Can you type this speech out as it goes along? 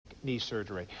knee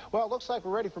surgery. Well, it looks like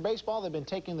we're ready for baseball. They've been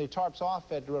taking the tarps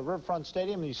off at Riverfront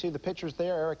Stadium, and you see the pitchers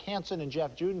there, Eric Hansen and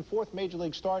Jeff Juden. Fourth Major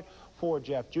League start for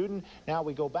Jeff Juden. Now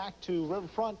we go back to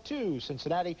Riverfront to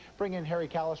Cincinnati. Bring in Harry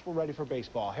Callis. We're ready for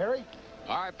baseball. Harry?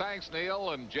 All right, thanks,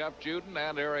 Neil. And Jeff Juden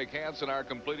and Eric Hansen are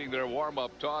completing their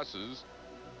warm-up tosses.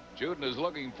 Juden is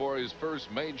looking for his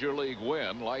first Major League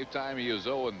win. Lifetime, he is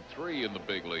 0-3 in the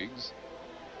big leagues.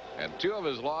 And 2 of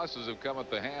his losses have come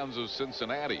at the hands of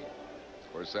Cincinnati.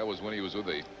 Of course, that was when he was with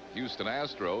the Houston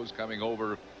Astros, coming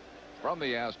over from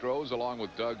the Astros along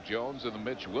with Doug Jones in the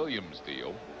Mitch Williams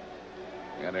deal.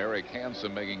 And Eric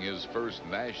Hansen making his first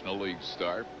National League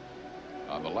start.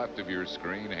 On the left of your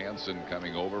screen, Hansen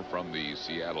coming over from the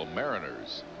Seattle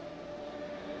Mariners.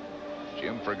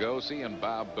 Jim Fregosi and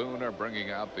Bob Boone are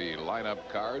bringing out the lineup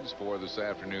cards for this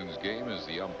afternoon's game as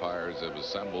the umpires have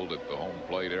assembled at the home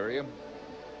plate area.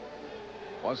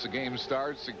 Once the game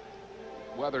starts, the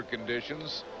weather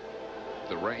conditions,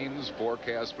 the rains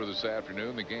forecast for this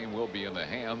afternoon, the game will be in the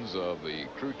hands of the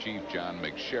crew chief, John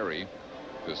McSherry,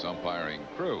 this umpiring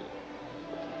crew.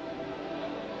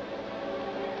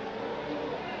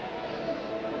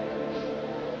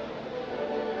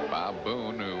 Bob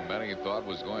Boone, who many thought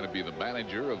was going to be the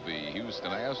manager of the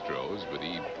Houston Astros, but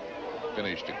he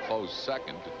finished a close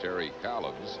second to Terry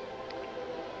Collins.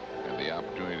 And the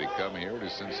opportunity to come here to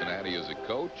Cincinnati as a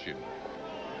coach and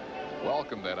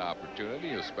welcome that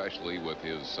opportunity, especially with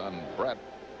his son Bret,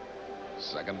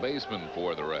 second baseman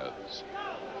for the Reds.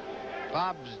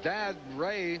 Bob's dad,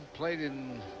 Ray, played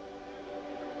in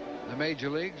the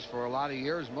major leagues for a lot of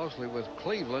years, mostly with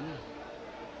Cleveland,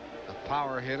 a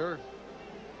power hitter.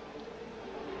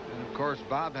 And of course,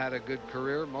 Bob had a good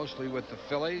career, mostly with the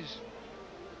Phillies.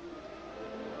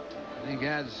 And he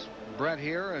has Bret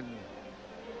here and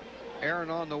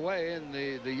Aaron on the way, and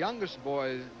the youngest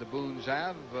boy the Boones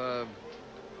have,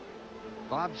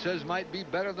 Bob says might be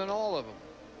better than all of them.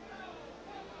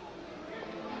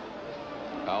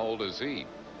 How old is he?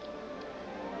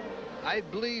 I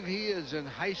believe he is in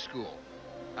high school.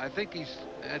 I think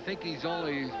he's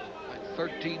only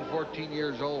 13, 14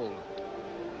 years old.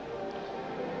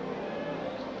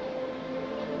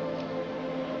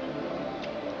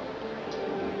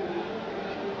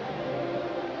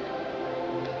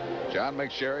 John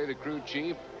McSherry, the crew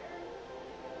chief,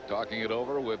 talking it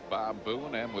over with Bob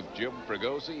Boone and with Jim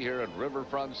Fregosi here at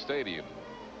Riverfront Stadium.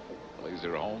 Phillies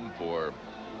are home for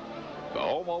the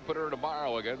home opener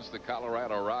tomorrow against the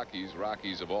Colorado Rockies.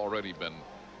 Rockies have already been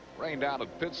rained out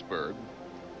at Pittsburgh.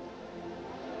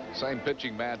 Same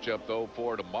pitching matchup, though,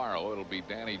 for tomorrow. It'll be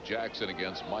Danny Jackson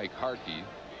against Mike Harkey.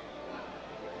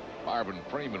 Marvin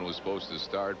Freeman was supposed to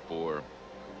start for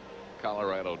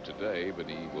Colorado today, but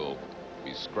he will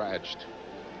be scratched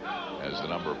as the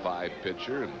number 5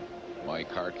 pitcher, and Mike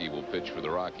Harkey will pitch for the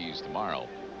Rockies tomorrow.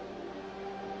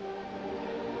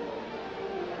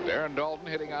 Darren Daulton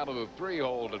hitting out of the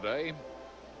 3-hole today.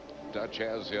 Dutch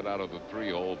has hit out of the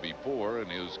 3-hole before in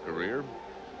his career,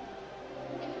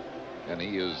 and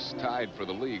he is tied for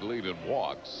the league lead in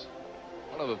walks.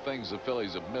 One of the things the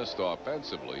Phillies have missed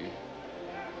offensively,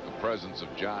 the presence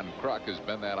of John Kruk, has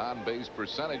been that on-base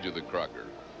percentage of the Krucker.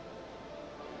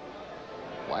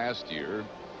 Last year,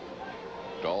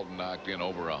 Daulton knocked in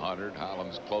over 100.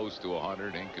 Hollins close to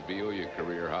 100. Incaviglia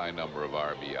career high number of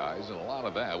RBIs. And a lot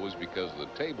of that was because of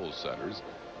the table setters,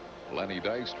 Lenny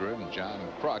Dykstra and John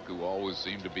Kruk, who always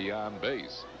seemed to be on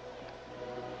base.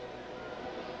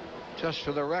 Just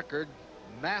for the record,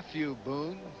 Matthew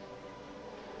Boone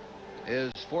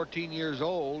is 14 years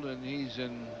old, and he's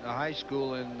in a high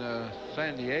school in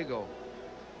San Diego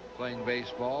playing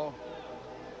baseball.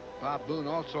 Bob Boone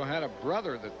also had a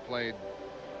brother that played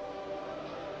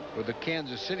with the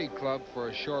Kansas City club for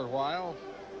a short while.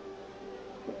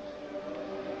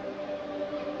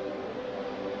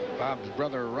 Bob's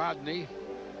brother Rodney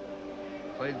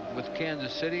played with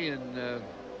Kansas City in the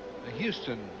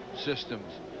Houston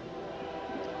systems.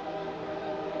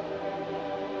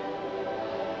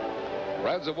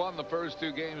 Reds have won the first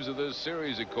 2 games of this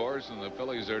series, of course, and the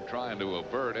Phillies are trying to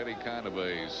avert any kind of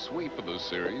a sweep of the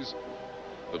series.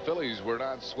 The Phillies were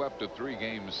not swept a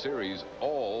 3-game series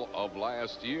all of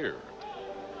last year.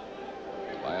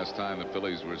 Last time the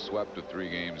Phillies were swept a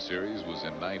 3-game series was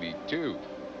in '92.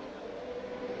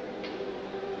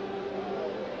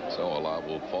 So a lot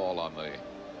will fall on the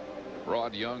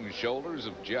broad young shoulders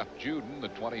of Jeff Juden, the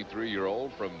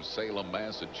 23-year-old from Salem,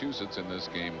 Massachusetts, in this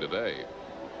game today.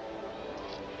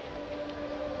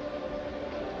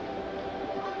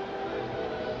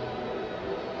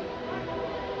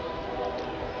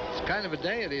 Kind of a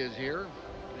day it is here.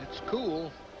 It's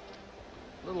cool,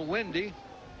 a little windy,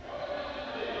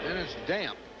 and it's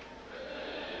damp.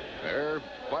 There are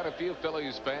quite a few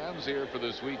Phillies fans here for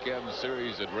this weekend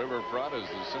series at Riverfront as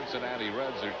the Cincinnati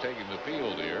Reds are taking the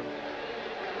field here.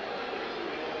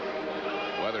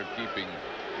 Weather keeping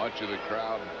much of the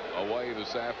crowd away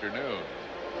this afternoon.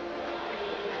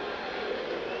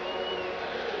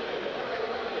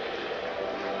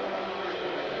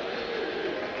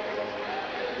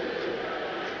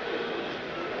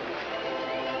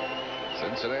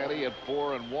 Cincinnati at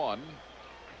 4-1.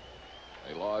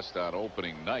 They lost on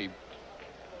opening night.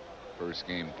 First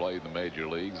game played in the major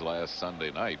leagues last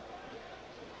Sunday night.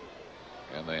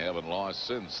 And they haven't lost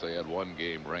since. They had one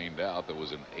game rained out that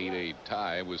was an 8-8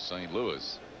 tie with St.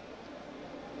 Louis.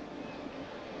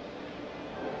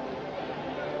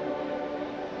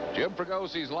 Jim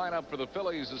Fragosi's lineup for the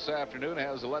Phillies this afternoon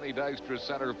has Lenny Dykstra,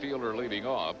 center fielder, leading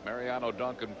off. Mariano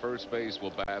Duncan, first base,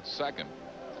 will bat second.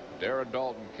 Darren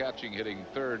Dalton catching, hitting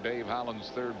third. Dave Holland's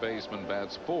third baseman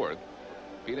bats fourth.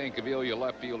 Pete Incaviglia,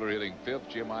 left fielder, hitting fifth.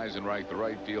 Jim Eisenreich, the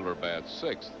right fielder, bats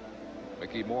sixth.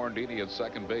 Mickey Morandini at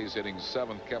second base, hitting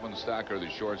seventh. Kevin Stocker, the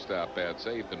shortstop, bats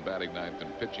eighth, and batting ninth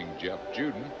and pitching Jeff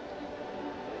Juden.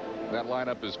 That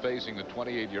lineup is facing the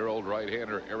 28-year-old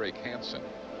right-hander Eric Hansen.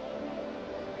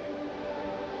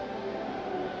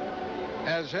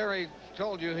 As Harry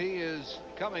told you, he is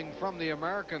coming from the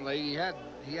American League.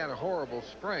 He had a horrible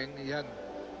spring. He had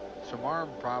some arm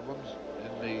problems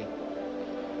in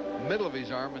the middle of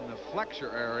his arm, in the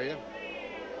flexor area.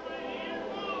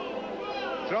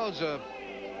 Throws a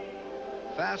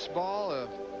fastball, a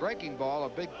breaking ball, a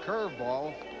big curve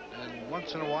ball, and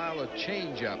once in a while a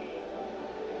changeup.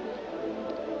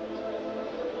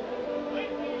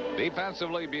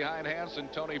 Defensively behind Hansen,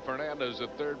 Tony Fernandez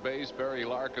at third base, Barry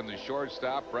Larkin the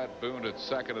shortstop, Bret Boone at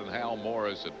second, and Hal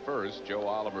Morris at first. Joe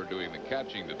Oliver doing the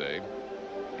catching today.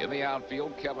 In the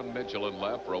outfield, Kevin Mitchell in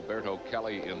left, Roberto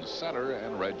Kelly in center,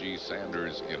 and Reggie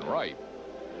Sanders in right.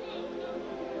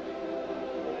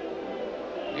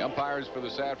 The umpires for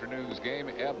this afternoon's game,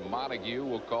 Ed Montague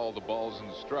will call the balls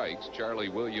and strikes. Charlie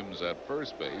Williams at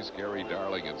first base, Gary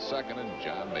Darling at second, and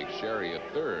John McSherry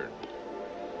at third.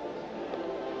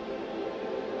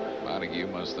 Montague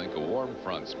must think of warm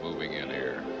fronts moving in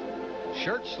here.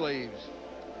 Shirt sleeves.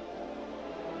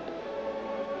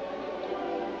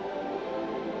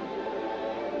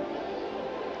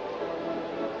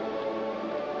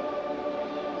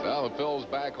 Now the Phils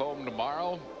back home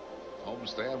tomorrow.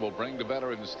 Homestand will bring to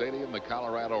Veterans Stadium the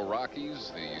Colorado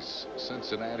Rockies, the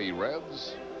Cincinnati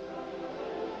Reds,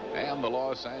 and the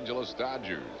Los Angeles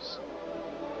Dodgers.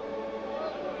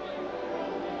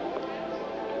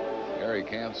 Eric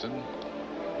Hansen.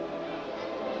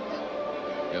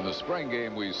 In the spring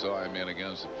game we saw him in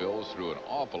against the Phils, threw an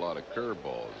awful lot of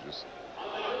curveballs, just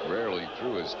rarely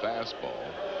threw his fastball,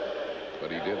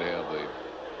 but he did have the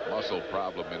muscle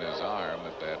problem in his arm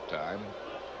at that time,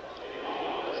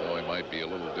 so he might be a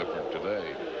little different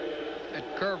today.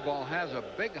 That curveball has a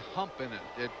big hump in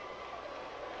it.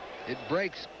 It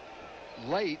breaks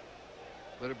late,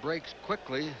 but it breaks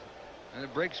quickly, and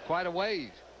it breaks quite a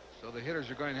ways. So the hitters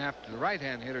are going to have to, the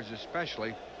right-hand hitters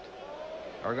especially,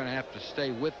 are going to have to stay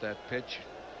with that pitch.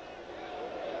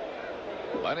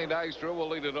 Lenny Dykstra will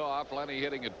lead it off. Lenny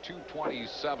hitting at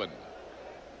 .227.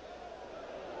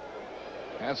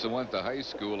 Hansen went to high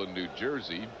school in New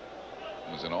Jersey.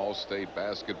 Was an all-state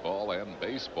basketball and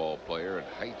baseball player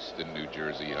at Heightston, New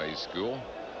Jersey High School,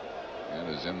 and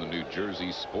is in the New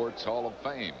Jersey Sports Hall of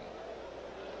Fame.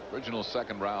 Original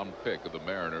second-round pick of the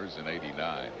Mariners in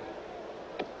 '89.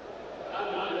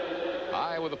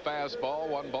 High with a fastball,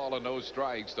 1 ball and no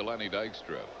strikes to Lenny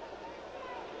Dykstra.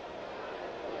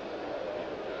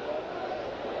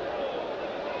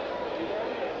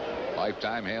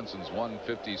 Lifetime Hansen's won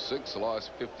 56,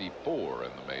 lost 54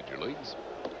 in the major leagues.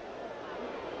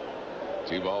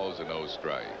 2 balls and no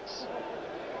strikes.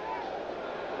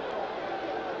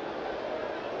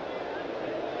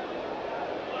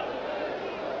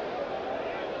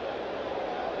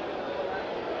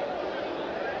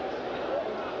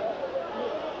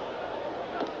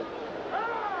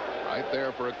 Right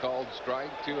there for a called strike.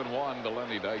 2-1 to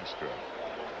Lenny Dykstra.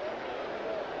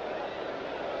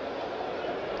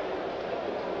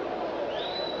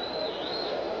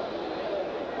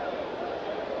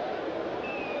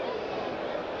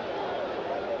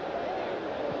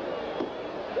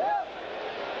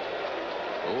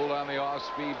 On the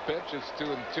off-speed pitch, it's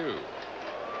 2-2.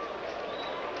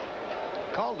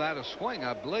 Called that a swing,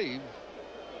 I believe.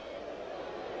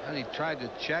 And he tried to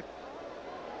check.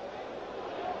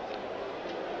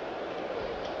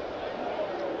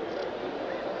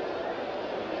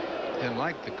 Didn't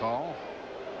like the call.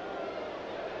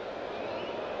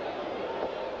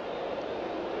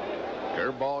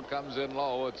 Curveball comes in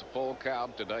low. It's a full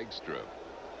count to Dykstra.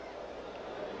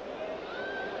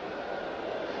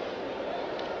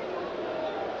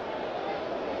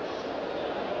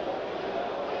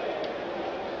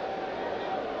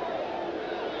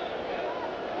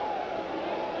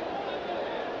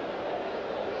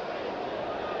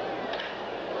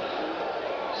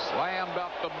 Slammed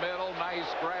up the middle. Nice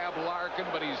grab, Larkin,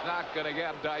 but he's not going to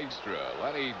get Dykstra.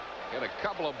 Lenny hit a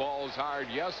couple of balls hard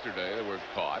yesterday that were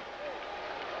caught.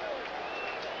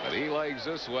 But he legs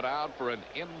this one out for an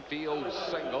infield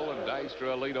single, and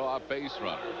Dykstra a leadoff base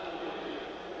runner.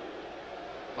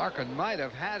 Larkin might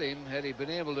have had him had he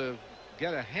been able to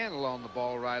get a handle on the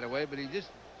ball right away, but he just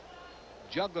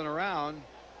juggling around.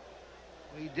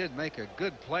 He did make a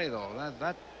good play, though.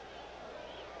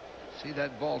 See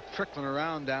that ball trickling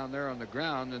around down there on the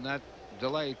ground, and that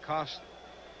delay cost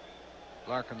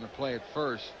Larkin the play at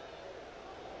first.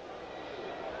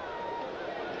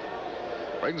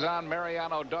 Brings on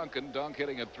Mariano Duncan. Dunk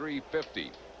hitting at .350.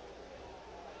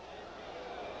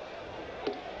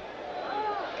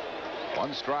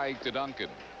 One strike to Duncan.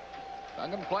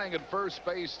 Duncan playing at first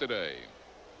base today.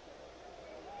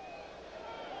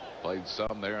 Played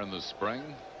some there in the spring.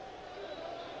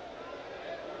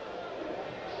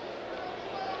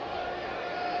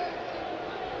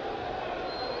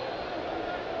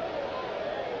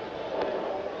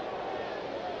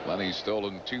 Lenny's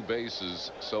stolen 2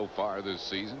 bases so far this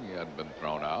season. He hadn't been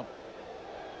thrown out.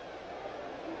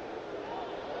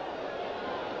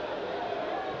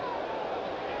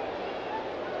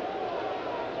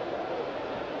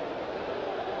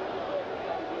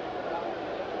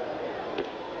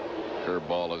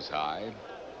 Curveball is high.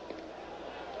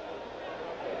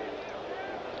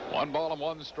 1 ball and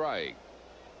 1 strike.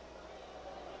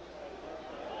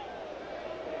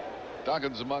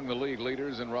 Duncan's among the league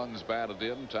leaders in runs batted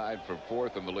in, tied for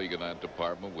 4th in the league in that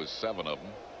department with 7 of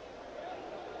them.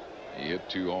 He hit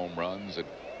 2 home runs at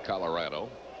Colorado.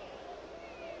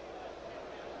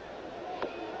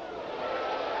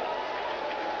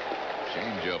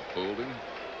 Changeup fooled him.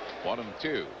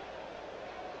 1-2.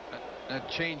 That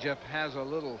changeup has a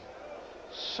little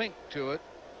sink to it.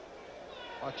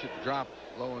 Watch it drop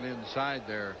low and inside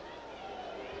there.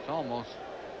 It's almost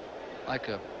like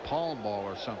a palm ball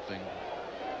or something.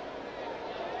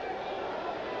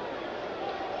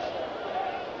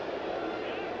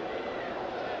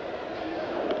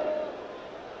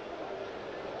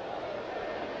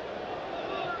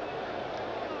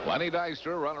 Lenny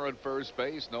Dykstra, runner at first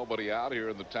base. Nobody out here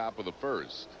in the top of the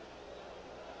first.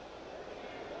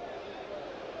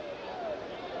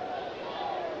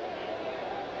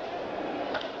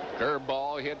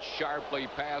 Curveball hit sharply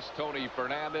past Tony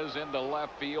Fernandez into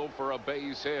left field for a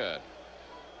base hit.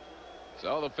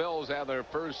 So the Phils have their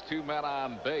first 2 men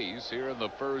on base here in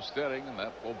the first inning, and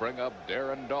that will bring up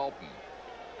Darren Daulton.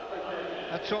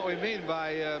 That's what we mean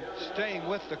by staying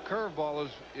with the curveball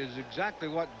is exactly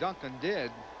what Duncan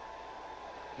did.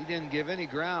 He didn't give any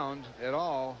ground at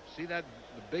all. See that,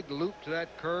 the big loop to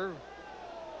that curve?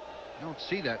 You don't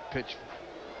see that pitch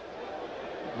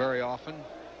very often.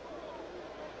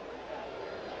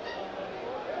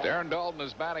 Darren Daulton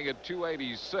is batting at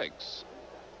 .286.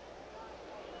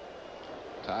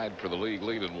 Tied for the league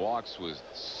lead in walks with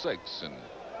 6, and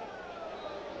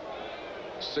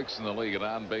 6th in the league in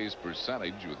on-base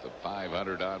percentage with a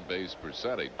 .500 on-base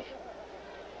percentage.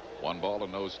 1 ball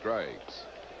and no strikes.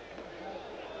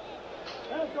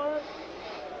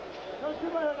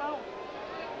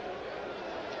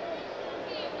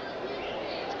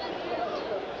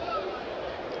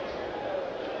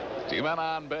 Two men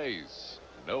on base.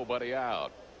 Nobody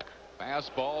out.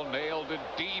 Fastball nailed to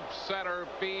deep center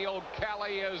field.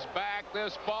 Kelly is back.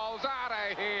 This ball's out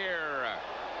of here.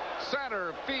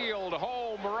 Center field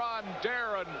home run.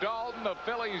 Darren Daulton. The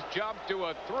Phillies jump to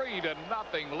a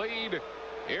 3-0 lead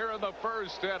here in the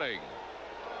first inning.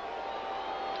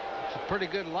 It's a pretty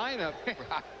good lineup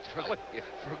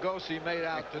for Gossi made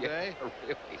out today. Yeah,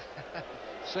 really.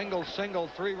 Single,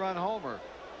 3-run homer.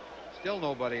 Still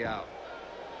nobody out.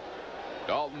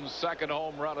 Daulton's 2nd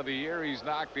home run of the year. He's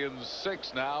knocked in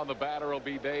 6 now, and the batter will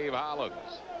be Dave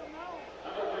Hollins.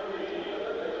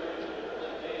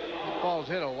 The ball's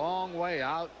hit a long way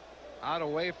out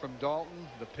away from Daulton,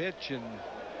 the pitch, and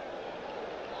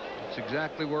it's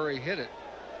exactly where he hit it.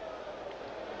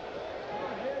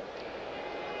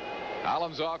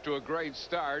 Hollins off to a great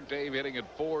start. Dave hitting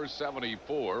at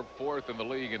 .474, 4th in the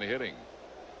league in hitting.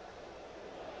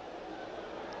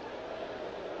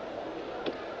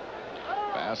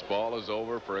 Fastball is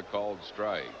over for a called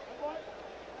strike.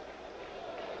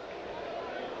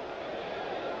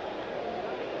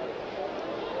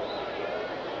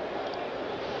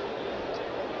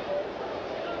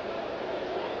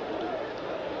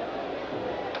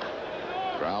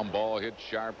 Ground ball hit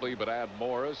sharply, but add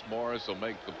Morris. Morris will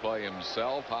make the play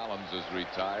himself. Hollins is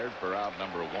retired for out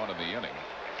number 1 in the inning.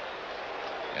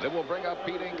 And it will bring up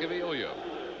Pete Incaviglia.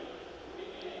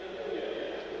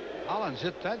 Hollins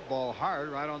hit that ball hard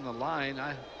right on the line.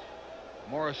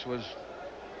 Morris was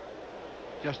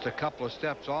just a couple of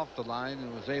steps off the line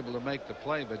and was able to make the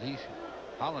play, but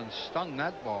Hollins stung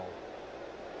that ball.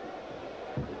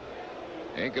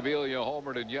 Incaviglia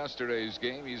homered in yesterday's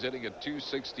game. He's hitting at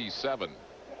 .267.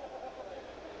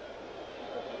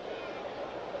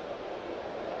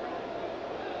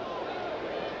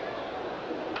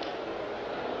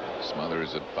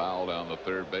 Smothers it foul down the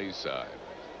third base side.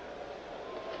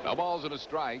 No balls and a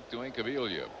strike to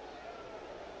Incaviglia.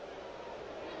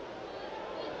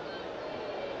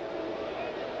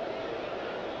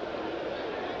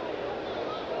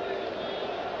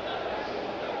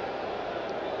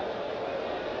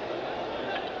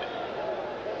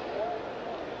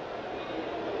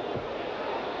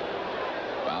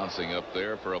 Bouncing up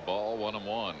there for a ball,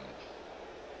 1-1.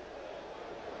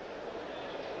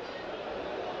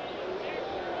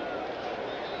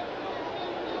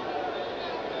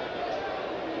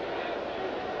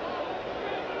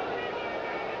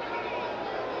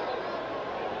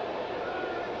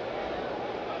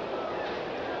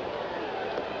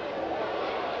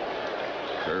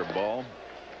 Curveball.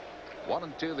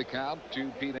 1-2 the count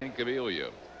to Pete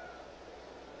Incaviglia.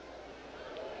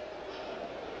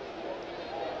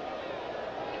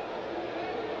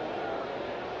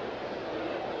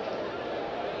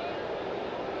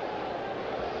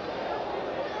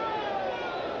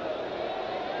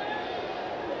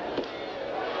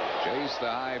 Chased the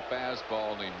high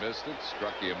fastball and he missed it.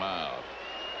 Struck him out.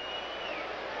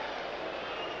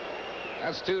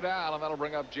 That's 2 down, and that'll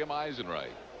bring up Jim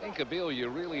Eisenreich. Incaviglia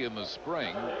really in the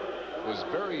spring was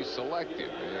very selective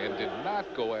and did not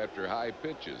go after high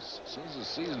pitches. As soon as the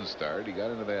season started, he got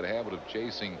into that habit of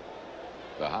chasing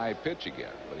the high pitch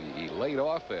again. But he laid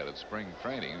off that at spring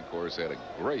training. Of course, had a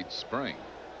great spring.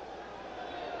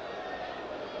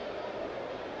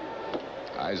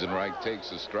 Eisenreich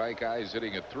takes a strike. Eyes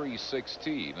hitting at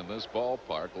 .316 in this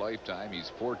ballpark. Lifetime,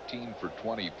 he's 14 for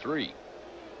 23.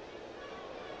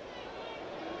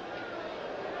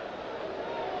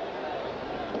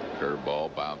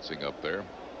 Curveball bouncing up there.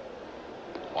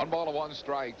 1 ball and 1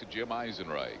 strike to Jim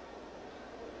Eisenreich.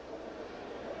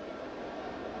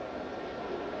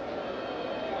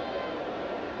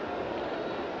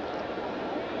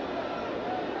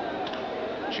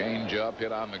 Change up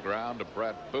hit on the ground to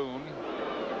Bret Boone.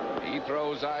 He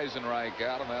throws Eisenreich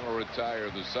out, and that'll retire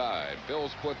the side.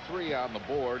 Phil's put 3 on the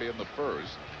board in the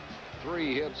first.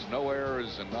 3 hits, no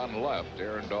errors, and none left.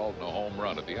 Aaron Dalton a home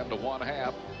run. At the end of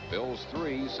 1/2, Phil's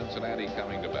 3, Cincinnati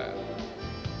coming to bat.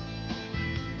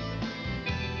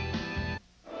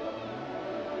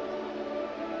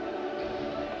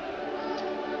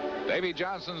 Davey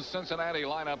Johnson's Cincinnati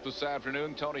lineup this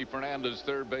afternoon. Tony Fernandez,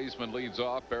 third baseman, leads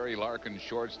off. Barry Larkin,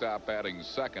 shortstop, batting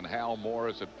second. Hal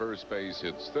Morris at first base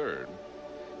hits third.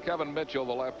 Kevin Mitchell,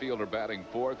 the left fielder, batting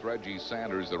fourth. Reggie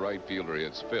Sanders, the right fielder,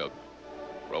 hits fifth.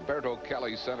 Roberto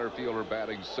Kelly, center fielder,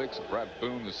 batting sixth. Bret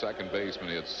Boone, the second baseman,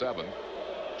 hits seventh.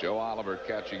 Joe Oliver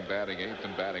catching, batting eighth,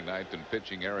 and batting ninth, and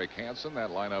pitching Eric Hansen. That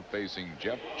lineup facing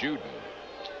Jeff Juden.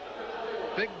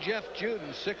 Big Jeff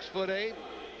Juden, 6'8",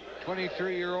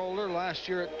 23-year-older. Last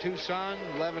year at Tucson,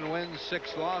 11 wins,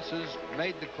 6 losses.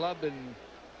 Made the club in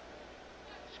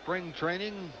spring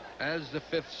training as the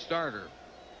 5th starter.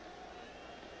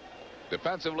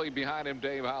 Defensively behind him,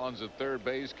 Dave Hollins at third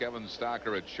base, Kevin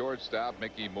Stocker at shortstop,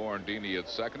 Mickey Morandini at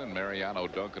second, and Mariano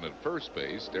Duncan at first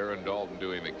base. Darren Dalton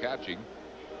doing the catching.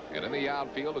 And in the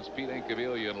outfield, it's Pete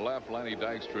Incaviglia in left, Lenny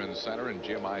Dykstra in center, and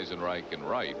Jim Eisenreich in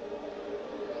right.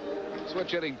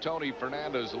 Switch hitting Tony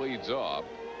Fernandez leads off.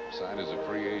 Signed as a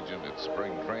free agent at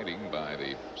spring training by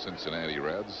the Cincinnati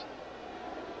Reds.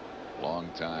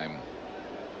 Long-time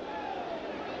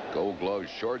Gold Glove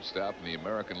shortstop in the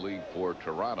American League for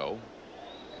Toronto.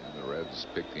 And the Reds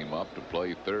picked him up to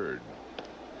play third.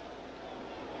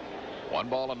 1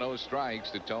 ball and no strikes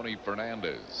to Tony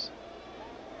Fernandez.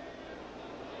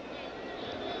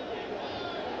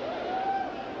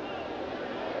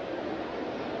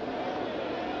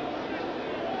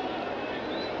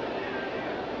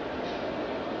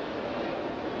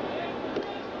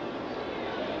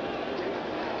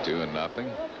 Two and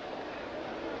nothing.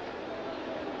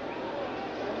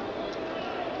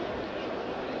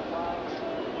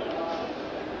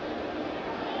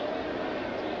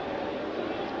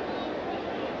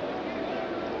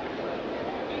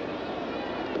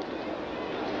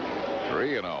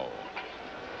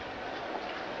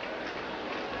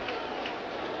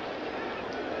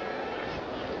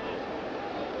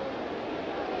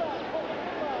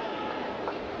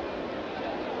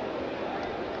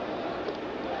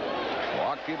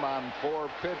 walked him on 4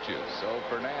 pitches. So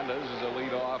Fernandez is a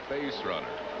leadoff base runner.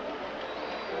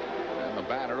 And the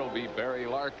batter will be Barry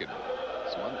Larkin.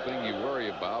 It's one thing you worry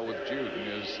about with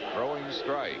Juden is throwing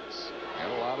strikes. He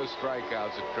had a lot of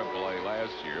strikeouts at AAA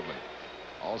last year,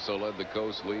 but also led the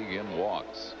Coast League in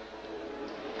walks.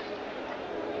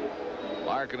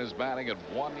 Larkin is batting at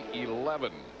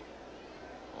 111.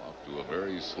 Off to a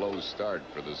very slow start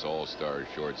for this all-star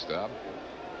shortstop.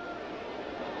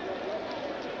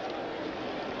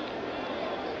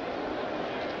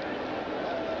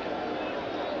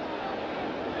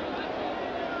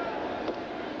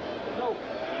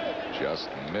 Just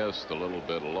missed a little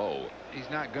bit low. He's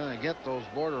not going to get those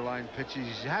borderline pitches.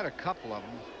 He's had a couple of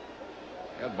them.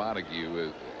 Ed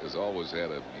Montague has always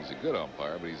had he's a good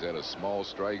umpire, but he's had a small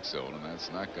strike zone, and that's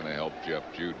not going to help Jeff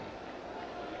Juden.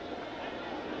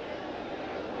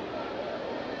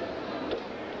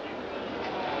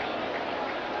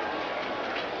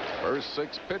 First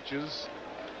 6 pitches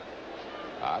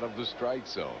out of the strike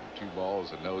zone. 2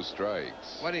 balls and no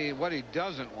strikes. What he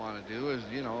doesn't want to do is,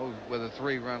 you know, with a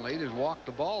 3-run lead, is walk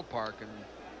the ballpark, and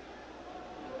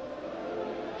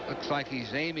looks like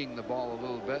he's aiming the ball a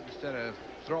little bit instead of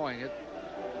throwing it.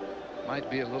 Might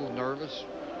be a little nervous.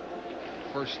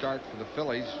 First start for the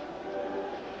Phillies.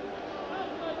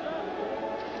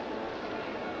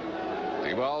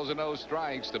 2 balls and no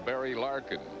strikes to Barry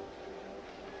Larkin.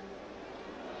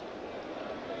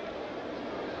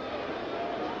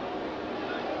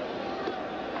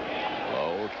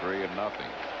 Low, 3-0.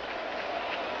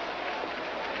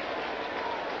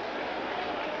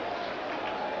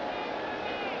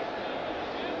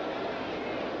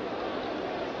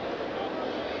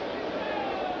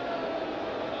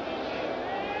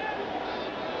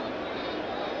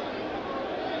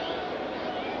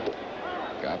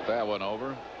 Got that one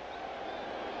over.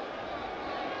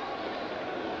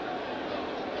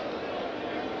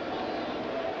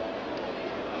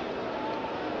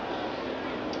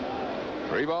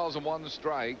 Three balls and 1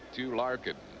 strike to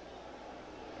Larkin.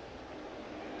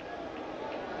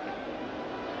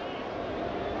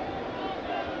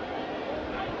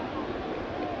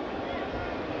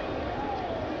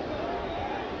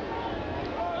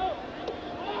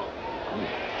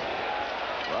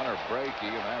 Breaky,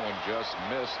 and that one just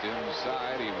missed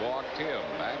inside. He walked him.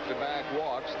 Back-to-back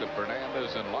walks to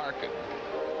Fernandez and Larkin.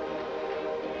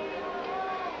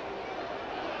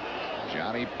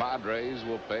 Johnny Padres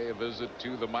will pay a visit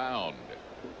to the mound.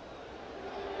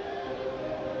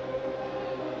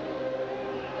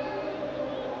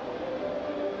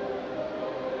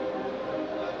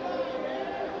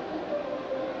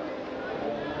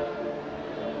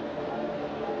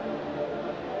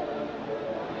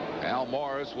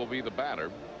 Morris will be the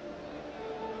batter.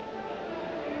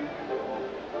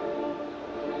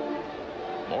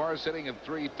 Morris hitting at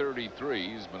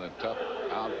 .333. He's been a tough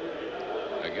out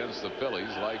against the Phillies.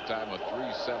 Lifetime a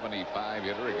 .375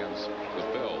 hitter against the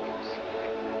Phillies.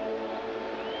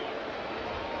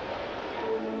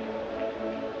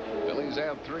 Phillies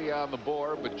have 3 on the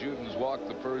board, but Juden's walked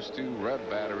the first 2 Red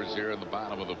batters here in the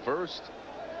bottom of the first.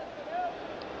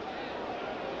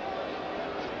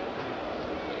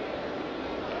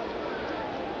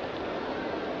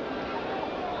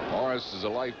 Morris is a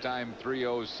lifetime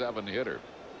 .307 hitter.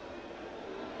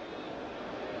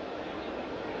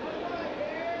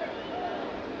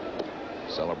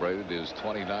 Celebrated his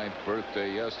 29th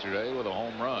birthday yesterday with a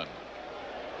home run.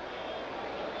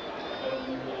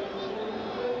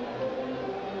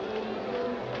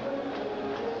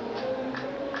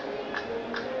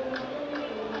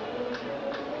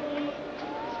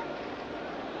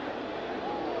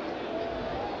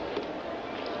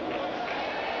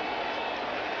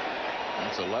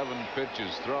 That's 11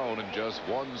 pitches thrown and just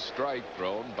 1 strike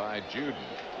thrown by Juden.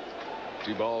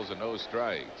 2 balls and no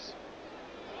strikes.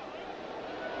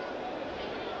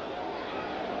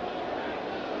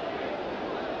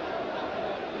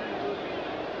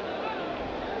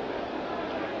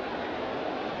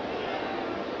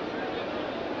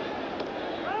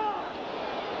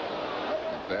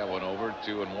 That one over.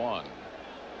 2-1.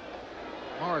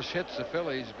 Morris hits the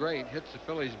Phillies great, hits the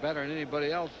Phillies better than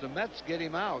anybody else. The Mets get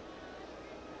him out.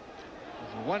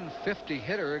 He's a 150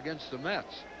 hitter against the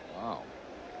Mets. Wow.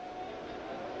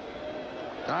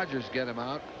 Dodgers get him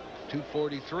out.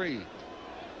 243.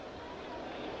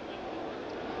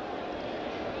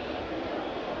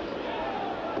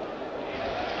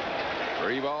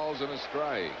 Three balls and a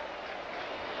strike.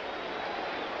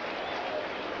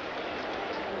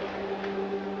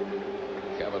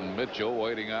 Kevin Mitchell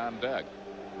waiting on deck.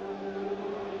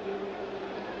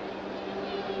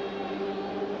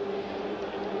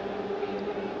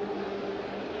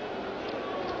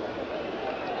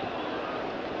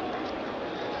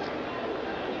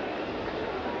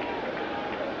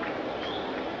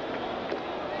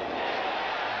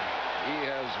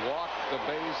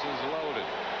 bases loaded.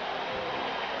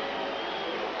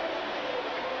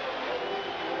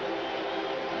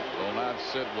 Will not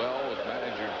sit well with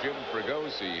manager Jim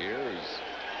Fregosi here. He's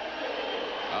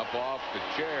up off the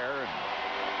chair and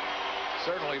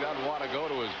certainly doesn't want to go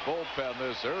to his bullpen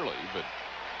this early, but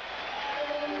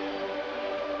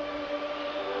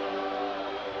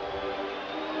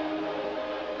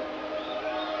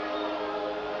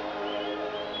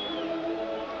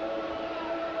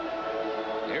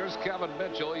here's Kevin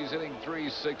Mitchell. He's hitting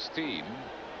 .316.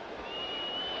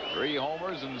 3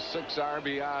 homers and 6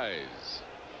 RBIs.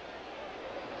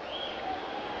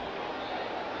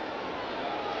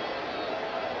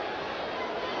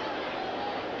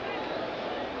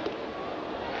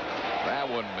 That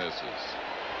one misses.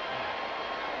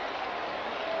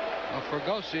 Well,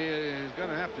 Fregosi is going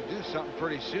to have to do something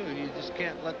pretty soon. You just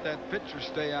can't let that pitcher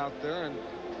stay out there and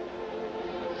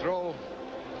throw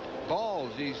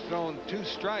balls. He's thrown 2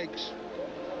 strikes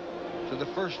to the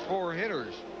first 4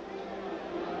 hitters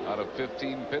out of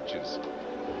 15 pitches.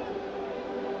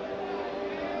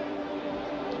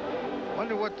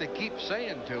 Wonder what they keep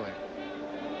saying to him.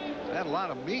 Had a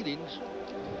lot of meetings.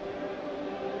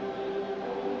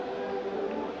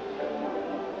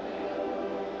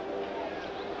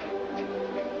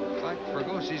 Looks like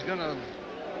Fergosi's gonna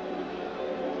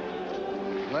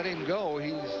let him go.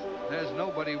 There's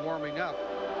nobody warming up.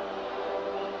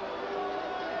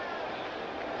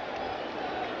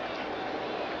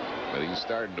 But he's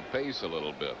starting to pace a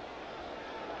little bit.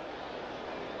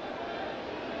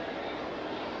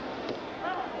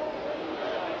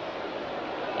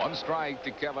 One strike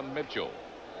to Kevin Mitchell.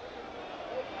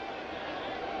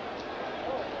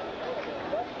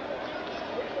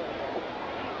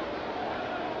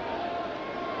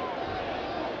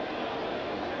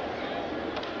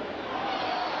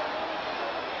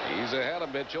 He's ahead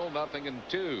of Mitchell,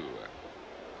 0-2.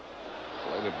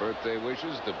 Belated birthday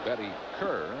wishes to Betty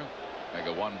Kerr. Make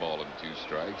a 1 ball and 2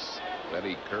 strikes.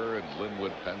 Betty Kerr in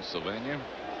Linwood, Pennsylvania.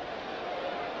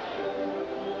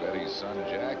 Betty's son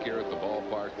Jack here at the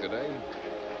ballpark today.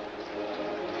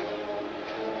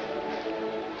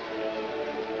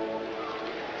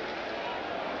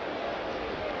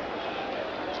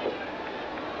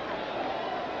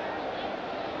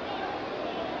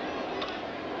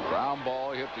 Ground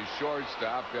ball hit the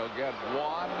shortstop. They'll get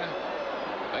 1.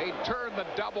 They turn the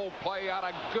double play on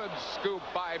a good scoop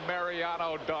by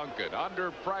Mariano Duncan.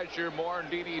 Under pressure,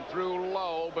 Morandini threw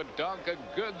low, but Duncan,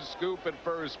 good scoop at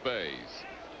first base.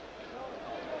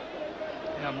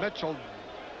 Yeah, Mitchell,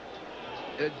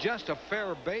 just a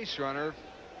fair base runner,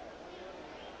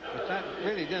 but that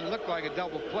really didn't look like a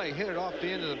double play. Hit it off the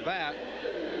end of the bat.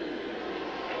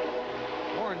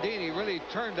 Morandini really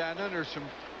turned that under some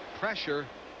pressure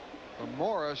from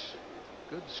Morris.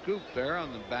 Good scoop there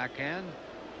on the backhand.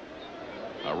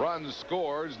 A run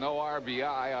scores, no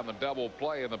RBI on the double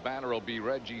play, and the batter will be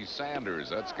Reggie Sanders.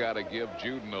 That's got to give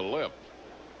Juden a lift.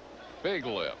 Big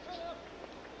lift.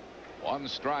 1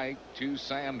 strike to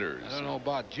Sanders. I don't know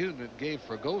about Juden. It gave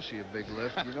Fregosi a big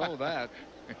lift. You know that.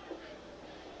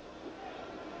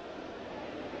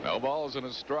 No balls and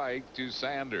a strike to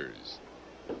Sanders.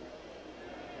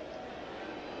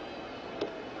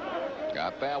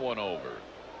 Got that one over.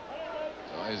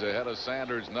 So he's ahead of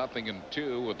Sanders,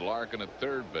 0-2 with Larkin at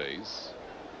third base.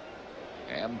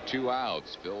 And 2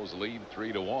 outs. Phil's lead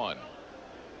 3-1.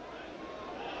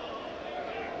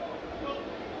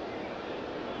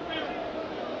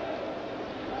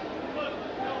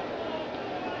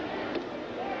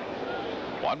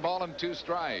 One ball and 2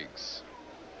 strikes.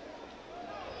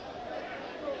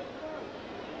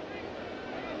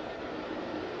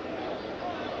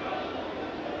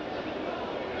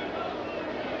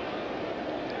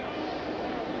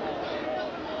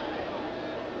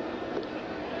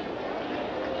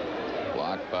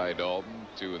 By Dalton,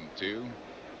 2-2.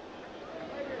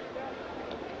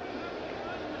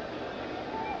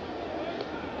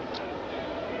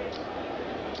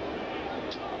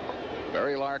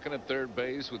 Barry Larkin at third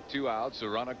base with 2 outs, a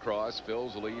run across.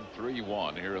 Phil's lead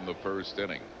 3-1 here in the first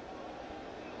inning.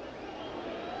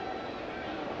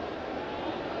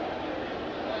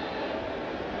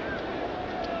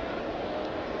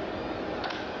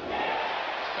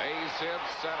 Hit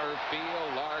center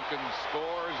field. Larkin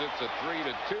scores. It's a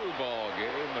 3-2 ball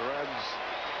game. The Reds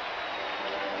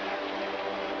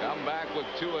come back with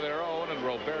 2 of their own, and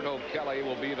Roberto Kelly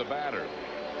will be the batter.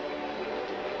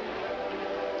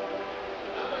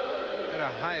 And a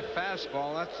high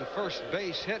fastball. That's the first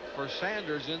base hit for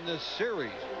Sanders in this series.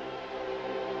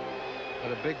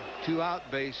 But a big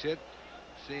 2-out base hit.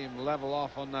 See him level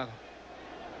off on that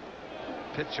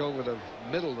pitch over the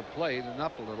middle of the plate and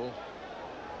up a little.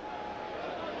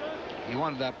 he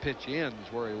wanted that pitch in,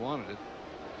 is where he wanted it.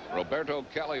 Roberto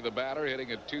Kelly, the batter,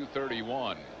 hitting at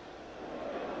 .231.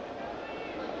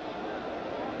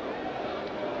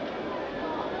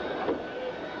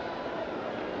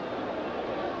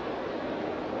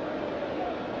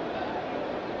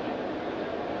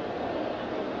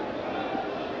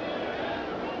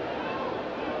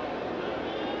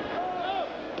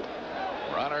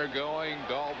 Runner going.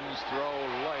 Dalton's throw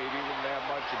late. He didn't have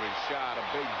much of a shot. A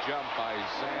big jump by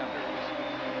Sanders.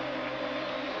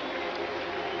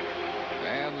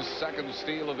 And the second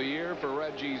steal of the year for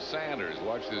Reggie Sanders.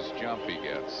 Watch this jump he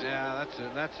gets. Yeah,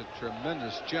 that's a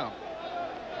tremendous jump.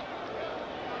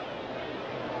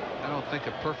 I don't think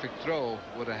a perfect throw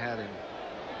would have had him.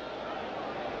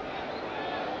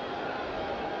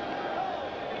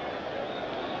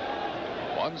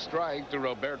 One strike to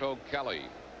Roberto Kelly.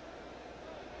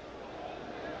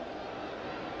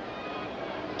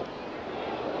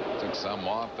 Took some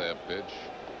off that pitch.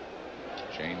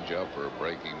 Change up for a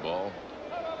breaking ball.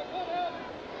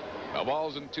 No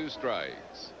balls and 2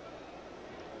 strikes.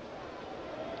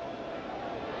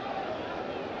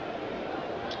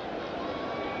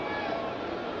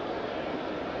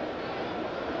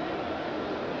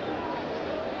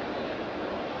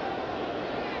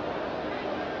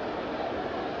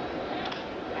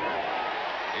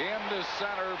 Into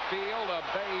center field, a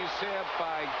base hit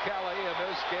by Kelly, and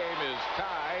this game is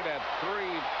tied at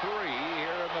 3-3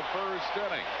 here in the first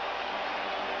inning.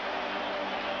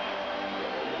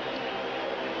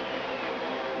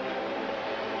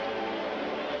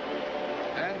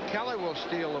 And Kelly will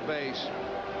steal a base.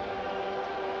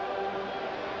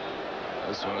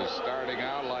 This one is starting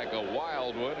out like a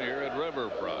wild one here at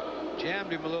Riverfront.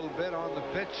 Jammed him a little bit on the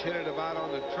pitch, hit it about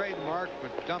on the trademark,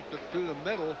 but dumped it through the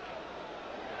middle.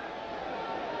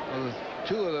 Well,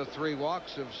 2 of the 3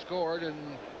 walks have scored, and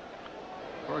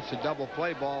of course the double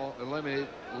play ball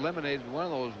eliminated one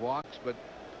of those walks, but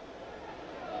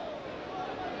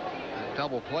the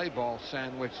double play ball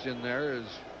sandwiched in there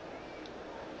has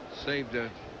saved a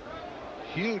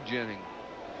huge inning.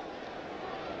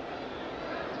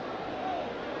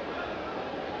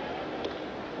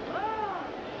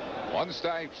 One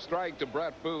strike to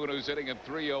Bret Boone, who's hitting at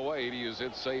 .308. He has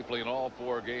hit safely in all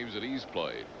 4 games that he's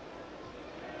played.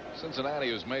 Cincinnati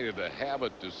has made it a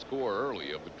habit to score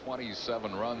early. Of the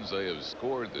 27 runs they have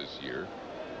scored this year,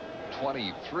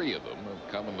 23 of them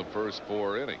have come in the first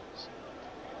 4 innings.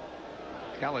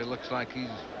 Kelly looks like he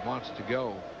wants to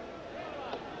go,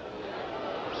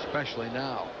 especially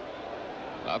now.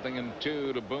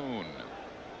 0-2 to Boone.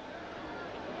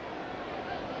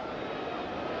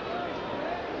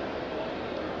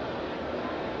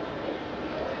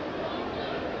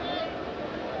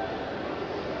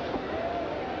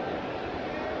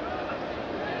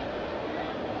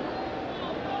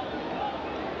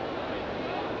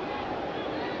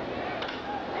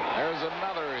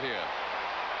 Another hit.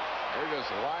 They're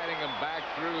just lining him back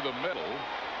through the middle.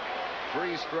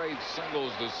 3 straight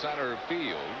singles to center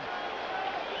field.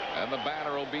 And the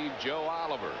batter will be Joe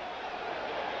Oliver.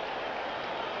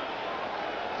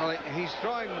 Well, he's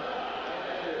throwing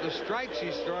the strikes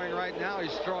he's throwing right now.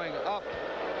 He's throwing up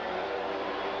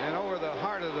and over the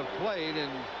heart of the plate,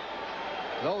 and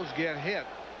those get hit.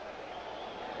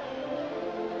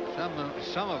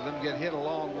 Some of them get hit a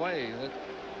long way.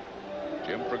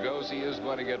 Jim Fregosi is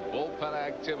going to get bullpen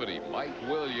activity. Mike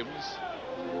Williams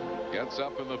gets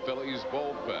up in the Phillies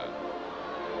bullpen.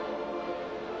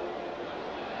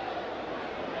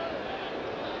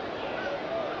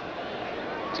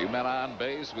 Two men on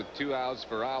base with 2 outs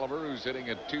for Oliver, who's hitting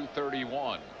at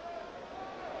 .231.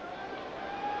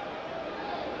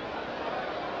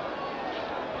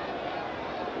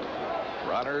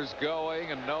 Runners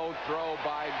going, and no throw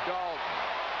by Dalton.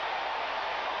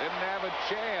 Didn't have a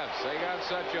chance. They got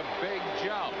such a big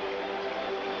jump.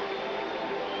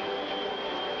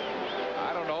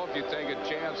 I don't know if you take a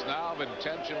chance now of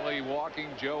intentionally walking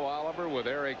Joe Oliver with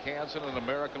Eric Hansen, an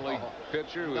American League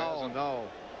pitcher who hasn't. No.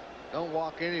 Don't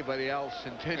walk anybody else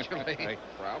intentionally.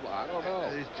 Probably. I don't know.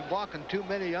 He's walking too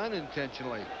many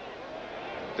unintentionally.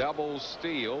 Double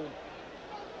steal.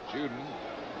 Juden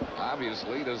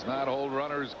obviously does not hold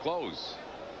runners close.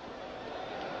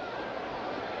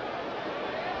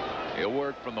 He'll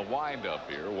work from the windup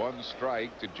here. 1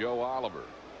 strike to Joe Oliver.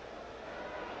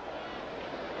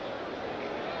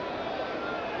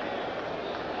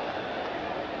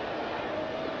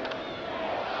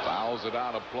 Fouls it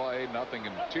out of play.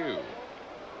 0-2.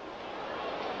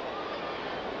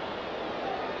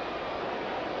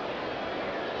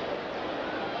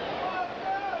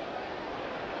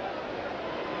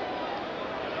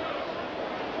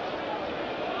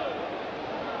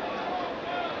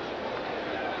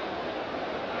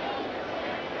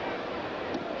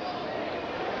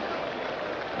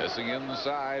 Tossing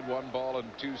inside, 1 ball and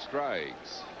 2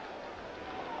 strikes.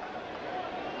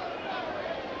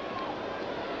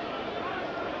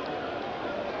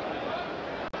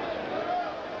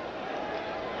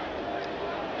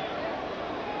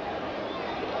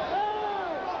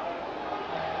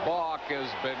 Balk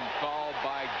has been called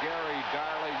by Gary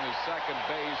Darling, the second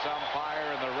base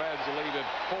umpire, and the Reds lead it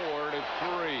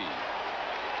 4-3.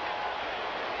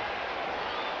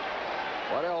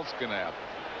 What else can happen?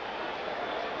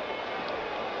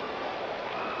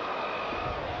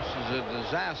 This is a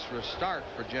disastrous start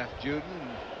for Jeff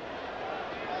Juden.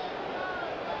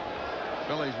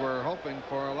 Phillies were hoping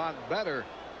for a lot better.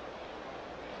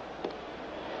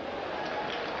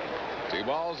 2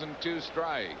 balls and 2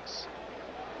 strikes.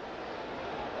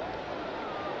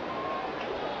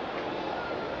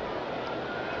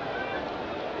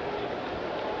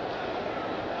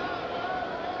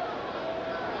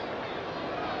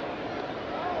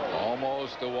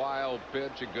 Almost a wild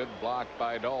pitch, a good block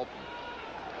by Dalton.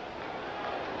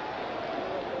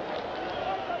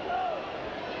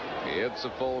 It's a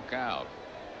full count.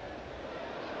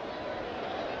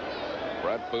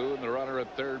 Bret Boone, the runner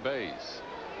at third base.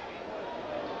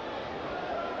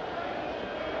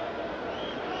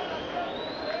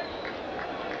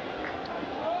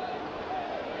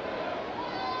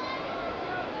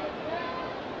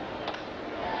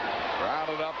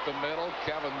 Grounded up the middle.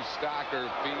 Kevin Stocker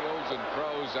fields and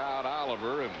throws out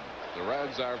Oliver, and the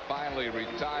Reds are finally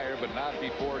retired, but not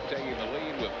before taking the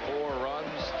lead with 4 runs,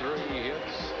 3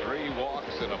 hits, 3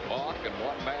 walks, and a balk, and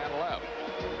 1 man left.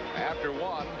 After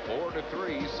 1,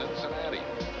 4-3 Cincinnati.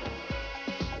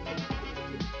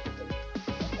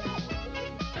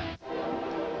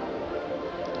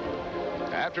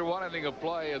 After 1 inning of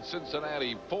play at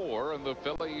Cincinnati 4 and the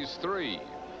Phillies 3.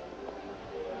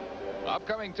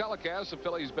 Upcoming telecasts of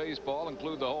Phillies baseball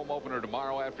include the home opener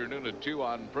tomorrow afternoon at 2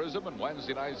 on Prism, and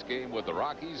Wednesday night's game with the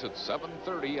Rockies at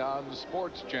 7:30 on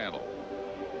Sports Channel.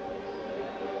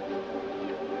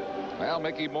 Well,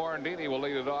 Mickey Morandini will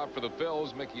lead it off for the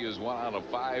Phils. Mickey is 1 out of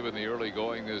 5 in the early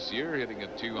going this year, hitting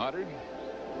at .200.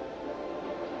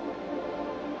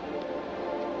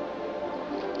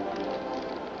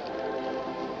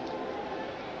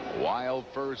 Wild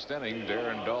first inning.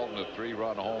 Darren Dalton a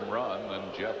 3-run home run. Then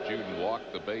Jeff Juden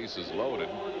walked the bases loaded.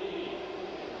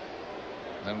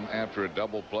 Then after a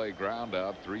double play ground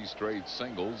out, 3 straight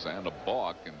singles and a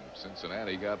balk, and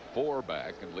Cincinnati got 4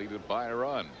 back and lead it by a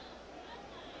run.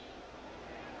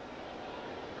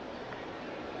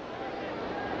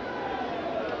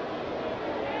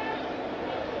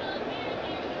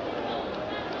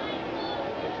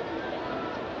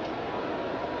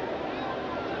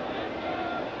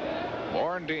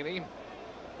 Morandini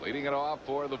leading it off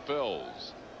for the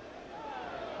Phils.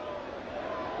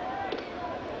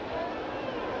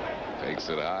 Takes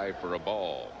it high for a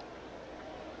ball.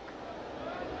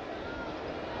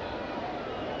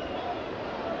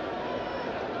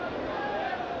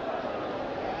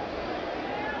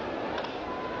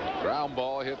 Ground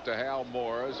ball hit to Hal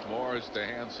Morris. Morris to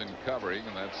Hansen covering,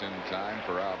 and that's in time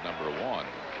for out number 1.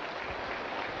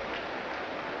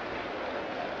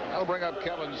 That'll bring up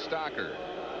Kevin Stocker.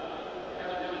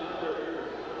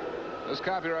 This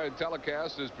copyrighted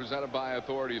telecast is presented by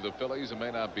authority of the Phillies and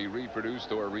may not be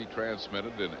reproduced or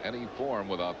retransmitted in any form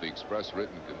without the express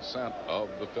written consent of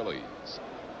the Phillies.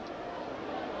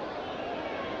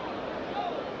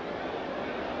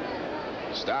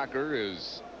 Stocker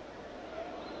is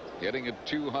hitting at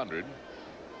 .200.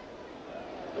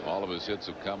 All of his hits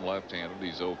have come left-handed.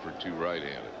 He's 0 for 2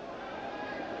 right-handed.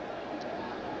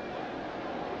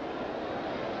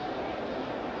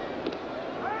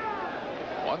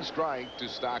 One strike to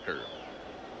Stocker.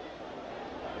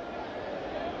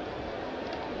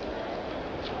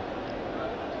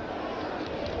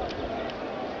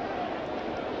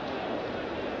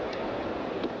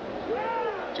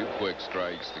 Two quick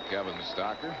strikes to Kevin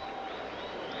Stocker.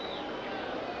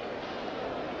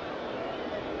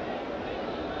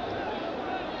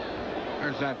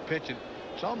 There's that pitch.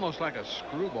 It's almost like a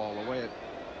screwball the way it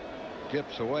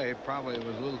dips away. Probably it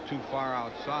was a little too far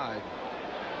outside.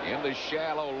 Into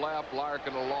shallow left.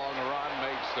 Larkin a long run,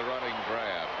 makes the running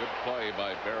grab. Good play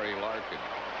by Barry Larkin.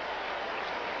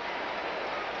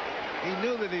 He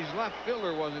knew that his left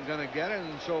fielder wasn't going to get it,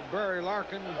 and so Barry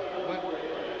Larkin went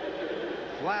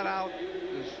flat out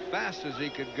as fast as he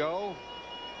could go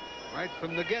right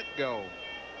from the get-go.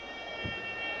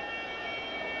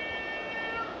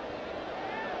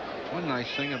 One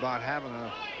nice thing about having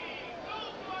a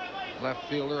left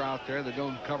fielder out there that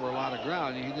don't cover a lot of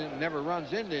ground, he never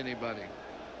runs into anybody.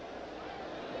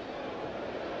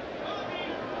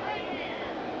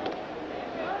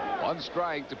 On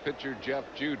strike to pitcher Jeff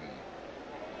Juden.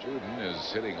 Juden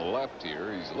is hitting left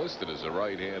here. He's listed as a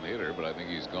right-hand hitter, but I think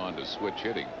he's gone to switch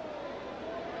hitting.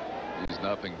 He's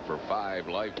nothing for 5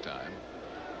 lifetime.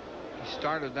 He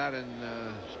started that in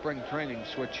spring training,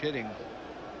 switch hitting.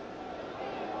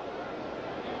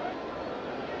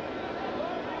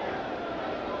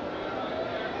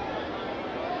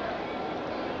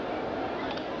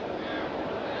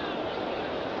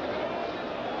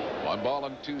 One ball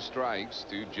and 2 strikes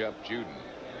to Jeff Juden.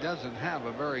 Doesn't have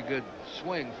a very good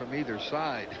swing from either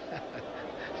side.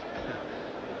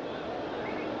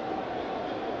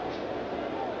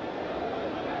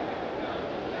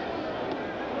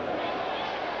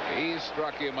 He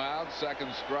struck him out. Second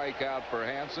strikeout for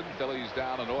Hansen. Phillies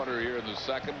down in order here in the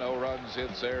second. No runs,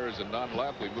 hits, errors, and none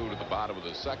left. We move to the bottom of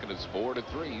the second. It's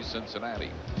 4-3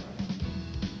 Cincinnati.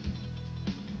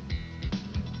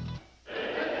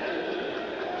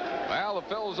 Well,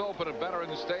 the Phils open at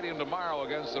Veterans Stadium tomorrow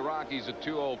against the Rockies at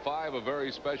 2:05. A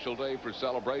very special day for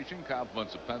celebration.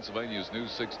 Compliments of Pennsylvania's new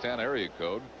 610 area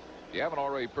code. If you haven't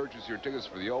already purchased your tickets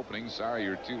for the opening, sorry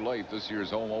you're too late. This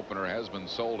year's home opener has been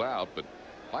sold out, but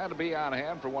plan to be on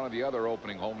hand for one of the other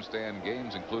opening homestand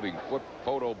games, including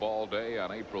Photo Ball Day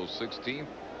on April 16th.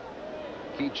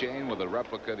 Keychain with a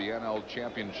replica of the NL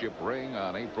Championship ring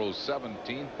on April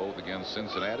 17th, both against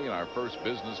Cincinnati, and our first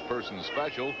business person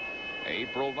special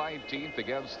April 19th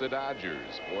against the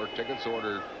Dodgers. For tickets,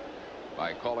 order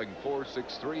by calling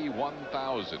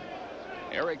 463-1000.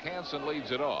 Eric Hansen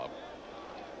leads it off.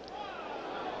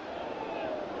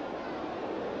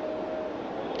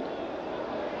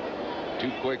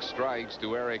 Two quick strikes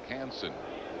to Eric Hansen.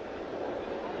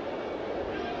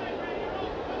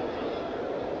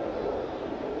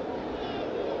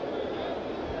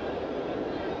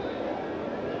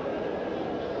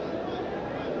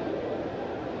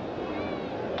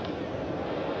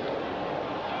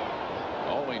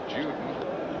 Only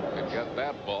Juden can get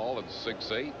that ball at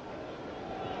 6-8.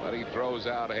 But he throws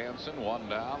out Hansen. One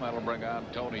down. That'll bring on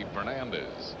Tony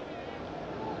Fernandez.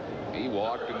 He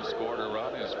walked and scored a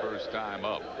run his first time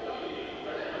up.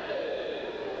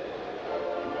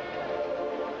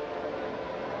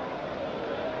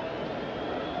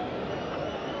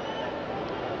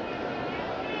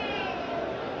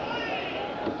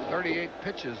 .38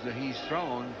 pitches that he's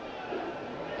thrown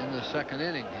in the second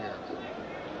inning here.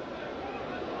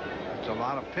 It's a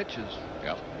lot of pitches.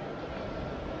 Yep.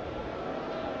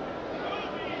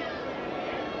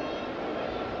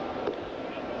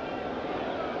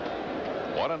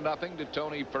 One and nothing to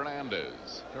Tony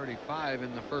Fernandez. 35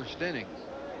 in the first inning.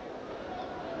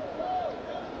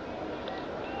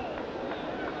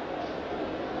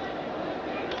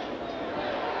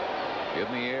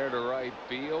 In the air to right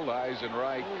field.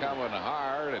 Eisenreich coming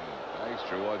hard, and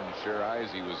Dykstra wasn't sure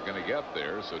Eisy was going to get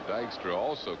there, so Dykstra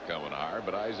also coming hard,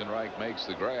 but Eisenreich makes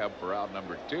the grab for out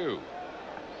number 2.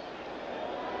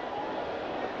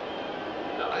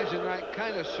 Eisenreich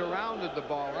kind of surrounded the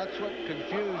ball. That's what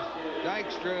confused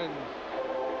Dykstra, and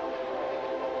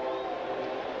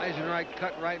Eisenreich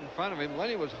cut right in front of him.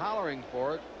 Lenny was hollering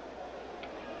for it.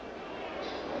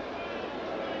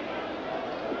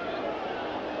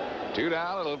 Two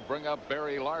down. It'll bring up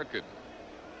Barry Larkin.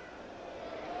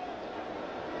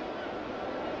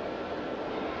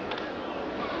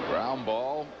 Ground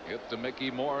ball hit to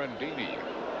Mickey Morandini.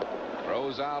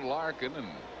 Throws out Larkin, and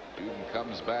Juden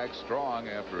comes back strong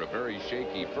after a very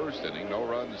shaky first inning. No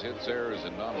runs, hits, errors,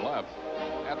 and none left.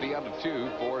 At the end of 2,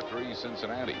 4-3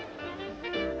 Cincinnati.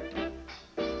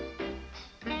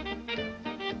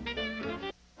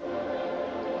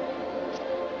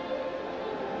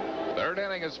 Third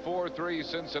inning is 4-3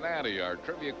 Cincinnati. Our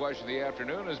trivia question of the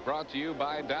afternoon is brought to you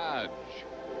by Dodge.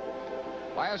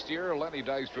 Last year, Lenny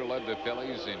Dykstra led the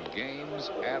Phillies in games,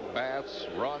 at-bats,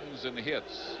 runs, and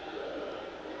hits.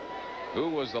 Who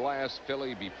was the last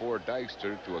Philly before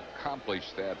Dykstra to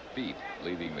accomplish that feat,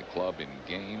 leading the club in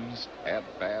games,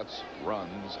 at-bats,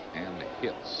 runs, and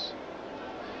hits?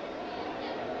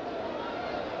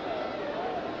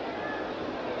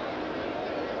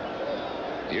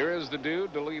 Here is the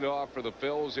dude to lead off for the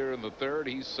Phils here in the third.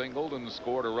 He singled and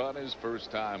scored a run his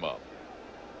first time up.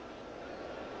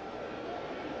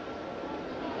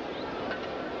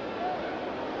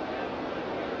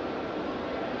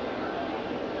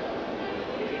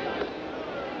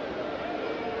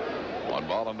 One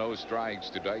ball and no strikes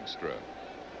to Dykstra.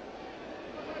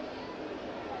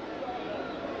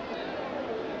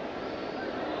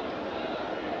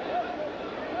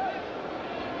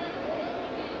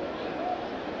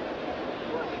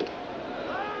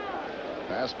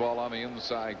 Fastball on the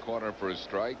inside corner for a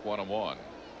strike. 1-1.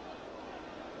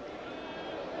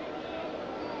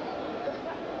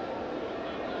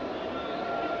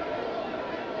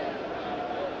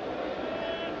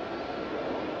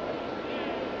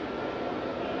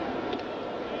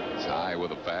 high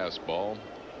with a fastball.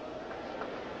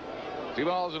 2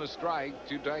 balls and a strike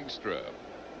to Dykstra.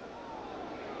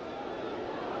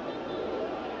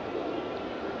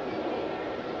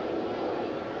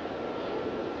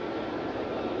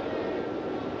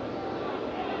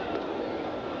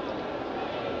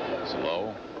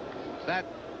 Slow. That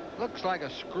looks like a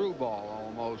screwball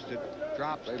almost. It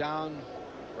drops down.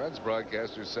 Reds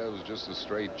broadcaster said it was just a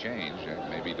straight change.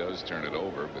 Maybe he does turn it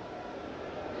over, but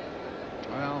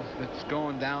well, it's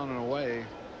going down and away.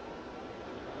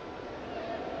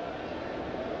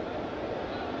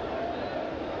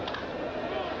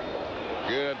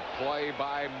 good play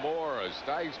by Morris.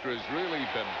 Dykstra's really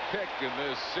been picked in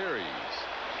this series.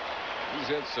 He's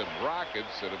hit some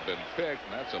rockets that have been picked,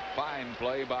 and that's a fine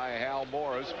play by Hal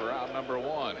Morris for out number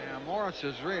 1. Yeah, Morris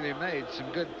has really made some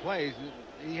good plays.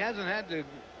 He hasn't had to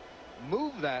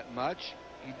move that much.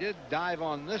 He did dive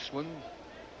on this one.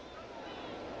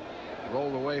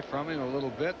 Rolled away from him a little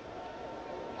bit.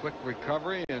 Quick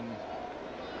recovery, and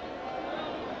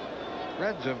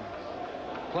Reds have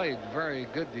played very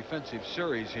good defensive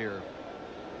series here,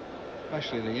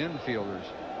 especially the infielders.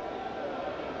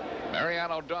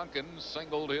 Mariano Duncan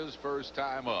singled his first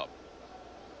time up.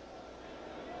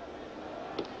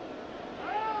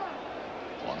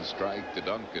 1 strike to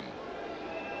Duncan.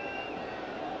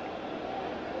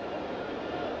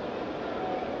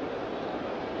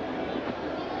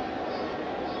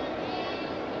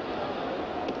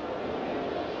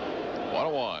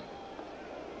 One.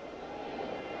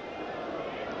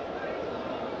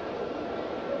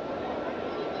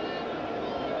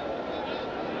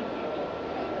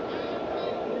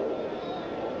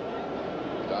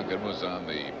 Duncan was on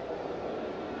the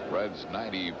Reds'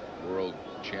 '90 World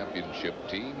Championship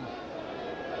team.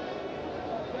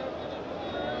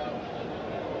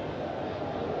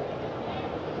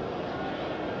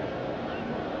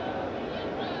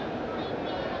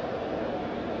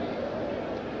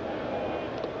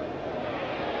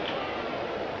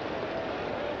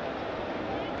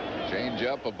 Change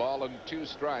up, a ball and 2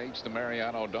 strikes to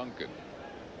Mariano Duncan.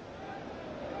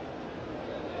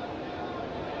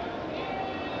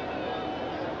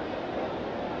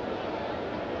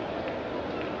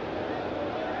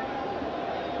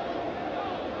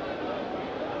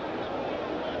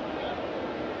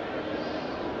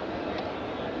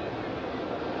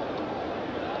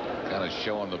 Kind of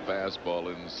showing the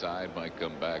fastball inside, might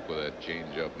come back with that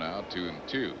change up now.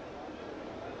 2-2.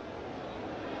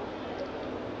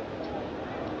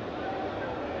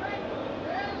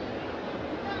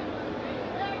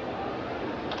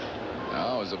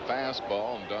 Now is a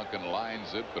fastball, and Duncan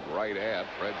lines it, but right at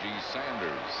Reggie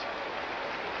Sanders.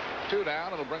 2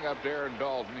 down. It'll bring up Darren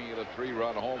Dalton. He hit a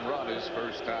 3-run home run his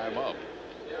first time up.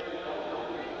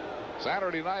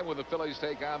 Saturday night when the Phillies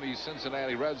take on the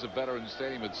Cincinnati Reds at Veterans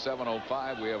Stadium at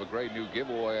 7:05. We have a great new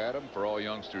giveaway, Adam, for all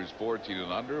youngsters 14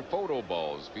 and under. Photo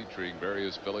balls featuring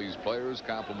various Phillies players,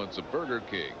 compliments of Burger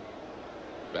King.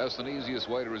 Best and easiest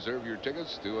way to reserve your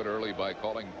tickets. Do it early by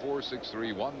calling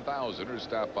 463-1000 or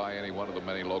stop by any one of the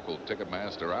many local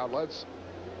Ticketmaster outlets.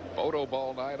 Photo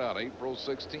ball night on April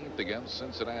 16th against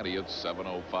Cincinnati at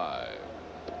 7:05.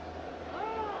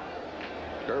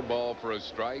 Curveball for a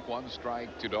strike. 1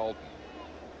 strike to Dalton.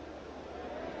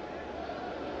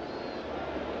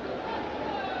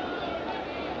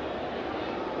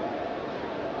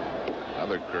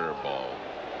 Another curveball.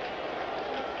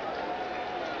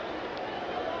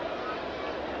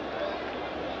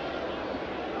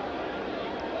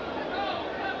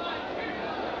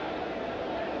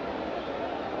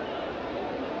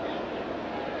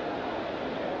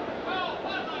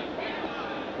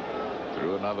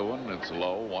 Through another one. It's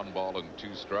low. 1 ball and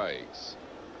 2 strikes.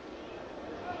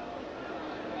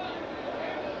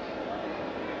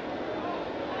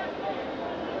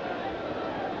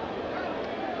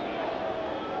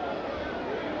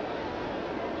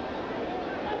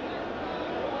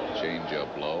 Change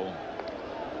up low.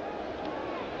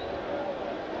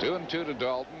 2-2 to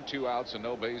Dalton. 2 outs and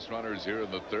no base runners here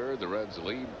in the 3rd. The Reds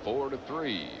lead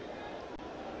 4-3.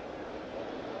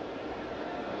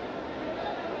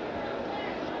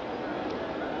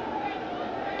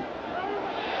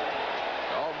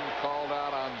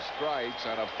 Strikes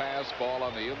on a fastball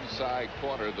on the inside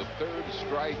corner. The 3rd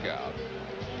strikeout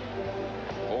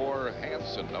for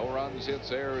Hanson. No runs,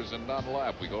 hits, errors, and none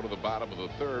left. We go to the bottom of the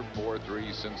 3rd.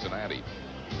 4-3 Cincinnati.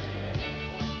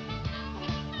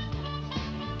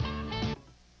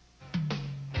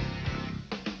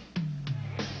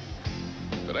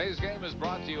 Today's game is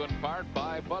brought to you in part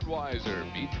by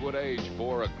Budweiser. Beechwood Age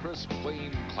for a crisp,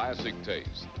 clean, classic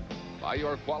taste. by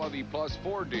your Quality Plus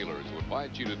Ford dealers who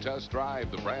invite you to test drive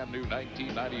the brand new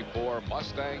 1994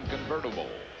 Mustang convertible.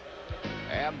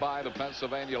 And by the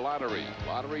Pennsylvania Lottery.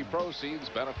 Lottery proceeds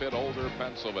benefit older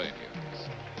Pennsylvanians.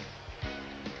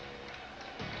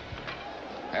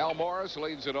 Hal Morris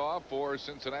leads it off for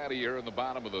Cincinnati here in the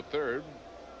bottom of the third.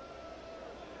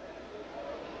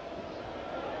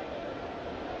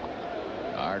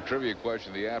 Our trivia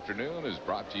question of the afternoon is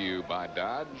brought to you by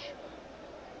Dodge.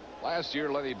 Last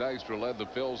year, Lenny Dykstra led the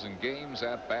Phils in games,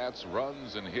 at-bats,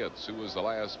 runs, and hits. Who was the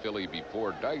last Philly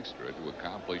before Dykstra to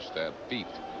accomplish that feat?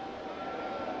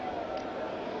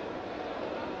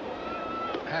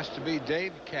 Has to be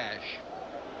Dave Cash.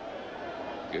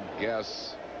 Good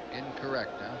guess.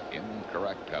 Incorrect, huh?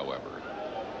 Incorrect, however.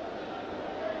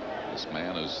 This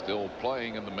man is still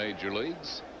playing in the major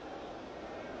leagues.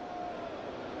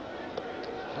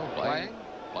 Still playing?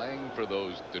 Playing for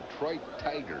those Detroit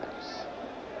Tigers.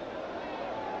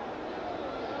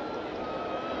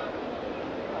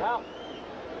 Wow.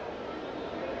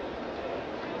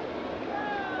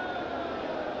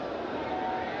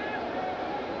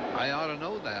 I ought to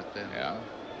know that then. Yeah.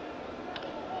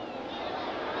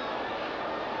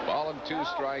 Ball and 2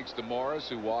 strikes to Morris,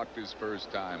 who walked his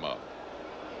first time up.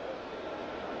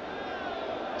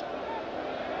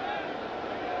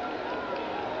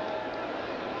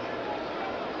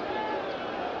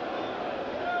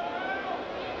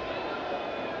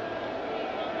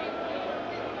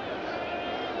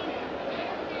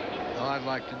 Well, I'd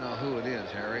like to know who it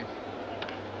is, Harry.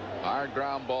 Hard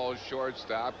ground ball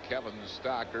shortstop Kevin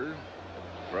Stocker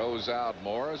throws out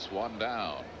Morris, 1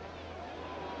 down.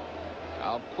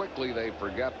 How quickly they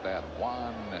forget that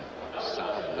Juan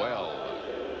Samuel.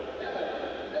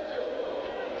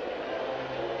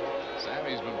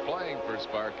 Sammy's been playing for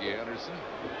Sparky Anderson.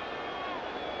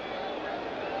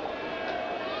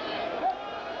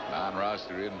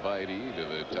 Non-roster invitee to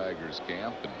the Tigers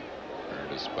camp and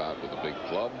earned a spot with a big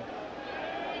club.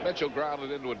 Mitchell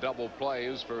grounded into a double play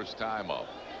his first time up.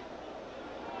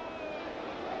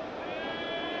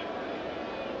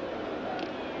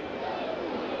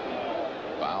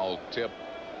 Foul tip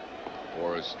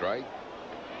for a strike.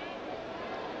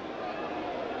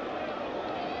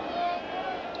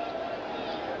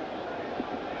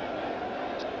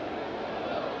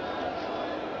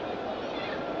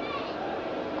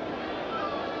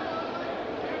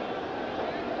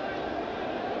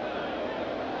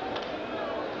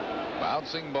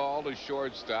 Bouncing ball to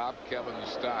shortstop. Kevin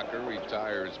Stocker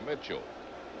retires Mitchell.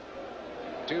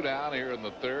 2 down here in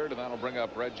the third, and that'll bring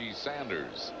up Reggie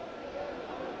Sanders.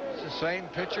 It's the same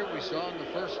pitcher we saw in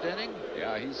the first inning.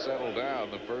 Yeah, he settled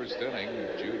down the first inning.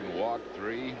 Juden walked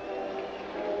 3.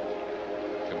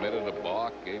 Committed a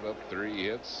balk, gave up 3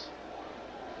 hits.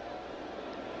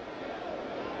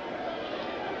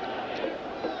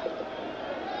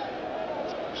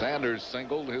 Sanders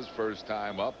singled his first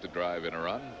time up to drive in a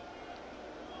run.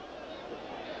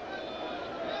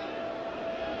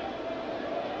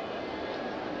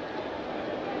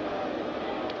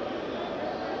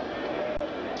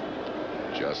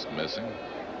 Just missing.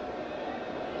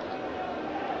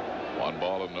 1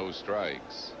 ball and no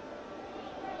strikes.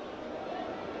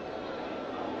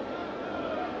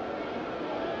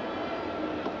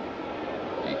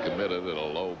 He committed at a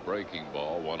low breaking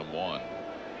ball, 1-1.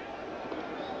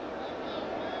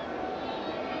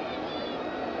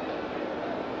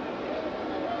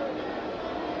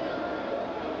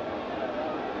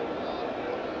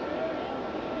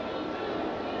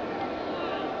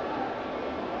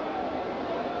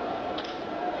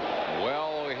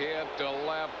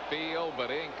 Field, but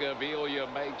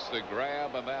Incaviglia makes the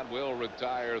grab, and that will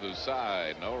retire the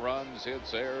side. No runs,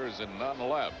 hits, errors, and none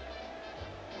left.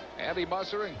 Andy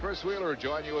Musser and Chris Wheeler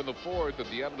join you in the 4th. At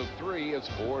the end of 3, it's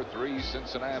 4-3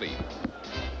 Cincinnati.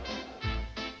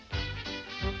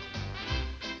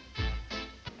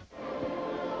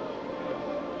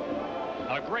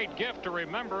 A great gift to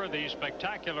remember the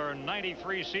spectacular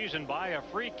 '93 season by, a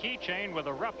free keychain with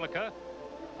a replica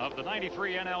of the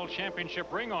 '93 NL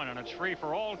Championship ring on, and it's free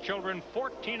for all children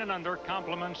 14 and under.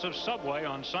 Compliments of Subway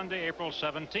on Sunday, April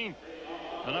 17th.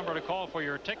 The number to call for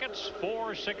your tickets,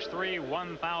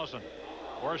 463-1000,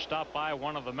 or stop by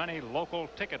one of the many local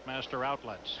Ticketmaster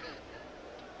outlets.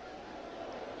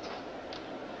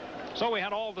 So we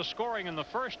had all the scoring in the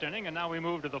first inning, and now we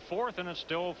move to the 4th, and it's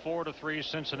still 4-3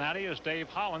 Cincinnati as Dave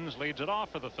Hollins leads it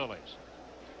off for the Phillies.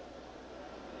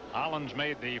 Hollins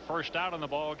made the first out in the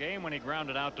ball game when he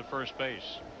grounded out to first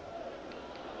base.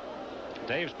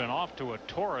 Dave's been off to a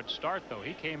torrid start, though.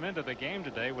 He came into the game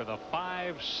today with a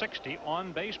 .560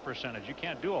 on base percentage. You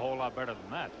can't do a whole lot better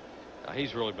than that.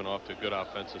 He's really been off to a good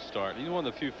offensive start. He's one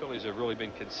of the few Phillies that have really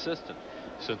been consistent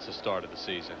since the start of the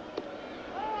season.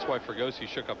 That's why Fregosi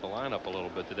shook up the lineup a little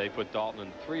bit today, put Dalton in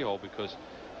the 3-hole, because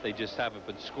they just haven't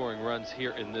been scoring runs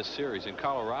here in this series. In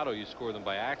Colorado, you score them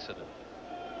by accident.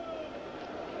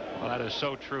 Well, that is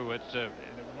so true. It's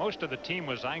most of the team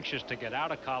was anxious to get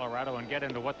out of Colorado and get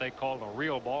into what they call the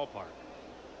real ballpark.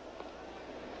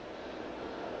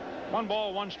 1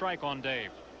 ball, 1 strike on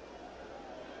Dave.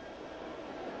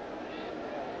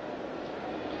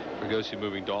 Fregosi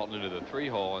moving Dalton into the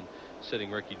 3-hole and sitting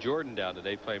Ricky Jordan down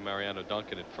today, playing Mariano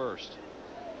Duncan at first.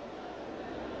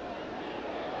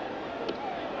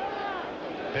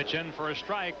 Pitch in for a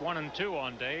strike, 1-2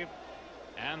 on Dave.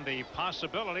 And the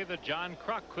possibility that John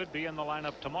Kruk could be in the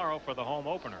lineup tomorrow for the home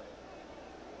opener.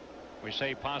 We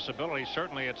say possibility.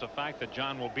 Certainly it's a fact that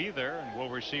John will be there and will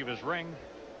receive his ring.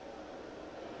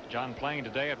 John playing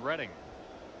today at Reading.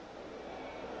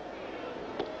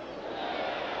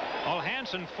 Well,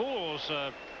 Hansen fools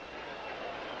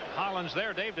Hollins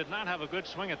there. Dave did not have a good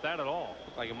swing at that at all.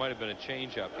 Looked like it might have been a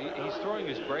changeup. He's throwing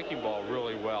his breaking ball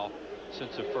really well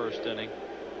since the first inning.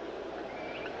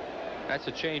 That's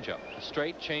a changeup, a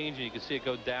straight change, and you can see it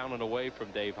go down and away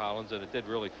from Dave Hollins, and it did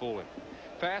really fool him.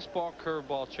 Fastball,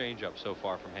 curveball, changeup so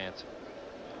far from Hansen.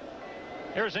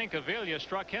 Here's Incaviglia,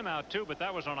 struck him out too, but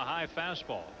that was on a high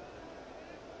fastball.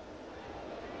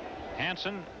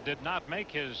 Hansen did not make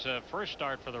his first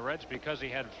start for the Reds because he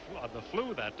had the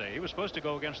flu that day. He was supposed to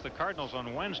go against the Cardinals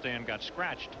on Wednesday and got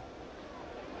scratched.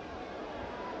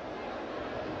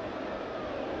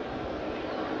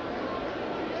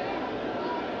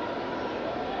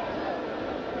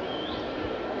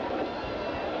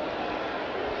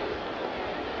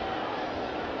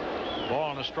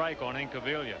 Ball and a strike on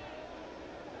Incaviglia.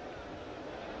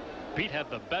 Pete had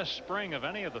the best spring of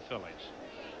any of the Phillies.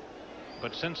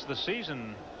 But since the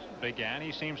season began,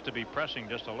 he seems to be pressing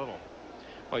just a little.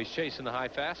 Well, he's chasing the high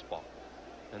fastball,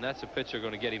 and that's a pitch they're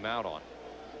going to get him out on.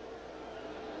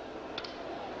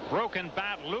 Broken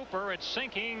bat looper. It's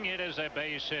sinking. It is a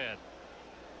base hit.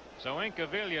 So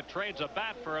Incaviglia trades a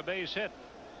bat for a base hit.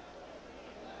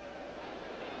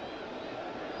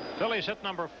 Phillies hit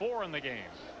number 4 in the game.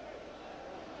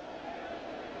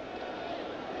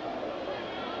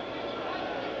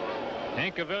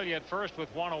 Incaviglia at first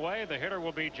with 1 away. The hitter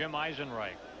will be Jim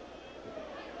Eisenreich.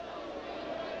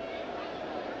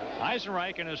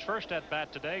 Eisenreich in his first at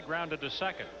bat today grounded to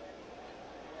second.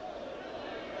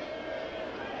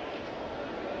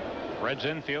 Reds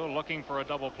infield looking for a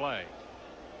double play.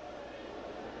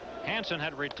 Hansen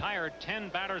had retired 10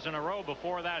 batters in a row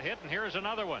before that hit, and here's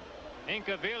another one.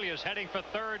 Incaviglia's heading for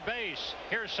third base.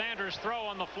 Here's Sanders' throw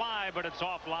on the fly, but it's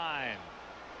offline.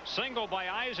 Single by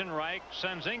Eisenreich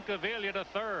sends Incaviglia to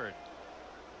third.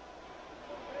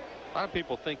 A lot of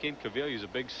people think Incaviglia is a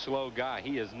big, slow guy.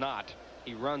 He is not.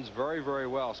 He runs very, very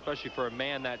well, especially for a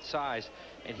man that size.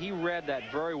 And he read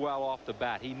that very well off the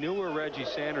bat. He knew where Reggie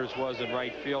Sanders was in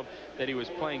right field, that he was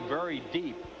playing very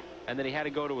deep, and that he had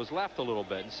to go to his left a little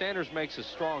bit. And Sanders makes a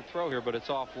strong throw here, but it's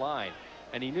offline.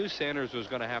 And he knew Sanders was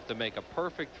going to have to make a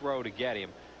perfect throw to get him.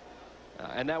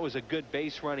 And that was a good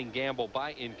base running gamble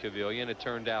by Incaviglia, and it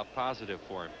turned out positive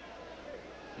for him.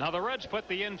 Now the Reds put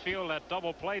the infield at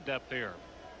double play depth here.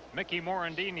 Mickey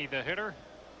Morandini, the hitter.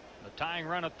 The tying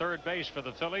run at third base for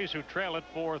the Phillies, who trail it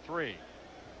 4-3.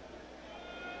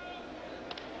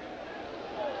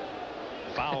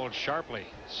 Fouled sharply.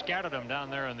 Scattered him down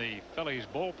there in the Phillies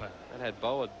bullpen. That had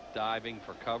Boa diving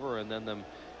for cover, and then them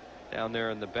down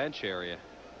there in the bench area.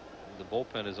 The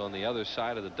bullpen is on the other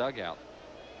side of the dugout.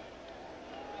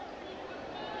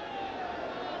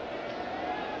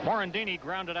 Morandini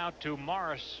grounded out to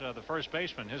Morris, the first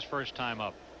baseman, his first time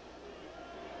up.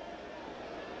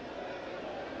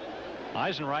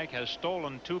 Eisenreich has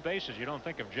stolen 2 bases. You don't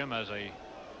think of Jim as a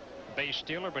base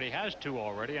stealer, but he has 2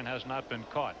 already and has not been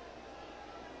caught.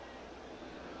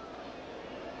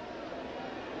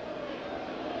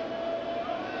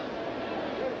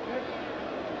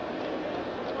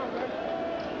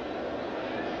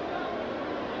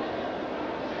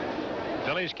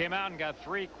 Phillies came out and got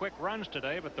 3 quick runs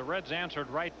today, but the Reds answered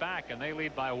right back, and they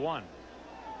lead by 1.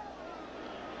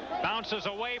 Bounces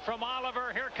away from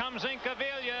Oliver. Here comes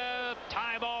Incaviglia.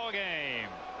 Tie ball game.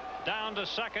 Down to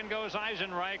second goes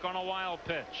Eisenreich on a wild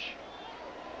pitch.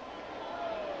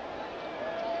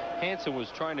 Hansen was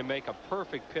trying to make a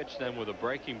perfect pitch then with a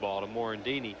breaking ball to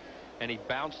Morandini, and he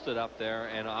bounced it up there,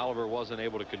 and Oliver wasn't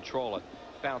able to control it.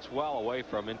 Bounced well away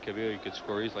from Incaviglia, could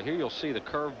score easily. Here you'll see the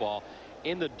curveball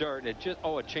in the dirt, and it just,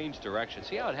 it changed direction.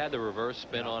 See how it had the reverse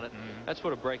spin on it? That's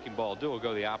what a breaking ball will do. It'll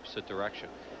go the opposite direction.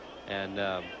 And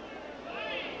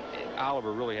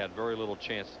Oliver really had very little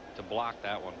chance to block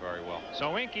that one very well.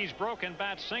 So Inky's broken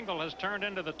bat single has turned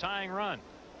into the tying run.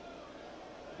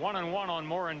 1-1 on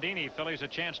Morandini. Phillies a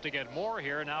chance to get more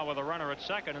here now with a runner at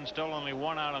second and still only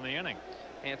 1 out on the inning.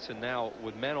 Hansen now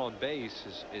with men on base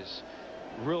is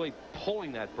really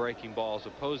pulling that breaking ball, as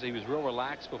opposed to he was real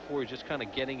relaxed before. He's just kind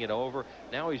of getting it over.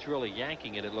 Now he's really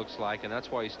yanking it, it looks like, and that's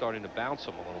why he's starting to bounce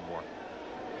him a little more.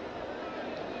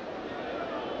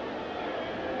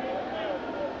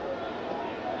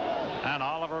 And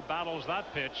Oliver battles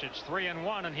that pitch. It's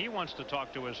 3-1, and he wants to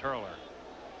talk to his hurler.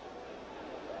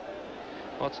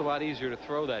 Well, it's a lot easier to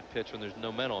throw that pitch when there's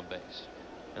no men on base,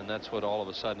 and that's what all of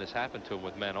a sudden has happened to him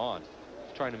with men on.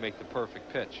 He's trying to make the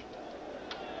perfect pitch.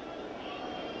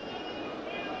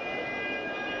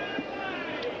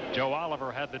 Joe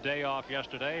Oliver had the day off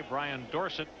yesterday. Brian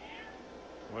Dorsett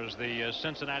was the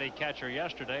Cincinnati catcher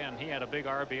yesterday, and he had a big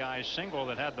RBI single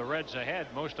that had the Reds ahead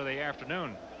most of the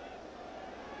afternoon.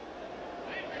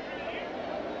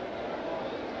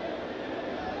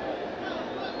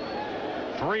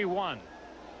 (3-1).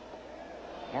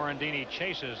 Morandini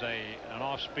chases an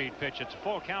off-speed pitch. It's a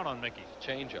full count on Mickey.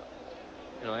 Changeup.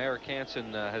 You know, Eric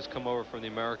Hansen has come over from the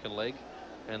American League,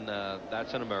 and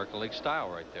that's an American League style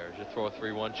right there. You throw a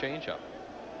 3-1 changeup.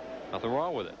 Nothing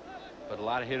wrong with it. But a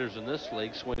lot of hitters in this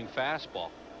league swing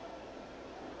fastball,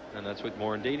 and that's what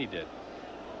Morandini did.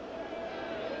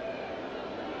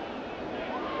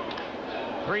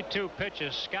 3-2 pitch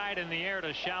is skied in the air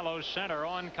to shallow center.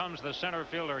 On comes the center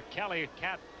fielder Kelly.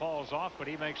 Cat falls off, but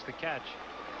he makes the catch.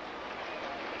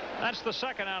 That's the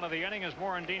second out of the inning as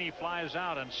Morandini flies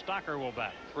out and Stocker will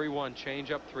bat. 3-1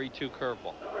 changeup, 3-2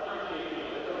 curveball.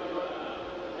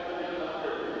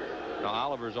 Now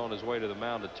Oliver's on his way to the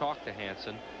mound to talk to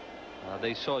Hansen.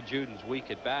 They saw Juden's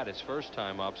weak at bat his first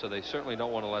time up, so they certainly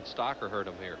don't want to let Stocker hurt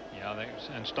him here. Yeah,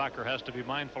 and Stocker has to be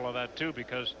mindful of that too,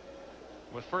 because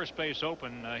with first base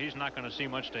open, he's not going to see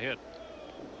much to hit.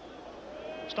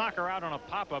 Stocker out on a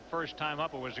pop-up first time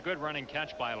up. It was a good running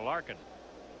catch by Larkin.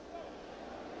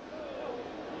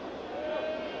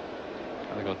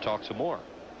 They're going to talk some more.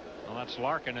 Well, that's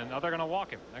Larkin, and they're going to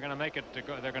walk him. They're going to make it.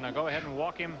 They're going to go ahead and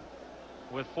walk him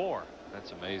with 4.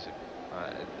 That's amazing.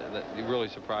 It really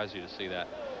surprised you to see that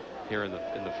here in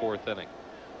the 4th inning.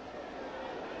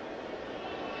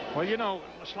 Well, you know,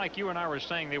 it's like you and I were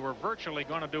saying, they were virtually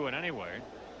going to do it anyway,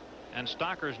 and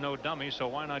Stocker's no dummy, so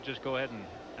why not just go ahead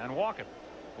and walk him?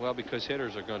 Well, because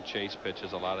hitters are going to chase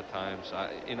pitches a lot of times.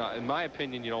 You know, in my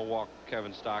opinion, you don't walk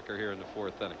Kevin Stocker here in the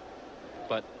 4th inning.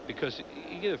 But because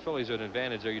you give the Phillies an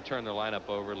advantage there, you turn their lineup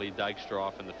over, lead Dykstra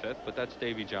off in the 5th. But that's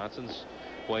Davey Johnson's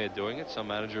way of doing it. Some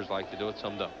managers like to do it,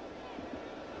 some don't.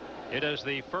 It is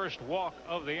the first walk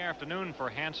of the afternoon for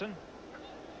Hansen,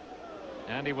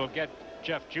 and he will get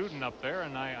Jeff Juden up there,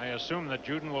 and I assume that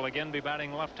Juden will again be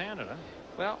batting left-handed. Huh?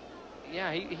 Well,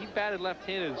 yeah, he batted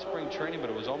left-handed in spring training, but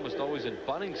it was almost always in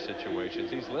bunting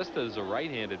situations. He's listed as a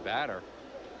right-handed batter,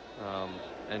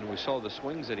 and we saw the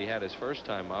swings that he had his first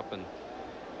time up, and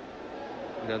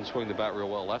he doesn't swing the bat real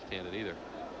well left-handed either.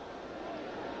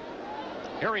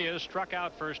 Here he is, struck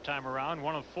out first time around,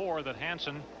 1 of 4 that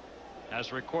Hansen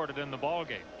has recorded in the ball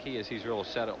game. Key is he's real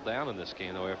settled down in this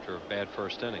game, though, after a bad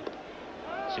first inning.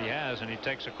 Yes, he has, and he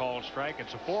takes a called strike.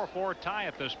 It's a 4-4 tie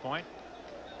at this point.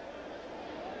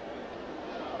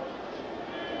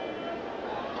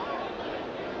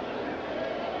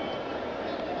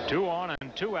 Two on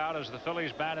and 2 out as the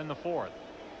Phillies bat in the 4th.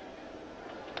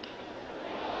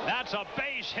 That's a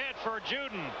base hit for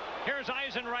Juden. Here's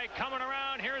Eisenreich coming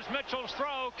around. Here's Mitchell's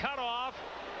throw, cut off,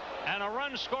 and a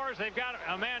run scores. They've got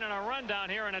a man in a run down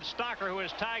here, and it's Stocker who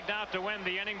is tagged out to win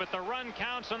the inning, but the run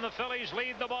counts and the Phillies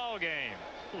lead the ball game.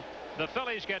 The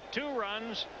Phillies get 2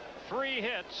 runs, 3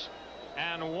 hits,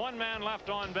 and 1 man left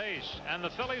on base, and the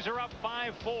Phillies are up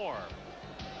 5-4.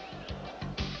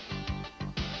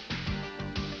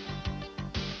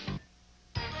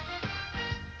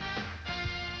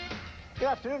 Good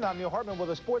afternoon. I'm Neil Hartman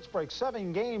with a sports break.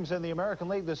 7 games in the American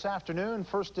League this afternoon.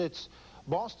 First, it's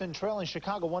Boston trailing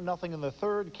Chicago 1-0 in the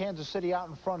 3rd. Kansas City out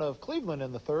in front of Cleveland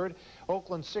in the 3rd.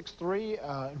 Oakland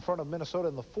 6-3 in front of Minnesota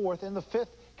in the 4th. In the 5th,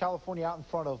 California out in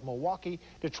front of Milwaukee.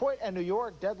 Detroit and New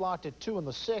York deadlocked at 2 in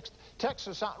the 6th.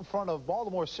 Texas out in front of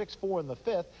Baltimore 6-4 in the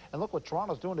 5th. And look what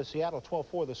Toronto's doing to Seattle,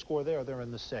 12-4 the score there. They're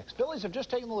in the 6th. Phillies have just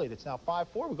taken the lead. It's now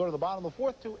 5-4. We go to the bottom of the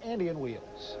 4th to Andy and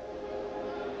Wheels.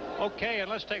 Okay, and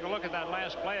let's take a look at that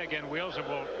last play again, Wheels, and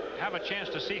we'll have a chance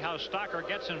to see how Stocker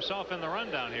gets himself in the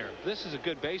rundown here. This is a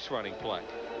good base running play.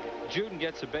 Juden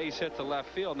gets a base hit to left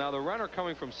field. Now the runner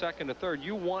coming from 2nd to 3rd,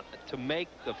 you want to make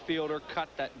the fielder cut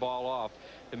that ball off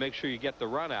to make sure you get the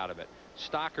run out of it.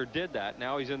 Stocker did that.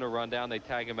 Now he's in the rundown. They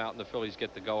tag him out, and the Phillies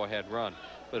get the go-ahead run.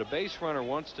 But a base runner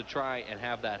wants to try and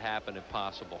have that happen if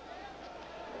possible.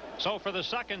 So for the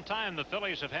second time, the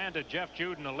Phillies have handed Jeff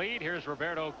Juden a lead. Here's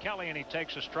Roberto Kelly, and he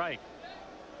takes a strike.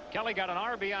 Kelly got an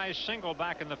RBI single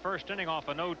back in the first inning off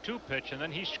an 0-2 pitch, and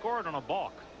then he scored on a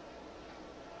balk.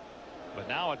 But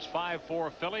now it's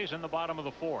 5-4 Phillies in the bottom of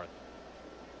the fourth.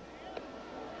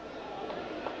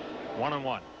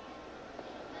 1-1.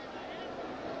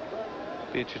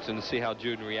 Be interesting to see how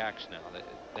Juden reacts now.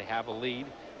 They have a lead.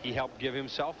 He helped give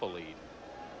himself a lead.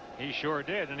 He sure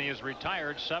did, and he has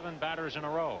retired 7 batters in a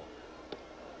row.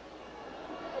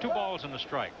 2 balls and a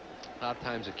strike. A lot of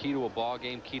times the key to a ball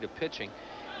game, key to pitching,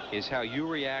 is how you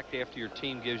react after your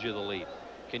team gives you the lead.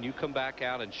 Can you come back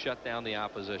out and shut down the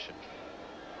opposition?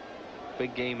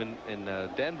 Big game in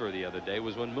Denver the other day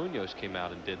was when Munoz came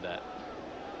out and did that.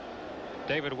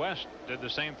 David West did the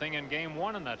same thing in game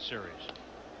 1 in that series.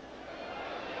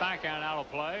 Backhand out of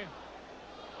play.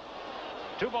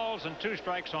 2 balls and 2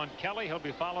 strikes on Kelly. He'll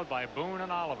be followed by Boone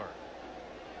and Oliver.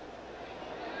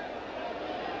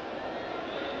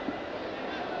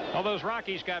 Well, those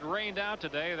Rockies got rained out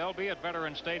today. They'll be at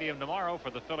Veterans Stadium tomorrow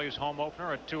for the Phillies home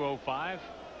opener at 2:05.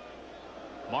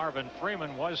 Marvin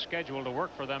Freeman was scheduled to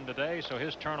work for them today, so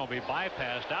his turn will be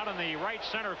bypassed. Out in the right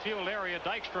center field area,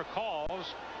 Dykstra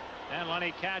calls, and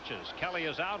Lenny catches. Kelly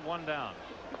is out, 1 down.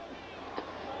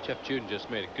 Jeff Juden just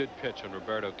made a good pitch on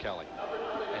Roberto Kelly.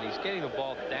 And he's getting the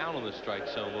ball down on the strike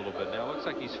zone a little bit now. It looks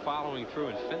like he's following through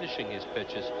and finishing his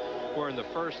pitches, where in the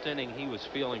first inning he was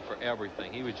feeling for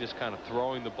everything. He was just kind of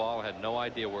throwing the ball, had no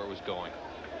idea where it was going.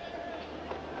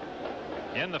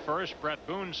 In the first, Bret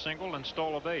Boone singled and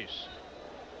stole a base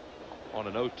On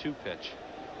an 0-2 pitch.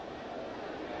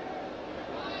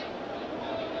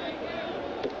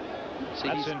 See,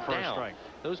 that's he's in for down. a strike.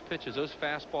 Those pitches, those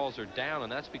fastballs are down,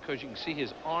 and that's because you can see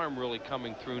his arm really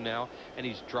coming through now, and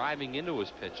he's driving into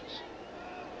his pitches.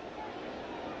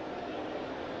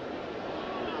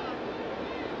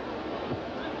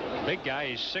 Big guy,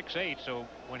 he's 6'8", so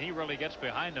when he really gets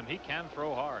behind him, he can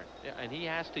throw hard. Yeah, and he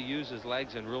has to use his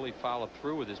legs and really follow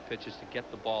through with his pitches to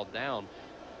get the ball down.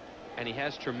 And he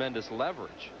has tremendous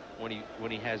leverage when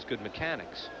he has good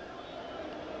mechanics.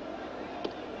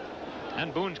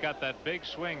 And Boone's got that big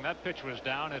swing. That pitch was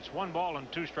down. It's 1 ball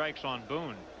and 2 strikes on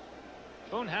Boone.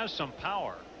 Boone has some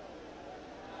power.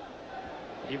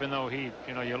 Even though you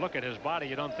look at his body,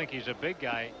 you don't think he's a big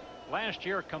guy. Last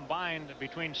year combined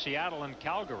between Seattle and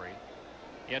Calgary,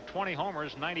 he had 20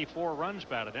 homers, 94 runs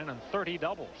batted in, and 30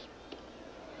 doubles.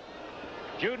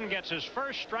 Juden gets his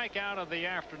first strikeout of the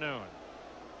afternoon.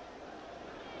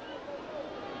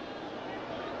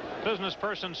 Business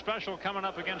person special coming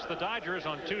up against the Dodgers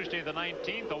on Tuesday the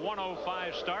 19th, a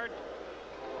 1:05 start.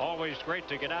 Always great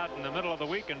to get out in the middle of the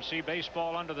week and see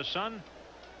baseball under the sun.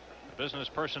 The business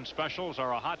person specials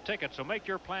are a hot ticket, so make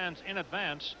your plans in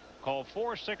advance. Call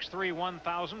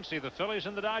 463-1000. See the Phillies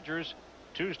and the Dodgers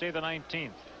Tuesday the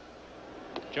 19th.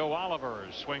 Joe Oliver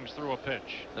swings through a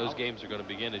pitch. Those games are going to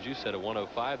begin, as you said, at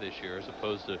 1:05 this year as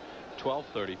opposed to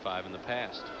 12:35 in the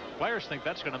past. Players think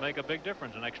that's going to make a big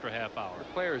difference, an extra half hour. The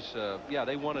players, yeah,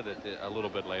 they wanted it a little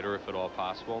bit later if at all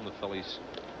possible, and the Phillies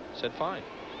said fine.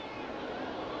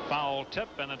 Foul tip,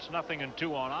 and it's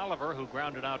 0-2 on Oliver, who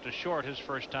grounded out to short his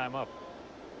first time up.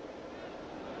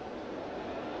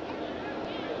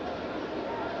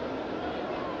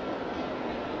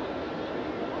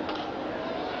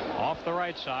 Off the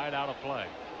right side, out of play.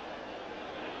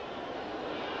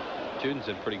 Juden's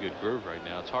in pretty good groove right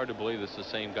now. It's hard to believe it's the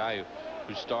same guy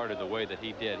who started the way that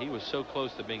he did. He was so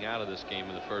close to being out of this game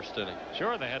in the first inning.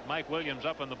 Sure, they had Mike Williams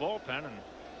up in the bullpen, and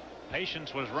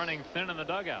patience was running thin in the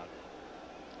dugout.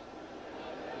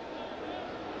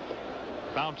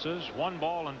 Bounces, 1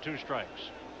 ball and 2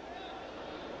 strikes.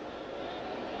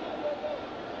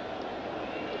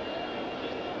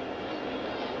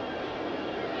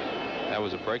 That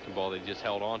was a breaking ball they just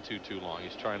held on to too long.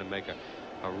 He's trying to make a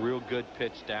real good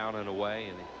pitch down and away,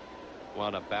 and he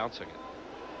wound up bouncing it.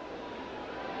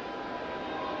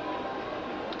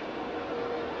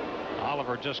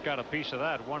 Oliver just got a piece of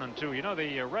that, 1-2. You know,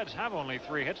 the Reds have only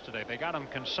 3 hits today. They got them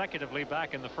consecutively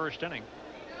back in the first inning,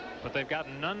 but they've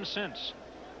gotten none since.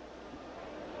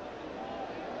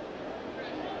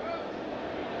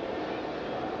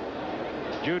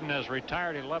 Juden has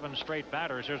retired 11 straight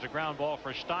batters. Here's a ground ball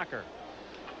for Stocker.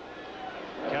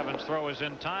 Kevin's throw is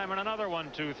in time, and another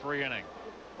 1-2-3 inning.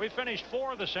 We finished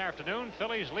 4 this afternoon.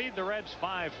 Phillies lead the Reds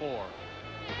 5-4.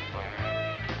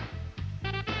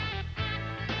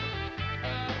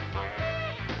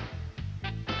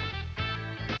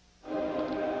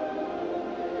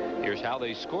 Here's how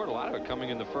they scored. A lot of it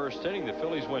coming in the first inning. The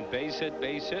Phillies went base hit,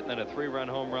 and then a 3-run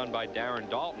home run by Darren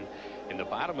Dalton. In the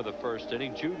bottom of the first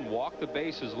inning, Juden walked the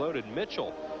bases loaded.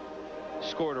 Mitchell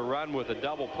scored a run with a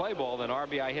double play ball, then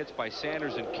RBI hits by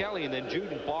Sanders and Kelly, and then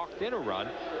Juden balked in a run,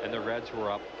 and the Reds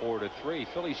were up 4-3.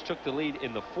 Phillies took the lead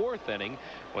in the 4th inning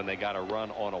when they got a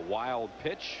run on a wild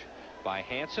pitch by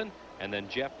Hansen, and then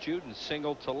Jeff Juden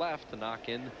singled to left to knock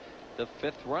in the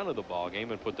 5th run of the ball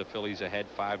game and put the Phillies ahead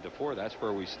 5-4. That's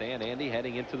where we stand, Andy,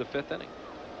 heading into the 5th inning.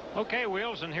 Okay,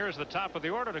 Wheels, and here's the top of the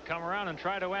order to come around and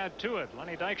try to add to it.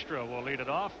 Lenny Dykstra will lead it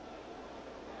off.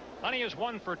 Lenny is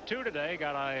 1 for 2 today.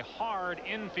 Got a hard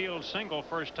infield single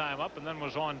first time up, and then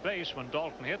was on base when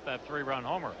Dalton hit that 3-run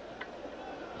homer.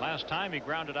 Last time he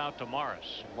grounded out to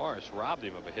Morris. Morris robbed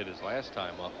him of a hit his last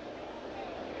time up.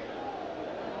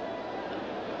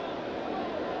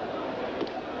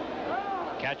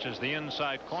 Catches the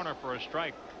inside corner for a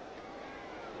strike.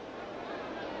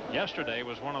 Yesterday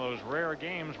was one of those rare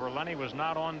games where Lenny was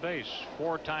not on base.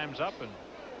 4 times up and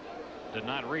did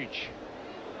not reach.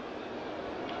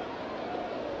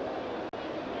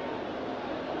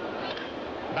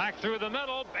 Back through the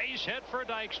middle, base hit for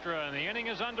Dykstra, and the inning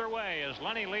is underway as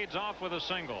Lenny leads off with a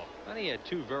single. Lenny had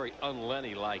 2 very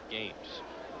un-Lenny-like games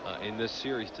in this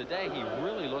series. Today he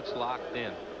really looks locked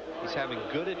in. He's having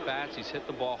good at bats. He's hit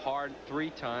the ball hard 3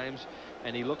 times,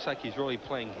 and he looks like he's really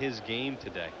playing his game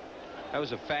today. That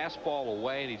was a fastball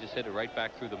away, and he just hit it right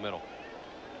back through the middle.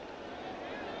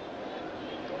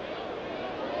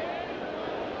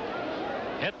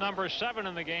 Hit number 7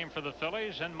 in the game for the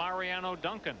Phillies, and Mariano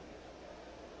Duncan.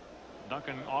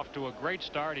 Duncan off to a great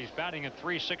start. He's batting at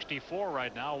 .364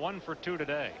 right now. 1 for 2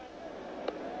 today.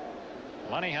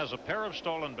 Lenny has a pair of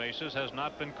stolen bases, has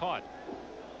not been caught.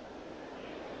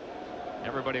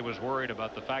 Everybody was worried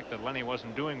about the fact that Lenny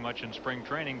wasn't doing much in spring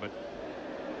training, but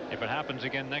if it happens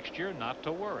again next year, not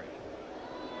to worry.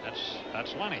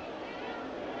 That's Lenny.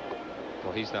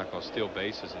 Well, he's not going to steal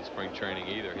bases in spring training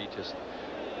either.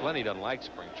 Lenny doesn't like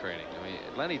spring training. I mean,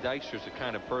 Lenny Dykstra's the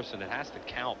kind of person that has to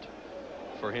count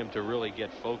for him to really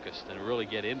get focused and really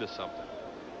get into something.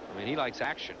 I mean, he likes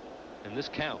action, and this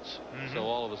counts. So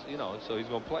all of us, so he's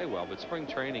going to play well. But spring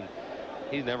training,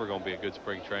 he's never going to be a good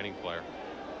spring training player.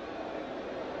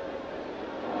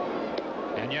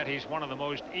 And yet he's one of the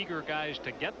most eager guys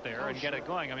to get there and get it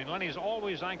going. I mean, Lenny's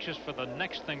always anxious for the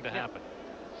next thing to happen.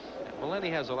 Well, Lenny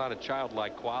has a lot of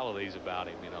childlike qualities about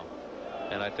him,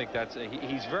 and I think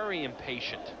he's very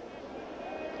impatient.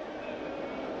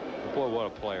 Boy, what a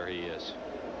player he is.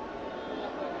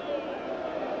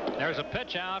 There's a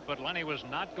pitch out, but Lenny was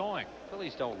not going.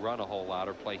 Phillies don't run a whole lot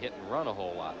or play hit and run a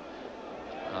whole lot.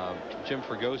 Jim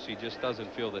Fregosi just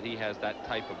doesn't feel that he has that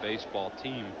type of baseball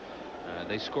team.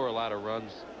 They score a lot of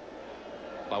runs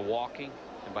by walking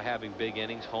and by having big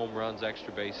innings, home runs,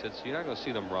 extra base hits. You're not going to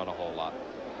see them run a whole lot.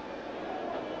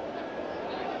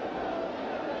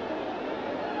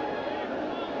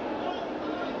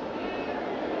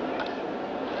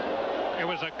 It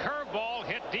was a curveball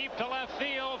hit deep to left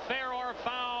field, fair or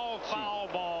foul, foul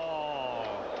ball.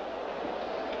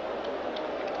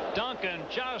 Duncan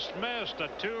just missed a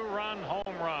 2-run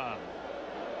home run.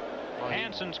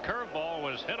 Hansen's curveball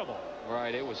was hittable.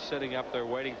 Right, it was sitting up there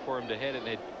waiting for him to hit it,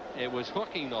 and it was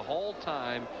hooking the whole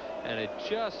time, and it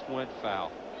just went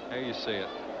foul. There you see it.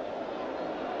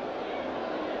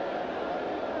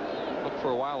 Looked for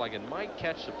a while like it might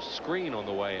catch the screen on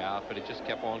the way out, but it just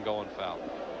kept on going foul.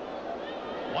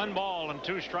 1 ball and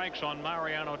 2 strikes on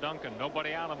Mariano Duncan.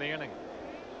 Nobody out in the inning.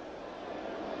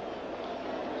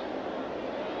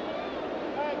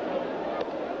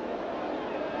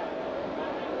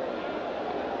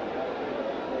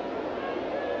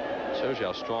 Shows you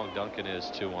how strong Duncan is,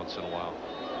 too, once in a while.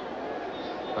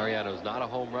 Mariano's not a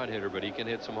home run hitter, but he can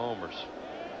hit some homers.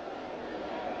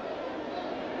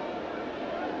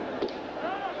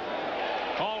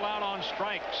 Called out on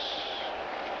strikes.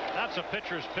 That's a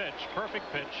pitcher's pitch. Perfect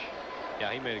pitch.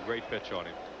 Yeah, he made a great pitch on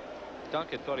him.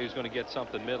 Duncan thought he was going to get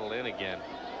something middle in again,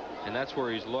 and that's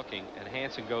where he's looking, and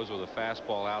Hansen goes with a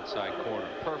fastball outside corner.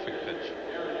 Perfect pitch.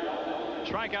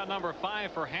 Strikeout number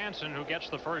 5 for Hansen, who gets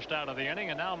the first out of the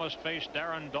inning and now must face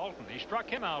Darren Dalton. He struck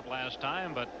him out last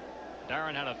time, but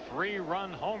Darren had a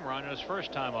 3-run home run his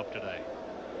first time up today.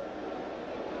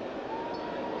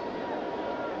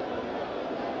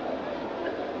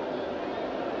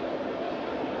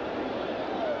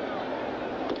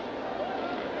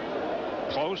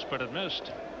 Close, but it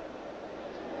missed.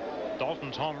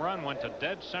 Dalton's home run went to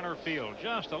dead center field,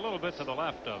 just a little bit to the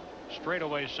left of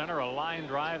straightaway center, a line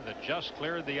drive that just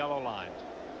cleared the yellow line.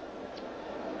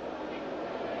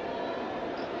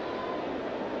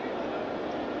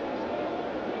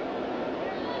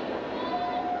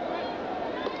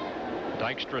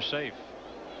 Dykstra safe.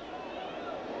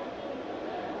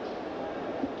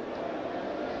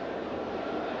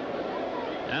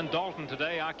 And Dalton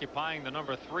today occupying the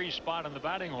number 3 spot in the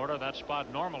batting order. That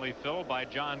spot normally filled by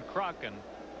John Kruk, and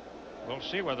we'll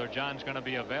see whether John's going to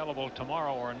be available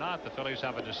tomorrow or not. The Phillies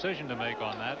have a decision to make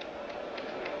on that.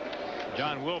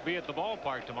 John will be at the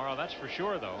ballpark tomorrow, that's for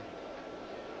sure, though.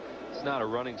 It's not a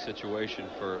running situation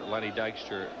for Lenny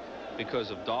Dykstra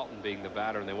because of Dalton being the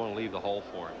batter, and they want to leave the hole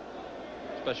for him,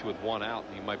 especially with 1 out,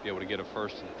 and you might be able to get a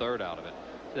first and third out of it.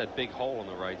 That big hole on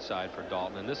the right side for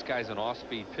Dalton, and this guy's an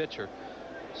off-speed pitcher,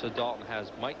 so Dalton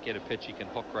might get a pitch he can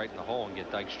hook right in the hole and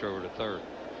get Dykstra over to third.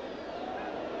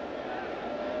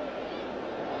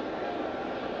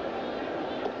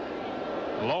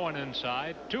 Low and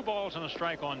inside. 2 balls and a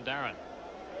strike on Darren.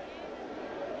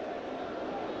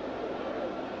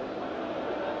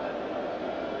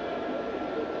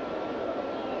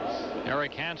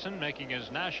 Eric Hansen making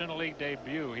his National League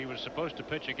debut. He was supposed to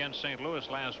pitch against St. Louis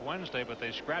last Wednesday, but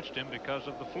they scratched him because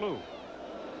of the flu.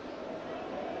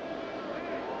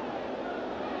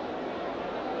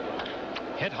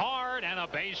 Hit hard and a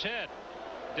base hit.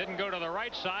 Didn't go to the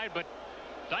right side, but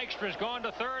Dykstra's gone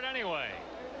to third anyway.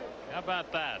 How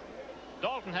about that?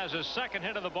 Dalton has his 2nd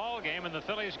hit of the ball game, and the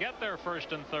Phillies get their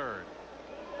 1st and 3rd.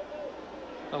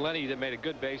 Well, Lenny that made a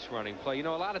good base running play. You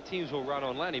know, a lot of teams will run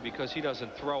on Lenny because he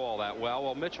doesn't throw all that well.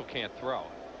 Well, Mitchell can't throw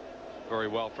very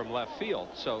well from left field.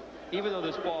 So even though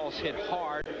this ball's hit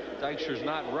hard, Dykstra's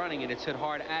not running, and it's hit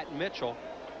hard at Mitchell.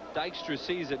 Dykstra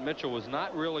sees that Mitchell was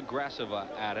not real aggressive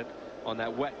at it on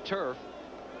that wet turf,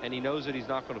 and he knows that he's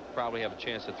not going to probably have a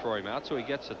chance to throw him out, so he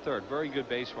gets to third. Very good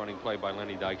base running play by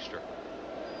Lenny Dykstra.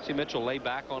 See Mitchell lay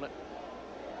back on it?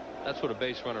 That's what a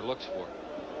base runner looks for.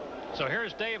 So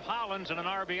here's Dave Hollins in an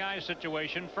RBI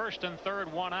situation. 1st and 3rd,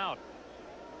 1 out.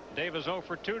 Dave is 0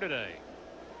 for 2 today.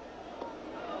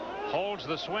 Holds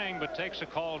the swing but takes a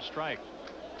called strike,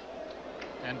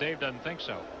 and Dave doesn't think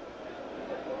so.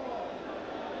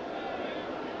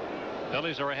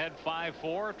 Phillies are ahead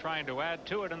 5-4, trying to add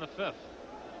to it in the 5th.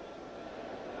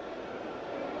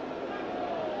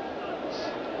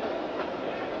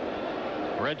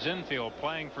 Reds infield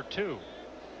playing for 2.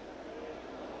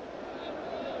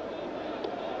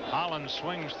 Hollins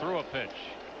swings through a pitch.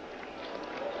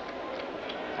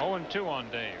 0-2 on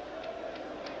Dave.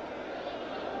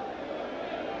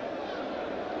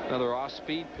 Another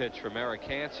off-speed pitch from Eric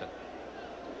Hansen.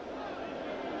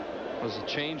 It was a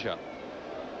changeup.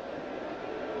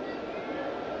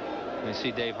 You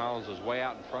see Dave Hollins was way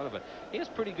out in front of it. He has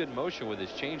pretty good motion with his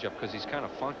changeup because he's kind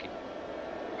of funky.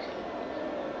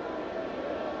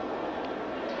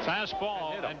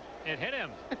 Fastball, and it hit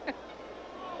him.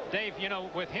 Dave, you know,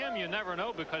 with him you never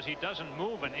know because he doesn't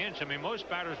move an inch. I mean, most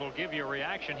batters will give you a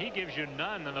reaction. He gives you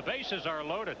none, and the bases are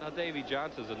loaded. Now Davey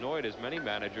Johnson's annoyed, as many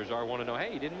managers are, want to know,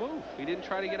 hey, he didn't move. He didn't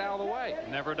try to get out of the way.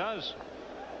 Never does.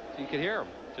 So you could hear him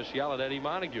just yell at Eddie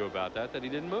Montague about that he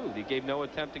didn't move. He gave no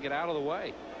attempt to get out of the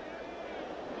way.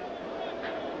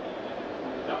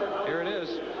 Here it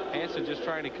is. Hansen just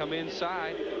trying to come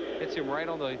inside. Hits him right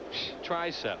on the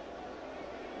tricep.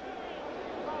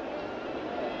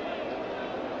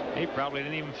 He probably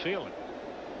didn't even feel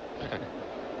it.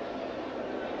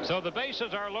 So the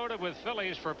bases are loaded with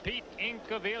Phillies for Pete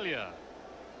Incaviglia.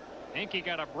 Inky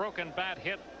got a broken bat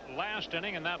hit last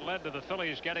inning, and that led to the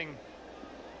Phillies getting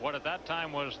what at that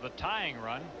time was the tying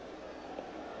run.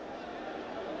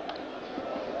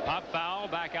 Pop foul,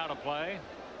 back out of play.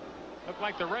 Looked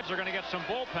like the Reds are going to get some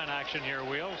bullpen action here,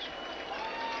 Wheels.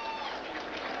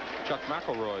 Chuck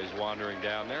McElroy is wandering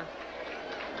down there.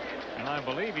 And I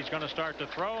believe he's going to start to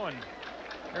throw, and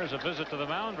there's a visit to the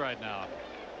mound right now.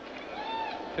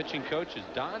 Pitching coach is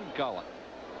Don Gullett.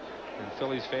 And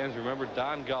Phillies fans remember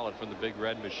Don Gullett from the Big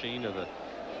Red Machine of the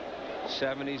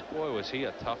 70s. Boy, was he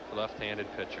a tough left-handed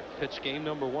pitcher. Pitched game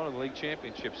number 1 of the League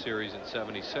Championship Series in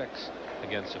 '76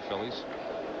 against the Phillies.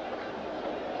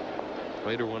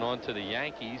 Later went on to the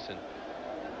Yankees and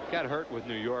got hurt with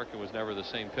New York and was never the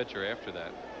same pitcher after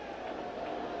that.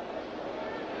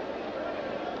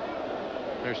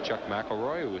 There's Chuck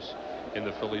McElroy, who was in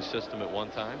the Phillies system at one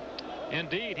time.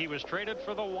 Indeed, he was traded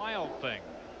for the Wild Thing.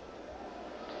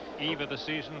 Eve of the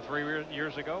season 3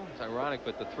 years ago. It's ironic,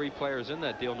 but the 3 players in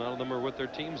that deal, none of them are with their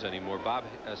teams anymore. Bob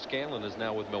Scanlon is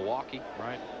now with Milwaukee.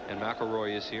 Right. And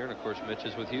McElroy is here, and of course Mitch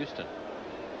is with Houston.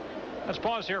 Let's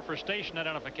pause here for station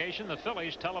identification. The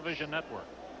Phillies Television Network.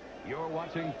 You're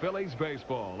watching Phillies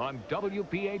baseball on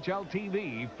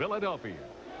WPHL-TV, Philadelphia.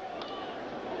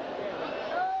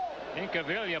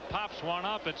 Incaviglia pops one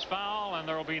up. It's foul, and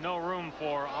there will be no room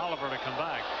for Oliver to come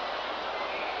back.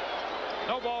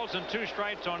 No balls and 2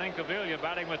 strikes on Incaviglia,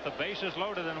 batting with the bases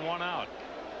loaded and 1 out.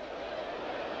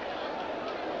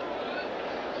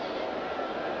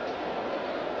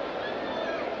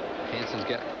 Hansen's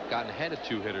gotten ahead of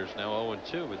 2 hitters now,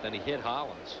 0-2, but then he hit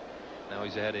Hollins. Now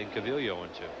he's ahead of Incaviglia, 0-2.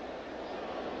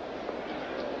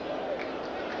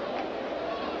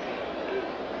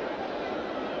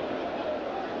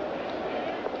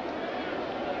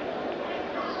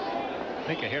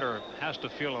 I think a hitter has to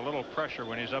feel a little pressure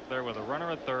when he's up there with a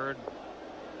runner at third,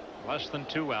 less than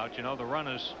 2 out. You know, the run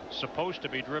is supposed to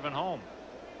be driven home.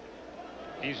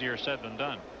 Easier said than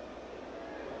done.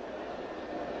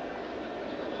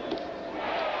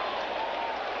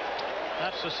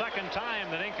 That's the second time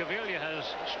that Incaviglia has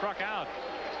struck out.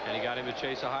 And he got him to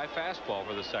chase a high fastball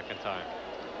for the second time.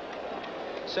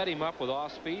 Set him up with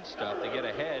off-speed stuff to get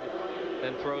ahead,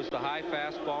 then throws the high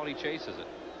fastball and he chases it.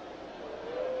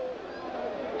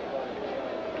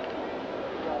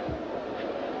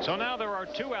 So now there are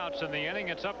 2 outs in the inning.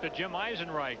 It's up to Jim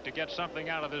Eisenreich to get something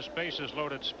out of this bases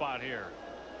loaded spot here.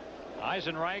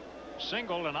 Eisenreich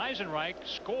singled, and Eisenreich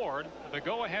scored the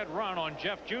go-ahead run on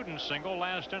Jeff Juden's single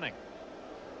last inning.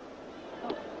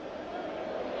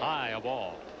 High, a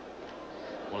ball.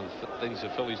 One of the things the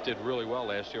Phillies did really well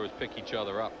last year was pick each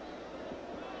other up.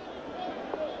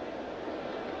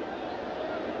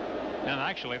 And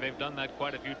actually, they've done that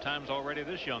quite a few times already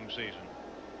this young season.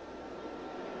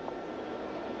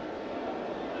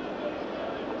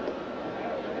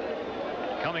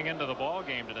 Coming into the ball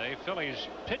game today, Phillies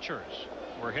pitchers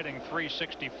were hitting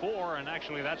 .364, and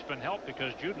actually that's been helped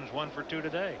because Juden's 1 for 2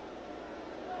 today.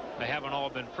 They haven't all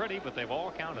been pretty, but they've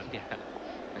all counted. Yeah,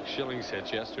 like Schilling's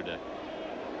hits yesterday.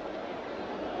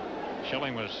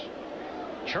 Schilling was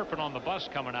chirping on the bus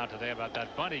coming out today about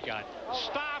that bunt he got.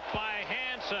 Stopped by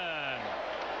Hansen.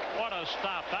 What a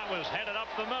stop. That was headed up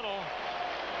the middle.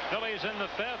 Phillies in the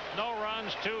 5th. No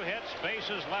runs, 2 hits,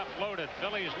 bases left loaded.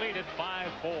 Phillies lead it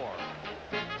 5-4.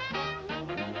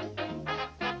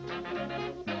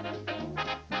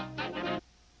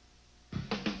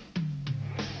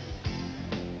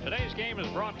 Today's game is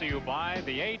brought to you by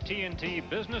the AT&T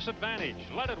Business Advantage.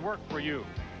 Let it work for you.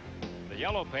 The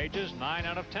Yellow Pages, 9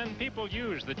 out of 10 people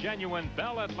use the genuine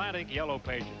Bell Atlantic Yellow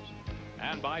Pages.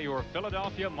 And by your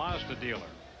Philadelphia Mazda dealer.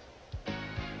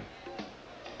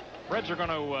 Reds are going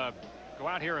to go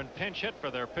out here and pinch hit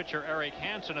for their pitcher Eric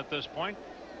Hansen at this point.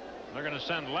 They're going to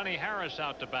send Lenny Harris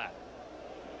out to bat.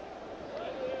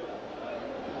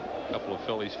 A couple of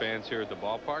Phillies fans here at the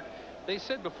ballpark. They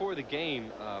said before the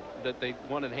game that they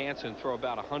wanted Hansen to throw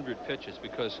about 100 pitches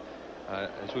because,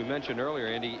 as we mentioned earlier,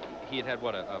 Andy, he had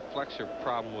what, a flexor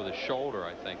problem with his shoulder,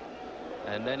 I think.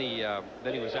 And then he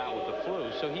was out with the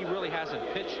flu, so he really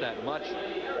hasn't pitched that much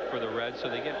for the Reds. So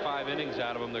they get 5 innings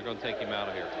out of him. They're going to take him out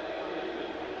of here.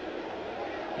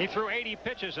 He threw 80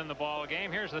 pitches in the ball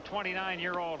game. Here's the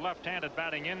 29-year-old left-handed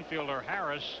batting infielder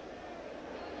Harris.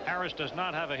 Harris does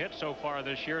not have a hit so far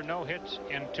this year. No hits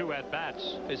in 2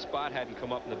 at-bats. His spot hadn't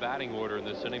come up in the batting order in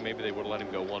this inning. Maybe they would have let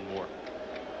him go 1 more.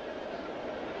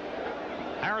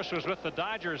 Harris was with the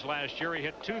Dodgers last year. He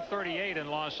hit .238 in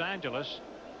Los Angeles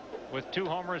with 2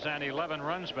 homers and 11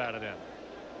 runs batted in.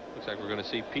 Looks like we're going to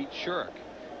see Pete Schourek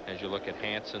as you look at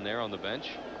Hansen there on the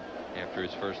bench after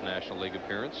his first National League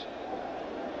appearance.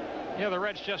 Yeah, the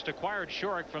Reds just acquired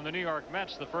Schourek from the New York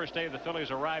Mets the first day the Phillies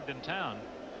arrived in town.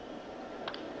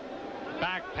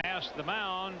 Back past the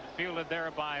mound, fielded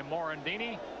there by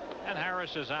Morandini, and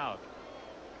Harris is out.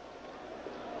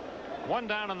 1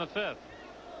 down in the 5th.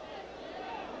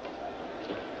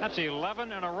 That's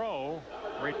 11 in a row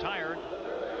retired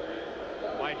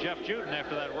by Jeff Juden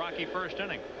after that rocky first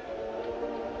inning.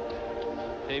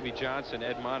 Davey Johnson,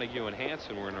 Ed Montague, and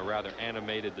Hansen were in a rather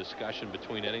animated discussion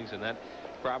between innings, and that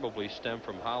probably stemmed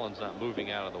from Hollins not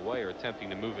moving out of the way or attempting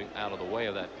to move out of the way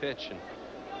of that pitch. And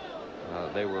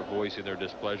they were voicing their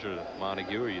displeasure to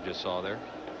Montague, you just saw there.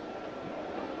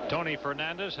 Tony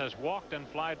Fernandez has walked and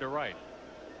flied to right.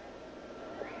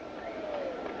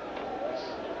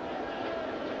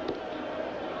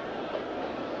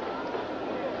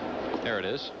 There it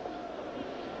is.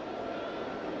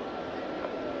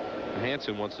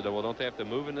 Hansen wants to know, well, don't they have to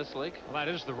move in this league? Well, that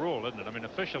is the rule, isn't it? I mean,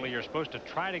 officially, you're supposed to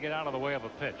try to get out of the way of a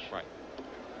pitch. Right.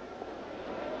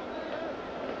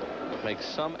 Make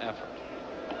some effort.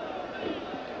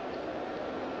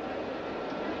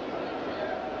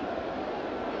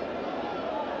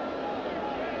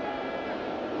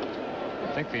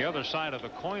 I think the other side of the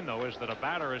coin, though, is that a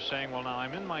batter is saying, well, now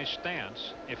I'm in my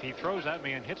stance. If he throws at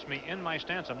me and hits me in my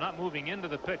stance, I'm not moving into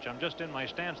the pitch. I'm just in my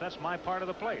stance. That's my part of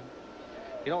the plate.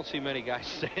 You don't see many guys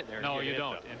stand there. No, you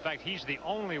don't. In fact, he's the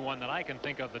only one that I can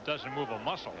think of that doesn't move a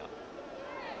muscle.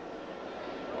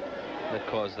 that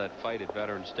caused that fight at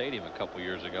Veterans Stadium a couple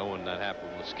years ago when that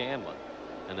happened with Scanlon.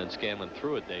 And then Scanlon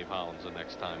threw at Dave Hollins the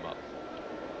next time up.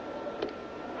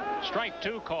 Strike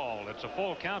 2 called. It's a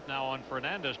full count now on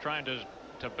Fernandez, trying to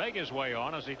beg his way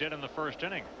on as he did in the first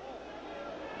inning.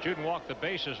 Juden walked the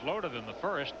bases loaded in the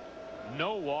first.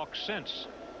 No walk since.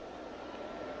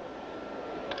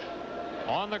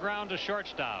 On the ground to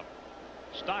shortstop.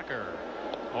 Stocker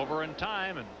over in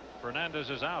time, and Fernandez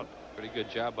is out. Pretty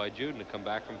good job by Juden to come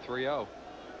back from 3-0.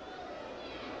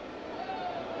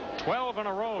 12 in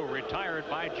a row retired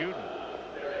by Juden.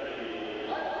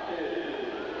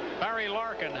 Barry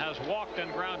Larkin has walked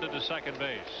and grounded to second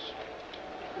base.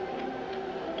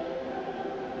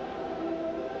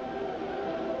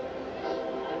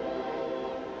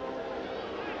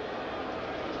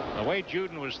 The way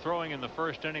Juden was throwing in the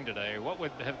first inning today, what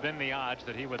would have been the odds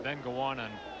that he would then go on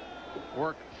and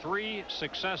work 3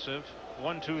 successive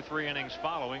 1, 2, 3 innings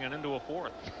following and into a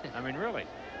 4th? I mean, really.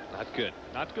 Not good.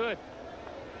 Not good.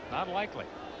 Not likely.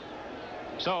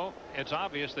 So it's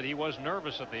obvious that he was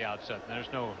nervous at the outset. There's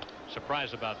no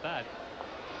surprise about that.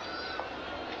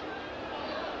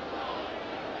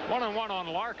 1-1 on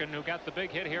Larkin, who got the big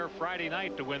hit here Friday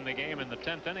night to win the game in the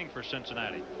 10th inning for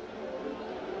Cincinnati.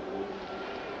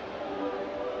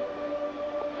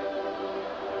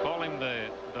 Call him the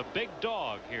big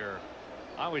dog here.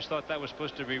 I always thought that was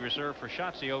supposed to be reserved for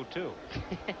Shotzi 0-2.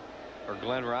 Or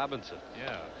Glenn Robinson.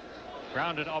 Yeah.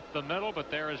 Grounded up the middle,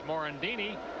 but there is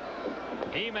Morandini.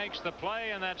 He makes the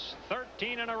play, and that's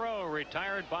 13 in a row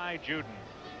retired by Juden.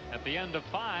 At the end of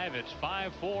 5, it's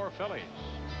 5-4 Phillies.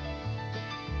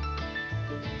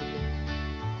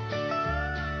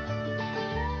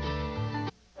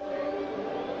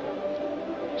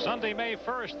 Sunday, May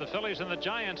 1st, the Phillies and the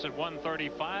Giants at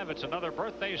 1:35. It's another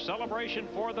birthday celebration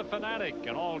for the Fanatic,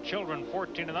 and all children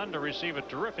 14 and under receive a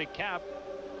terrific cap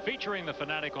featuring the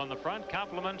Fanatic on the front,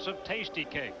 compliments of tasty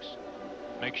cakes.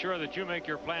 Make sure that you make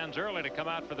your plans early to come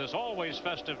out for this always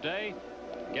festive day.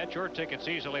 Get your tickets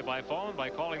easily by phone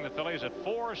by calling the Phillies at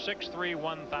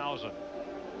 463-1000.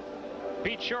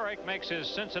 Pete Schourek makes his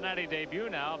Cincinnati debut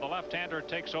now. The left-hander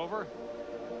takes over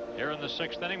here in the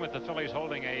 6th inning with the Phillies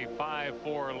holding a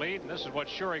 5-4 lead. And this is what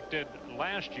Schourek did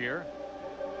last year.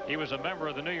 He was a member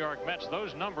of the New York Mets.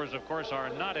 Those numbers, of course, are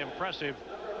not impressive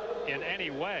in any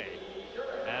way.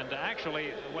 And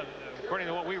actually, according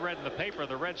to what we read in the paper,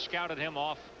 the Reds scouted him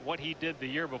off what he did the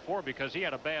year before because he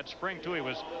had a bad spring, too. He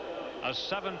was a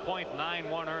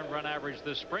 7.91 earned run average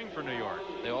this spring for New York.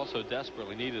 They also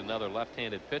desperately needed another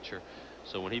left-handed pitcher.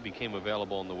 So when he became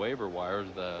available on the waiver wires,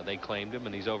 they claimed him,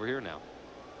 and he's over here now.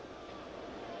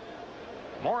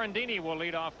 Morandini will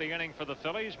lead off the inning for the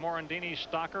Phillies. Morandini,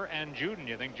 Stocker, and Juden.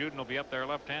 You think Juden will be up there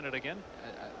left-handed again?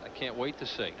 I can't wait to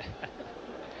see.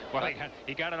 Well,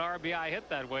 he got an RBI hit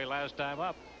that way last time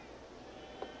up.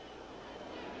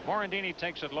 Morandini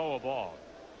takes it low, a ball.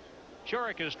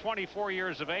 Schourek is 24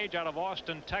 years of age, out of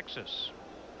Austin, Texas.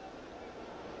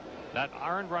 That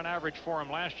earned run average for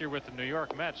him last year with the New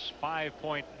York Mets,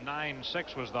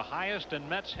 5.96, was the highest in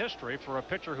Mets history for a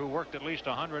pitcher who worked at least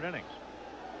 100 innings.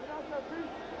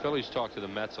 Phillies talked to the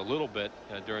Mets a little bit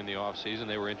during the offseason.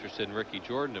 They were interested in Ricky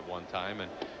Jordan at one time,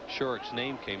 and Schourek's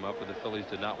name came up, but the Phillies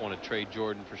did not want to trade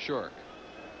Jordan for Schourek.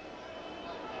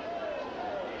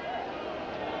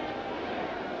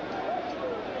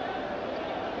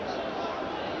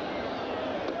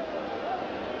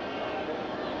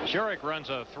 Schourek runs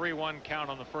a 3-1 count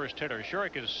on the first hitter.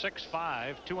 Schourek is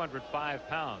 6'5", 205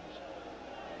 pounds.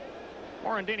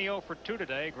 Morandini 0 for 2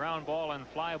 today, ground ball and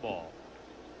fly ball.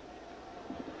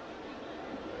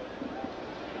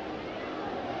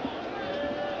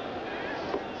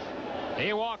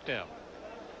 He walked him.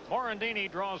 Morandini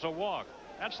draws a walk.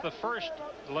 That's the first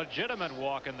legitimate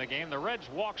walk in the game. The Reds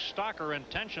walked Stocker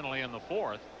intentionally in the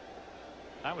 4th.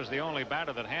 That was the only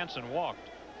batter that Hansen walked.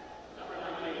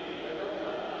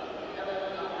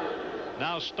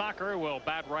 Now Stocker will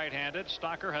bat right-handed.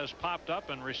 Stocker has popped up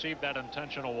and received that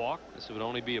intentional walk. This would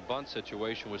only be a bunt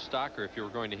situation with Stocker if you were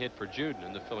going to hit for Juden,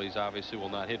 and the Phillies obviously will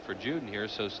not hit for Juden here,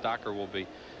 so Stocker will be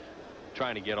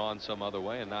trying to get on some other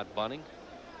way and not bunting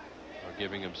or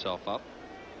giving himself up.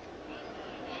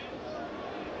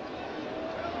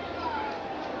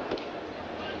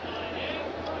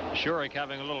 Schourek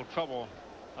having a little trouble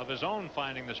of his own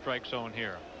finding the strike zone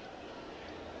here.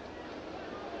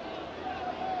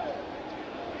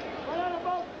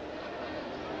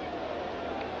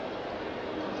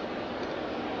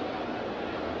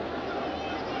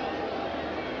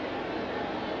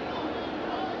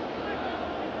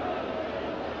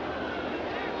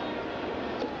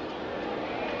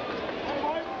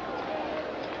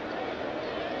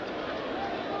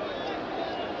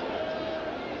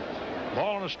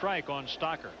 Ball and a strike on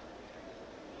Stocker.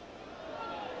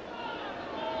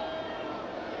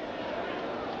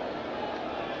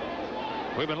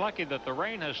 We've been lucky that the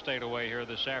rain has stayed away here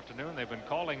this afternoon. They've been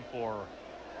calling for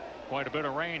quite a bit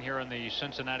of rain here in the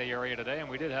Cincinnati area today, and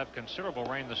we did have considerable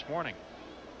rain this morning.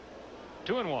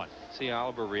 2-1. See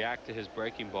Oliver react to his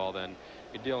breaking ball. Then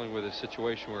you're dealing with a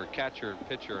situation where catcher and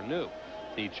pitcher are new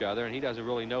to each other, and he doesn't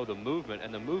really know the movement,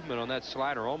 and the movement on that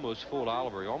slider almost fooled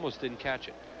Oliver. He almost didn't catch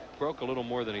it. Broke a little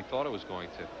more than he thought it was going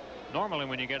to. Normally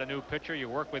when you get a new pitcher, you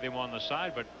work with him on the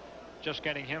side, but just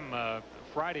getting him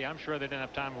Friday, I'm sure they didn't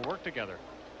have time to work together.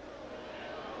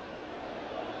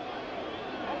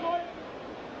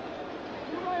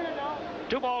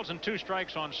 Two balls and two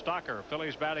strikes on Stocker.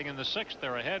 Phillies batting in the sixth.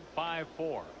 They're ahead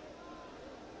 5-4.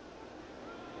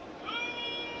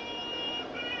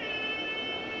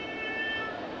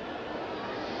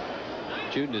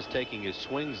 Juden is taking his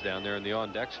swings down there in the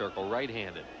on-deck circle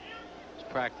right-handed. His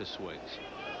practice swings.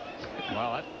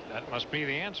 Well, that must be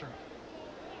the answer.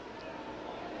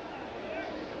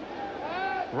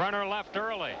 Runner left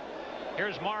early.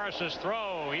 Here's Morris's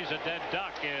throw. He's a dead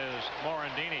duck, is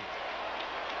Morandini.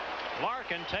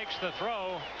 Larkin takes the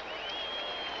throw.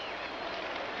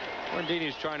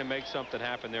 Morandini's trying to make something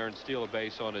happen there and steal a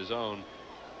base on his own,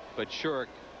 but Schourek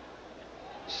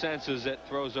senses it,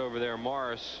 throws over there.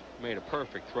 Morris made a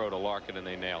perfect throw to Larkin, and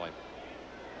they nail him.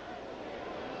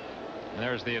 And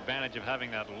there's the advantage of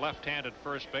having that left-handed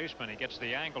first baseman. He gets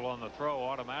the angle on the throw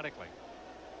automatically.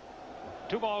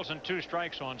 2 balls and 2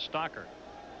 strikes on Stocker.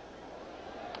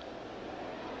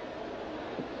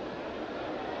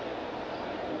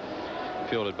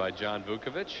 Fielded by John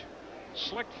Vukovic.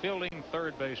 Slick fielding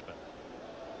third baseman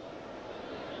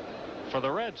for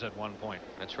the Reds at one point.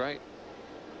 That's right.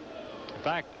 In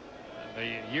fact,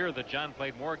 the year that John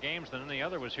played more games than any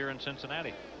other was here in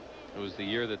Cincinnati. It was the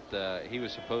year that he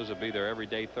was supposed to be their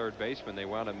everyday third baseman. They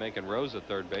wound up making Rose a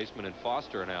third baseman and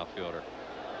Foster an outfielder.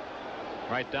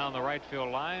 Right down the right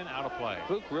field line, out of play.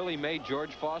 Book really made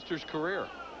George Foster's career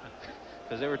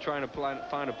because they were trying to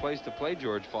find a place to play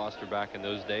George Foster back in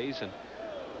those days, and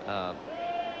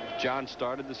John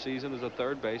started the season as a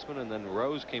third baseman, and then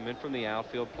Rose came in from the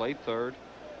outfield, played third.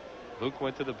 Luke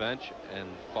went to the bench, and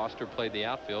Foster played the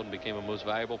outfield and became a most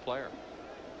valuable player.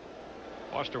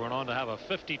 Foster went on to have a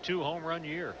 52 home run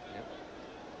year. Yep.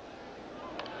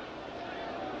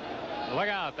 Look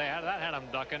out, that had him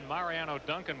ducking. Mariano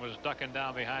Duncan was ducking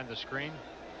down behind the screen.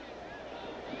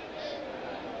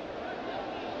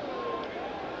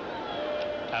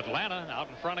 Atlanta out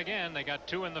in front again. They got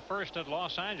 2 in the first at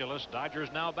Los Angeles. Dodgers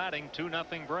now batting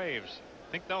 2-0 Braves.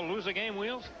 Think they'll lose a game,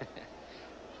 Wheels?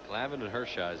 Glavine and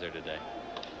Hershiser today.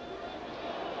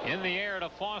 In the air to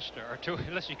Foster. Or to,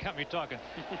 listen, you got me talking.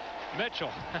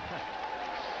 Mitchell.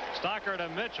 Stocker to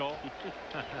Mitchell.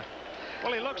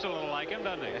 Well, he looks a little like him,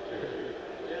 doesn't he?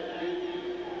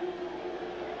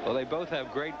 Well, they both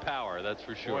have great power, that's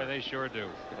for sure. Boy, they sure do.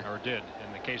 Or did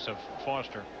in the case of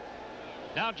Foster.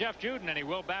 Now Jeff Juden, and he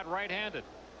will bat right-handed.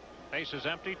 Base is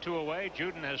empty, 2 away.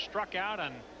 Juden has struck out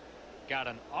and got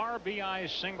an RBI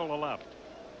single to left.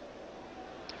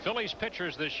 Phillies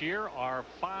pitchers this year are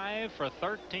 5 for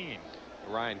 13.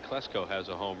 Ryan Klesko has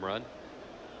a home run.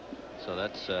 So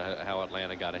that's how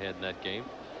Atlanta got ahead in that game.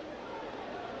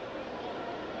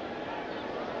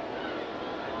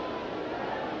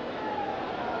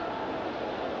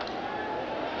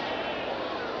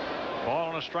 Ball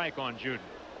and a strike on Juden.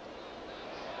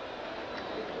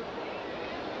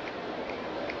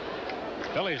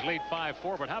 Phillies lead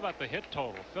 5-4, but how about the hit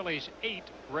total? Phillies 8,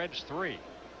 Reds 3.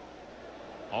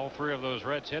 All 3 of those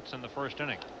Reds hits in the first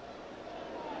inning.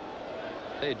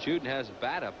 Hey, Juden has a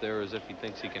bat up there as if he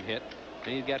thinks he can hit.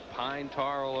 And he's got pine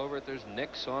tar all over it. There's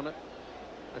nicks on it.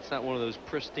 That's not one of those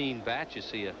pristine bats you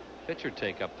see a pitcher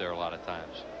take up there a lot of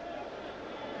times.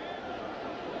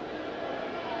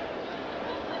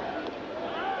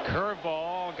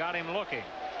 Curveball got him looking.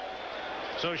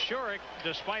 So Schourek,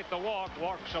 despite the walk,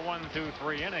 walks a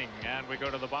 1-2-3 inning, and we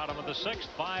go to the bottom of the 6th.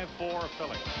 5-4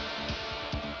 Phillies.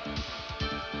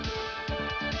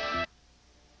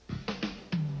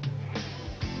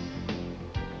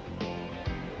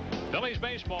 Phillies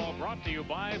baseball brought to you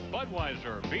by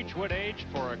Budweiser, Beechwood aged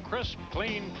for a crisp,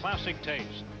 clean, classic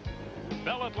taste.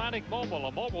 Bell Atlantic Mobile,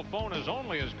 a mobile phone is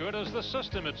only as good as the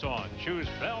system it's on. Choose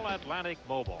Bell Atlantic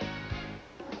Mobile.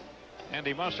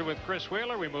 Andy Musser with Chris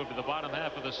Wheeler. We move to the bottom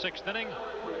half of the 6th inning,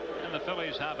 and the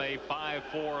Phillies have a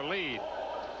 5-4 lead.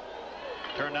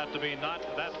 Turned out to be not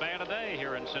that bad a day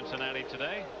here in Cincinnati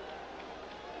today.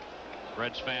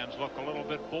 Reds fans look a little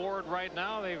bit bored right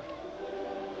now. They've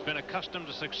been accustomed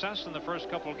to success in the first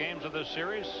couple games of this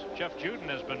series. Jeff Juden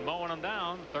has been mowing them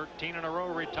down. 13 in a row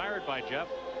retired by Jeff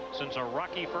since a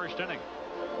rocky first inning.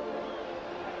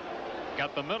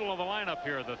 Got the middle of the lineup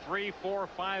here, the 3, 4,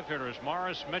 5 hitters,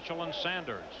 Morris, Mitchell, and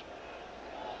Sanders.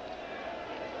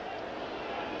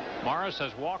 Morris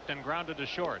has walked and grounded to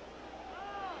short.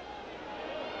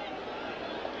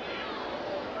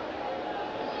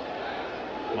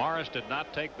 Morris did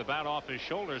not take the bat off his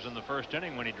shoulders in the first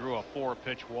inning when he drew a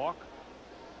 4-pitch walk.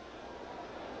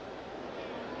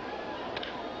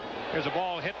 Here's a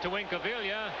ball hit to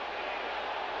Incaviglia.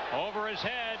 Over his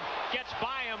head, gets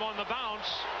by him on the bounce.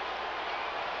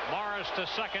 Morris to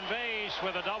second base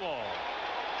with a double.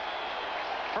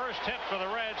 First hit for the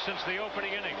Reds since the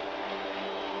opening inning.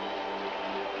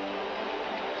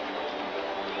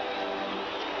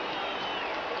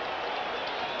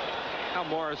 Now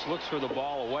Morris looks for the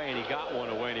ball away, and he got one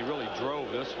away, and he really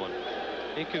drove this one.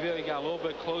 Incaviglia got a little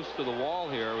bit close to the wall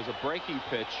here. It was a breaking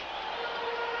pitch,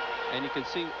 and you can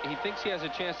see he thinks he has a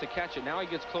chance to catch it. Now he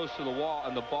gets close to the wall,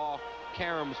 and the ball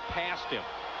caroms past him.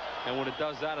 And when it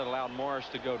does that, it allowed Morris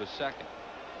to go to second.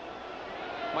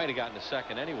 Might have gotten to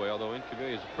second anyway, although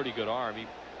Incaviglia is a pretty good arm.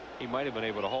 He might have been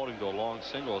able to hold him to a long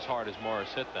single as hard as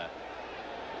Morris hit that.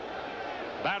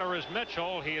 Batter is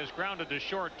Mitchell. He has grounded to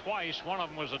short twice. One of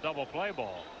them was a double play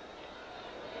ball.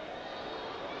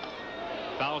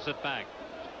 Fouls it back.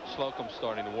 Slocum's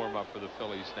starting to warm up for the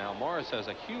Phillies now. Morris has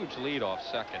a huge lead off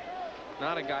second.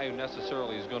 Not a guy who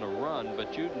necessarily is going to run,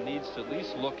 but Juden needs to at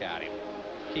least look at him.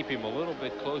 Keep him a little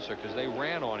bit closer because they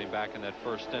ran on him back in that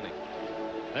first inning.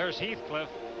 There's Heathcliff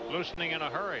loosening in a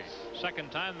hurry.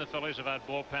 Second time the Phillies have had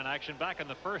bullpen action. Back in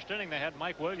the first inning they had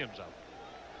Mike Williams up.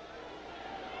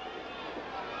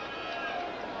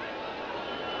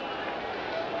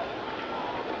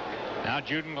 Now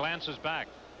Juden glances back.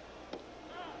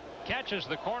 Catches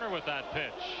the corner with that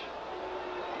pitch.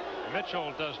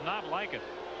 Mitchell does not like it.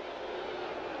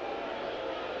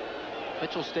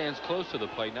 Mitchell stands close to the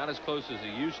plate, not as close as he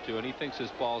used to, and he thinks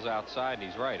his ball's outside, and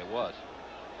he's right, it was.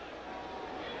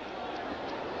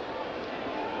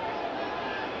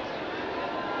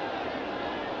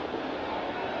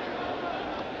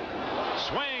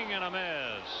 Swing and a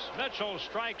miss. Mitchell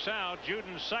strikes out.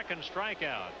 Juden's second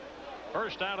strikeout.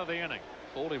 First out of the inning.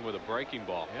 Fooled him with a breaking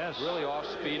ball. Yes. Really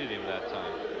off-speeded him that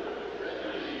time.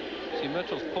 See,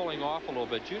 Mitchell's pulling off a little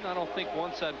bit. Juden, I don't think,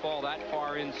 wants that ball that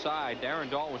far inside. Darren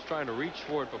Dahl was trying to reach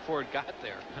for it before it got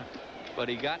there. But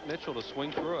he got Mitchell to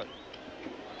swing through it.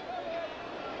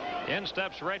 In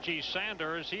steps Reggie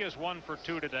Sanders. He is 1 for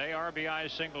 2 today. RBI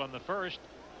single in the first.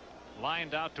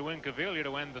 Lined out to Incaviglia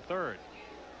to end the third.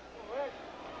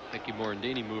 Nicky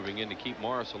Morandini moving in to keep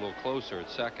Morris a little closer at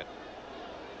second.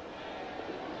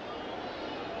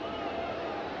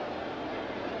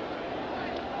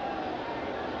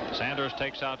 Sanders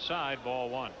takes outside, ball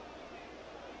 1.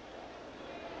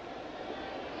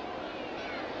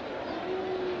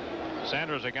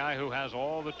 Sanders, a guy who has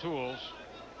all the tools,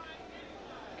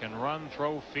 can run,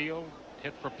 throw, field,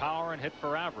 hit for power, and hit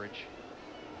for average.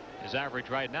 His average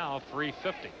right now,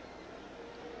 350.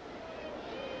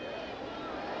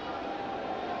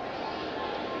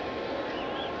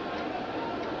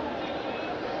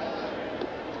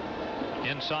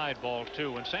 Inside, ball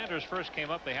 2. When Sanders first came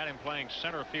up, they had him playing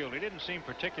center field. He didn't seem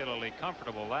particularly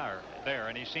comfortable there,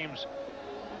 and he seems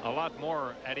a lot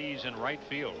more at ease in right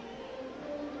field.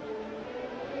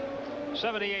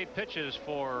 78 pitches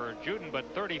for Juden, but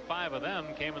 35 of them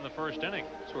came in the first inning.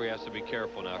 That's where he has to be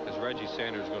careful now, because Reggie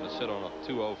Sanders is going to sit on a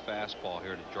 2-0 fastball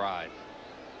here to drive.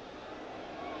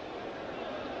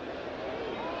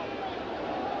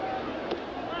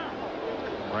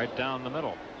 Right down the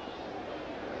middle.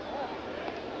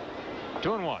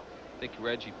 2-1. I think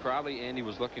Reggie probably, Andy,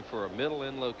 was looking for a middle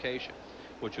in location,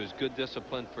 which was good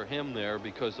discipline for him there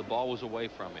because the ball was away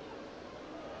from him.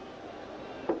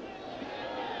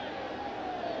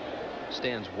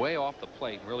 Stands way off the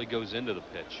plate and really goes into the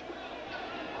pitch.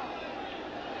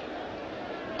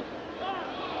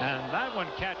 And that one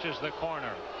catches the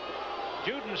corner.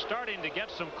 Juden's starting to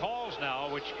get some calls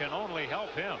now, which can only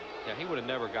help him. Yeah, he would have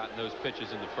never gotten those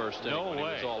pitches in the first inning when he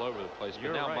was all over the place.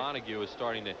 But now Montague is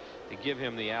starting to give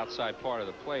him the outside part of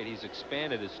the plate. He's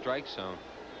expanded his strike zone.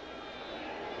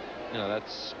 You know,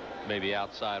 that's maybe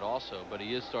outside also, but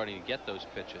he is starting to get those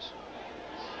pitches.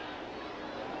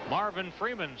 Marvin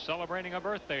Freeman celebrating a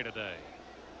birthday today.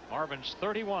 Marvin's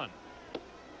 31.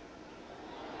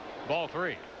 Ball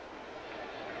 3.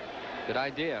 Good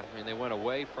idea. I mean, they went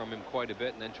away from him quite a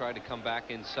bit and then tried to come back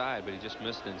inside, but he just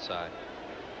missed inside.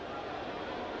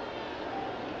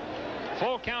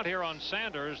 Full count here on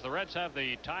Sanders. The Reds have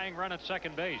the tying run at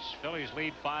second base. Phillies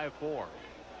lead 5-4.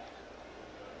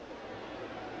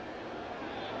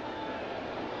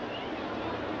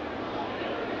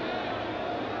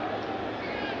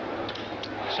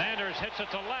 Sanders hits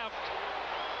it to left.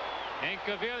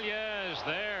 Incaviglia is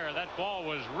there. That ball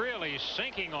was really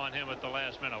sinking on him at the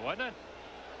last minute, wasn't it?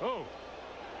 Oh.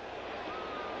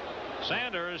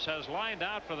 Sanders has lined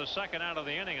out for the second out of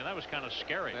the inning, and that was kind of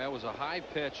scary. That was a high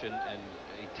pitch, and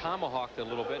he tomahawked it a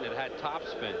little bit, and it had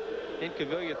topspin.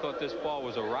 Incaviglia thought this ball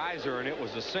was a riser, and it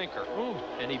was a sinker. Ooh.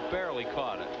 And he barely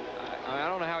caught it. I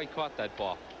don't know how he caught that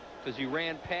ball, because he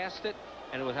ran past it,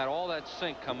 and it had all that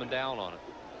sink coming down on it.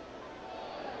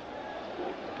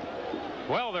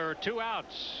 Well, there are 2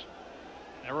 outs.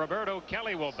 And Roberto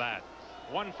Kelly will bat.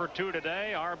 1 for 2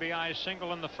 today. RBI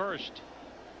single in the first.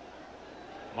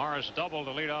 Morris doubled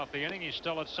to lead off the inning. He's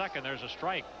still at second. There's a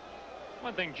strike.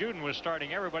 One thing, Juden was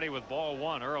starting everybody with ball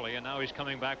 1 early, and now he's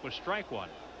coming back with strike 1.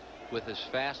 With his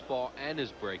fastball and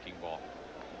his breaking ball.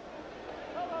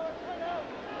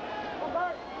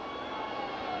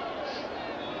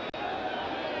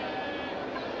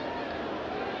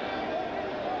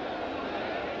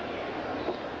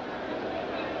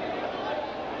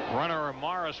 Runner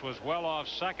Morris was well off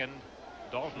second.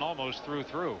 Dalton almost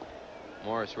threw.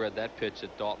 Morris read that pitch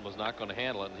that Dalton was not going to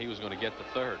handle it, and he was going to get the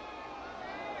third.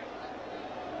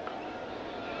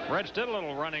 Reds did a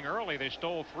little running early. They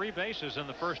stole 3 bases in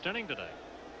the first inning today.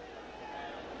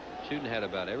 Juden had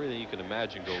about everything you could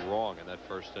imagine go wrong in that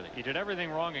first inning. He did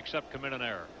everything wrong except commit an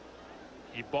error.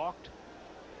 He balked.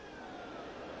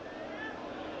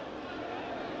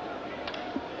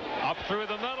 Up through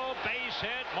the middle, base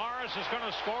hit. Morris is going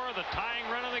to score the tying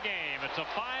run of the game. It's a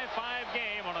 5-5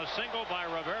 game on a single by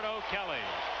Roberto Kelly.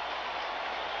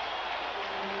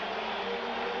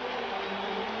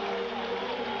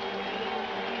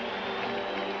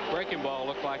 Breaking ball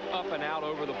looked like up and out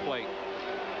over the plate.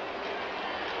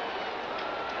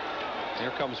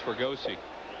 Here comes Fregosi.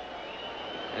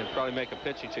 And probably make a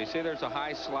pitching change. See, there's a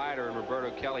high slider, and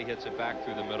Roberto Kelly hits it back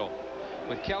through the middle.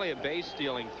 With Kelly a base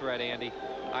stealing threat, Andy,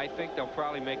 I think they'll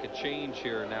probably make a change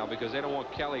here now because they don't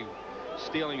want Kelly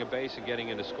stealing a base and getting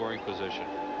into scoring position.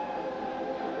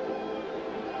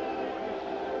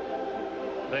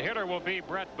 The hitter will be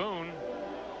Bret Boone.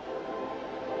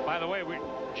 By the way,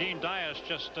 Gene Dias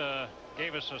just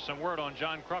gave us some word on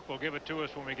John Kruk. Will give it to us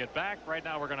when we get back. Right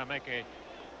now we're going to make a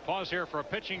pause here for a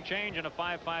pitching change in a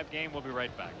 5-5 game. We'll be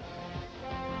right back.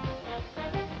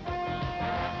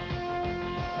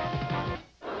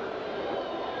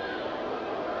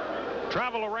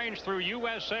 Travel arranged through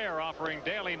U.S. Air, offering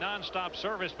daily nonstop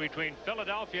service between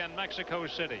Philadelphia and Mexico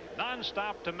City.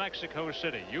 Nonstop to Mexico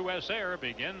City. U.S. Air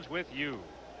begins with you.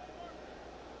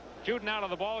 Juden out of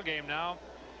the ball game now.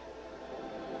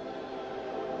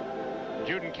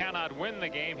 Juden cannot win the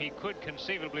game. He could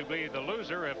conceivably be the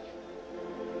loser if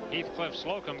Heathcliff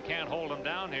Slocum can't hold him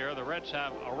down here. The Reds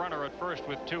have a runner at first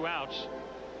with 2 outs.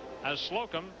 As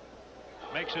Slocum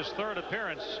makes his 3rd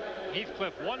appearance.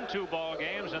 Heathcliff won 2 ball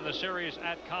games in the series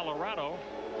at Colorado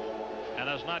and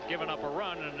has not given up a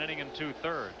run in an inning and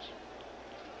 2/3.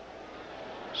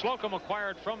 Slocum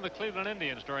acquired from the Cleveland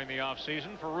Indians during the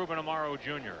offseason for Ruben Amaro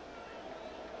Jr.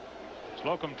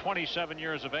 Slocum, 27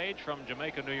 years of age, from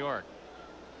Jamaica, New York.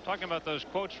 Talking about those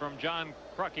quotes from John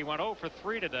Kruk, he went 0 for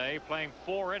 3 today, playing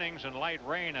 4 innings in light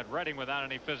rain at Reading without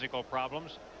any physical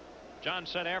problems. John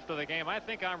said after the game, "I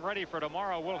think I'm ready for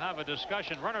tomorrow. We'll have a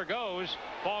discussion." Runner goes.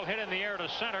 Ball hit in the air to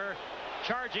center.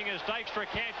 Charging as Dykstra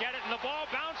can't get it, and the ball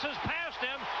bounces past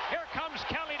him. Here comes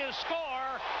Kelly to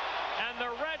score, and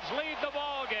the Reds lead the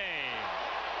ball game.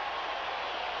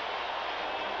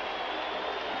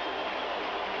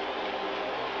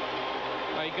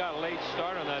 He got a late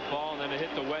start on that ball, and then it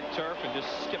hit the wet turf and just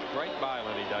skipped right by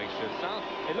Lenny Dykstra.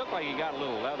 It looked like he got a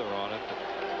little leather on it.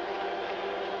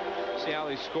 See how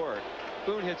they score it.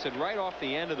 Boone hits it right off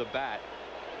the end of the bat,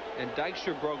 and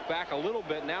Dykstra broke back a little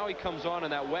bit. Now he comes on in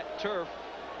that wet turf,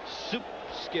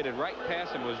 skidded right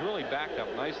past him. Was really backed up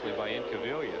nicely by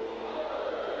Incaviglia.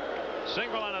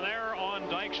 Single and an error on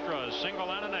Dykstra. Single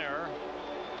and an error.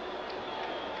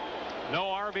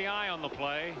 No RBI on the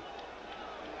play.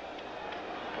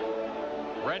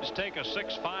 Reds take a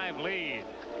 6-5 lead.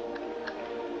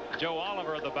 Joe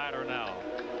Oliver, the batter now.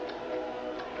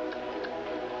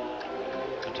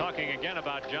 Talking again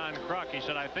about John Kruk. He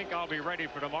said, "I think I'll be ready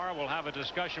for tomorrow. We'll have a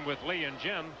discussion with Lee and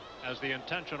Jim as the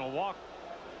intentional walk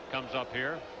comes up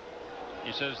here."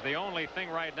 He says, "The only thing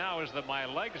right now is that my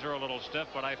legs are a little stiff,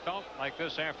 but I felt like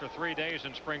this after 3 days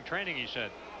in spring training," he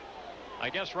said. "I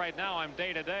guess right now I'm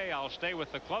day to day. I'll stay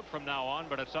with the club from now on,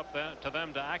 but it's up to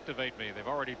them to activate me. They've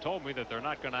already told me that they're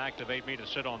not going to activate me to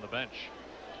sit on the bench."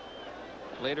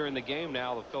 Later in the game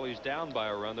now, the Phillies down by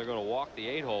a run. They're going to walk the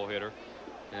 8-hole hitter.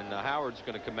 And Howard's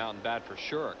going to come out and bat for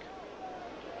Schourek.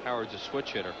 Howard's a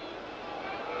switch hitter.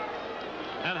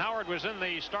 And Howard was in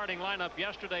the starting lineup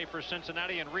yesterday for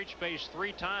Cincinnati and reached base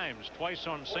 3 times, twice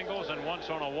on singles and once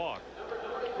on a walk.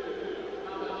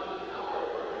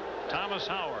 Thomas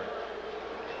Howard.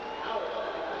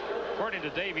 According to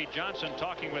Davey Johnson,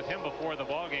 talking with him before the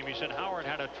ballgame, he said Howard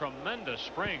had a tremendous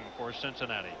spring for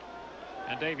Cincinnati.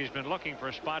 And Davey's been looking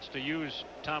for spots to use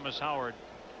Thomas Howard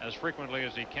as frequently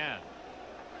as he can.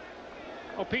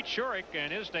 Well, Pete Schourek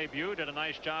in his debut did a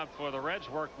nice job for the Reds,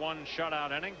 worked 1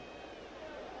 shutout inning.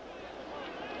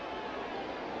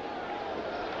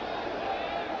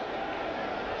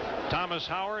 Thomas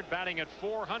Howard batting at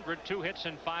 .400, 2 hits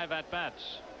and 5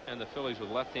 at-bats. And the Phillies with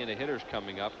left-handed hitters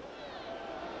coming up.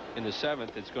 In the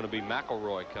 7th, it's going to be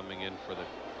McElroy coming in for the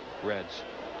Reds.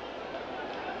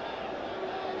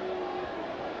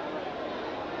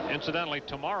 Incidentally,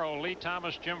 tomorrow, Lee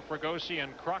Thomas, Jim Fregosi,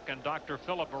 and Kruk and Dr.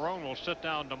 Philip Barone will sit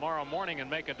down tomorrow morning and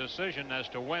make a decision as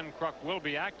to when Kruk will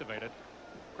be activated.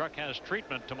 Kruk has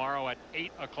treatment tomorrow at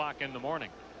 8 o'clock in the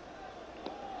morning.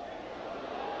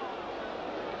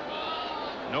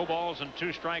 No balls and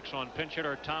 2 strikes on pinch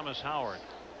hitter Thomas Howard.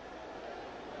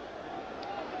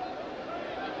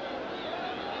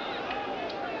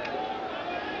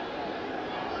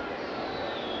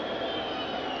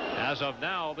 As of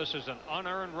now, this is an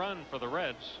unearned run for the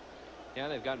Reds. Yeah,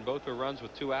 they've gotten both their runs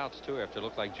with 2 outs, too, after it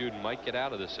looked like Juden might get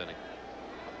out of this inning.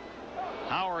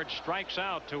 Howard strikes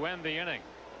out to end the inning.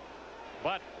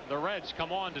 But the Reds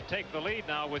come on to take the lead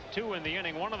now with 2 in the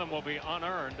inning. One of them will be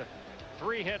unearned.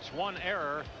 3 hits, 1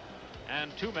 error,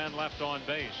 and 2 men left on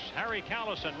base. Harry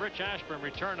Callis and Rich Ashburn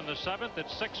return in the 7th.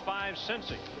 It's 6-5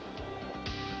 Cincy.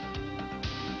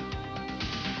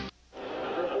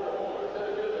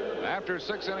 After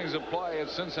 6 innings of play,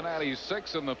 it's Cincinnati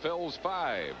 6 and the Phils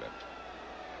 5.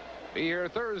 Be here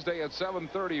Thursday at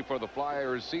 7:30 for the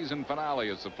Flyers season finale.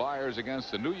 It's the Flyers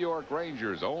against the New York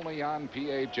Rangers, only on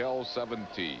PHL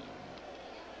 17.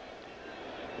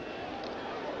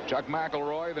 Chuck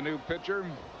McElroy, the new pitcher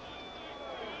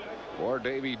for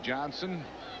Davey Johnson,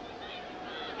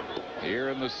 here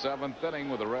in the 7th inning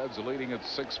with the Reds leading at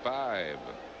 6-5.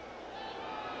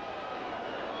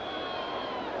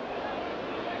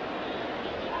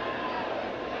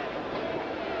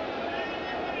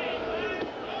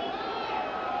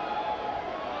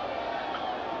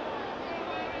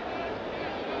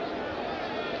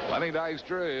 Lenny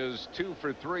Dykstra is 2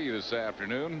 for 3 this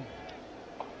afternoon.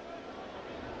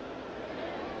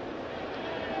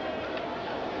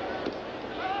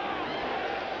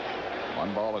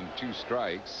 One ball and 2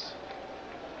 strikes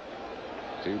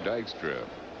to Dykstra.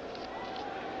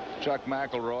 Chuck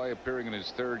McElroy appearing in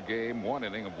his 3rd game, 1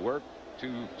 inning of work,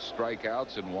 2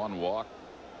 strikeouts and 1 walk.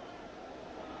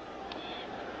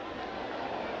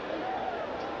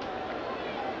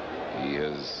 He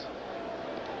has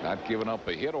not given up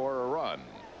a hit or a run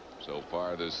so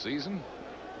far this season.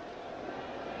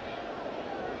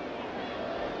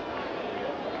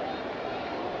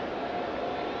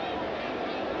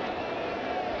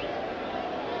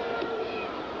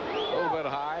 A little bit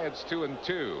high. It's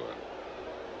 2-2.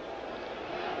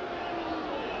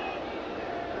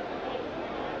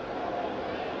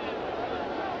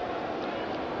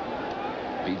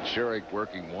 Pete Schourek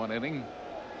working 1 inning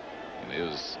in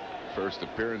his first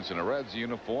appearance in a Reds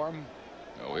uniform.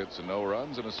 No hits and no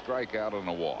runs and a strikeout and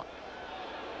a walk.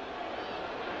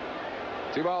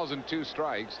 2 balls and 2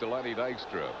 strikes to Lenny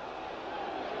Dykstra.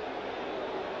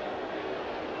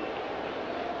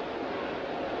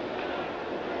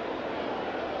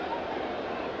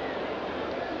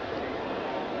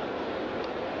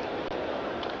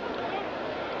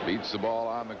 Beats the ball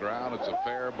on the ground. It's a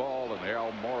fair ball, and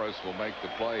Al Morris will make the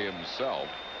play himself.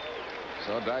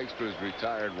 So Dykstra's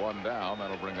retired 1 down.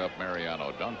 That'll bring up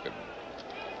Mariano Duncan.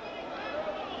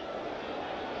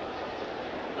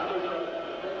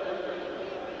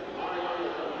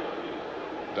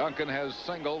 Duncan has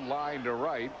singled line to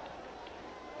right,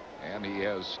 and he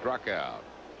has struck out.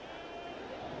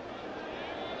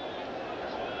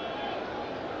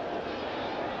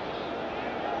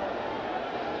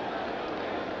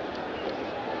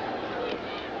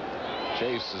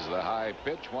 Chases the high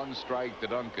pitch. 1 strike to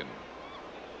Duncan.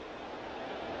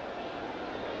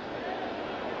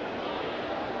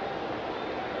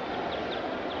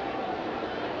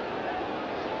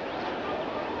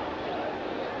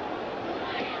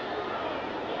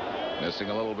 Missing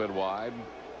a little bit wide.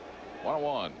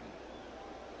 1-1.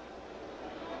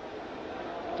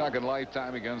 Duncan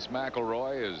lifetime against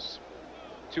McElroy is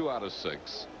 2 out of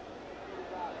 6.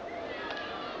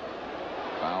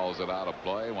 Fouls it out of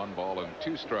play. 1 ball and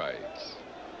 2 strikes.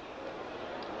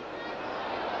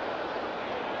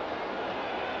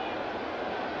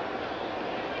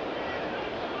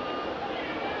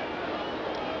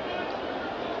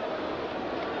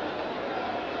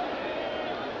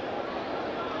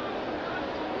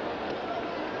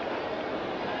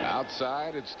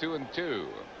 outside. It's 2-2.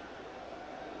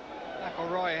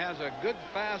 McElroy has a good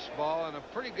fastball and a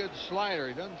pretty good slider.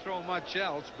 He doesn't throw much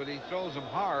else, but he throws them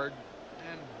hard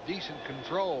and decent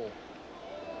control.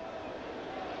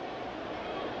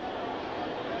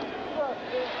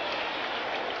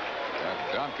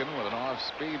 Got Duncan with an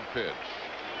off-speed pitch.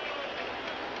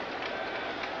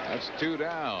 That's 2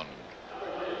 down.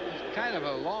 It's kind of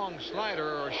a long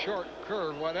slider or a short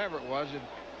curve, whatever it was. It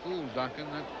fooled Duncan.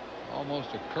 That's almost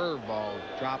a curveball.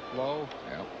 Dropped low.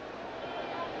 Yep.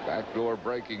 Backdoor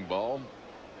breaking ball.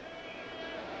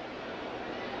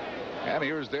 And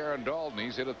here's Darren Dalton.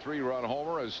 He's hit a 3-run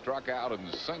homer, has struck out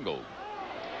and singled.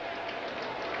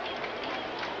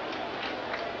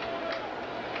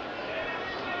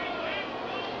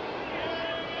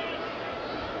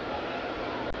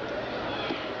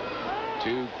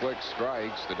 Two quick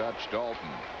strikes to Dutch Dalton.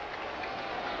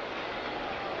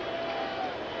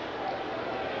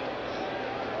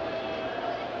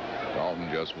 Dalton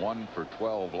just 1 for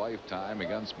 12 lifetime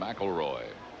against McElroy.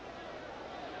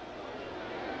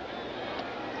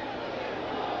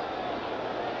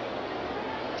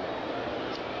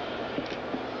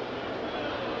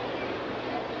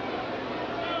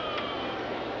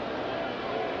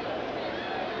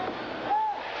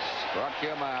 Struck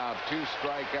him out. 2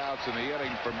 strikeouts in the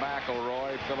inning for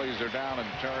McElroy. Phillies are down and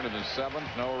turn in the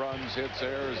 7th. No runs, hits,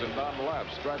 errors, and none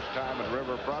left. Stretch time at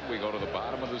Riverfront. We go to the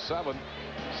bottom of the 7th.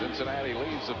 Cincinnati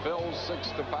leads the Phils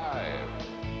 6-5.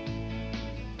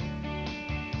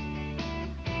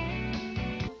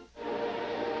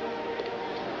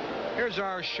 Here's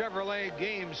our Chevrolet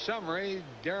game summary.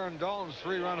 Darren Dalton's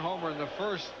 3-run homer in the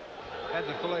first had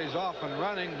the Phillies off and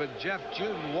running, but Jeff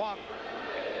Juden walked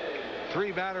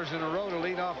 3 batters in a row to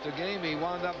lead off the game. He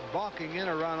wound up balking in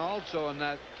a run also in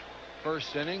that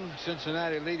first inning.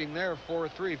 Cincinnati leading there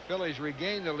 4-3. Phillies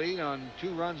regained the lead on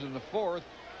 2 runs in the 4th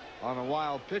on a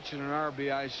wild pitch and an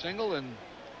RBI single, and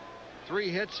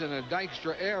 3 hits and a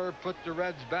Dykstra error put the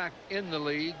Reds back in the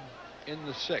lead in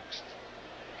the 6th.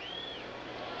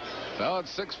 So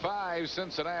it's 6-5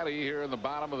 Cincinnati here in the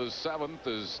bottom of the 7th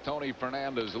as Tony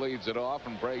Fernandez leads it off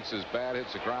and breaks his bat,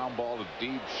 hits a ground ball to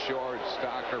deep short.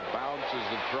 Stocker bounces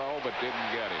the throw but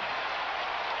didn't get him.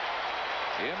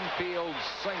 Infield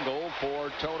single for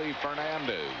Tony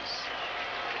Fernandez.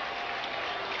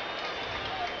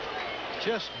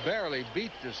 Just barely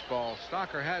beat this ball.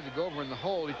 Stocker had to go over in the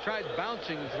hole. He tried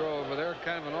bouncing the throw over there,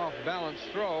 kind of an off-balance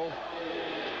throw.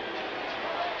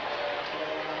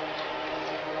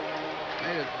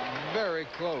 Made it very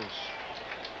close.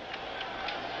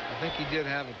 I think he did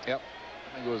have it. Yep.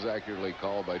 I think it was accurately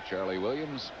called by Charlie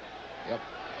Williams. Yep.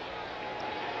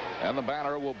 And the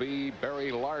batter will be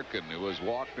Barry Larkin, who has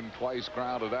walked and twice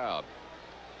grounded out.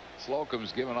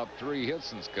 Slocum's given up 3 hits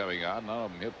since coming on. None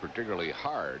of them hit particularly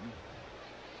hard,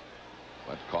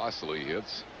 but costly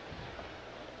hits.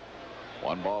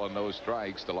 1 ball and no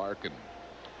strikes to Larkin.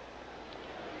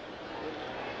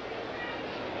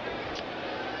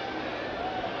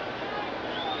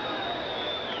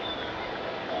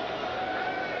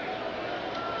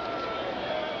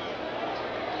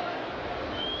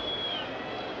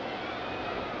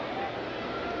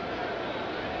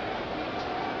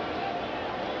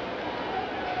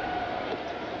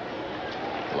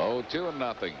 Low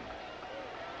 2-0.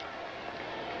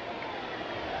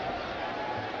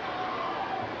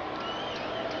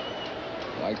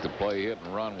 Like to play hit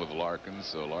and run with Larkin,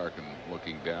 so Larkin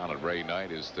looking down at Ray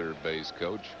Knight, his third base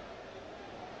coach.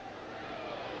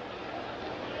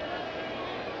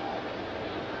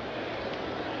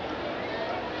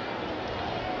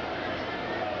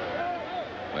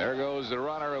 There goes the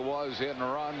runner. It was hit and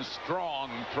run.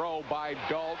 Strong throw by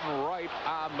Dalton, right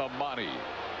on the money.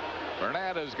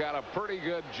 Fernandez got a pretty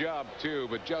good job too,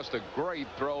 but just a great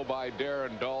throw by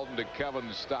Darren Dalton to Kevin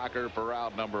Stocker for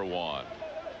out number 1.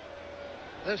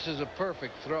 This is a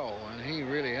perfect throw, and he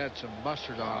really had some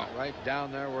mustard on it right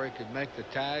down there where he could make the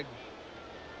tag.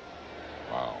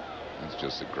 Wow, that's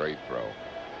just a great throw.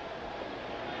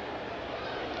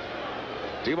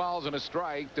 2 balls and a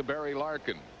strike to Barry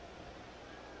Larkin.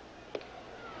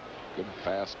 Good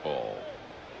fastball.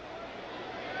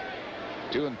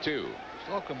 2-2.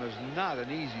 Slocum is not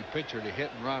an easy pitcher to hit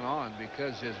and run on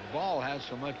because his ball has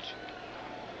so much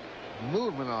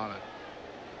movement on it.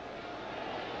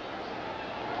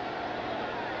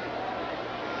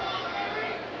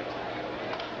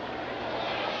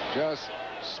 Just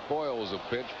spoils a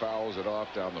pitch, fouls it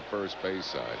off down the first base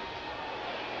side.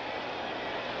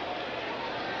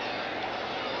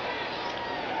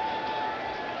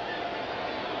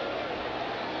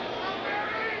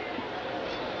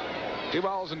 Two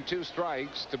balls and 2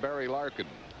 strikes to Barry Larkin.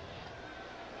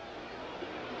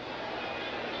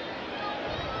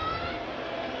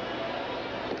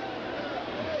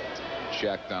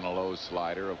 Checked on a low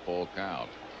slider, a full count.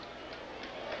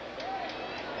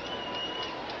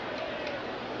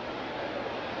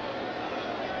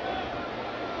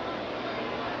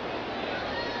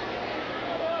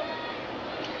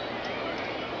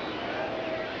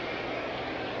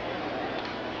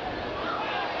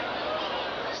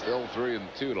 Still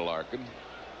 3-2 to Larkin.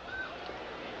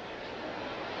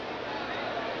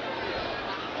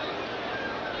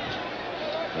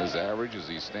 His average as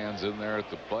he stands in there at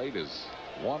the plate is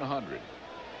 100.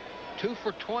 2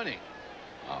 for 20.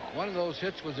 Wow. One of those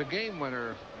hits was a game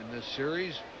winner in this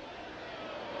series.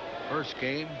 First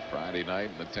game. Friday night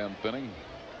in the 10th inning.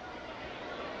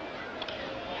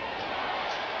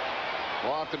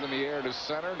 Walking in the air to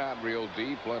center, not real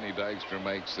deep. Lenny Dykstra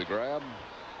makes the grab.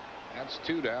 That's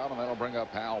 2 down, and that'll bring up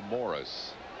Hal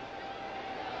Morris.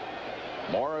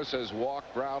 Morris has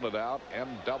walked, grounded out, and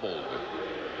doubled.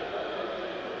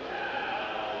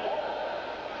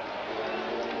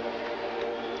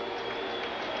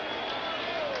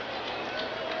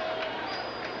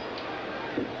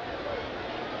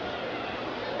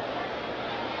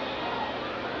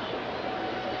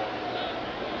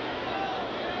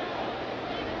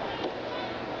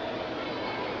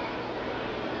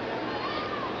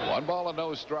 One ball and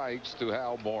no strikes to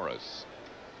Hal Morris.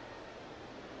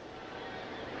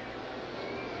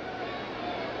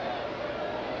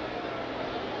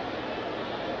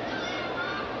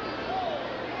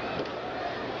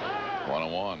 One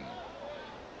and one.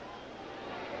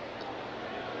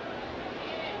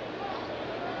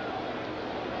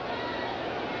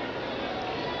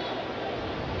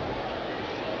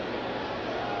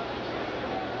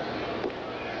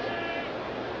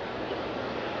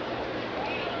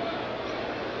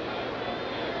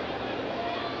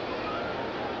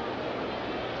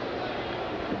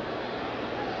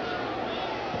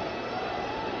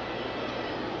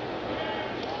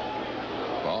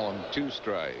 Ball and 2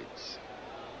 strikes.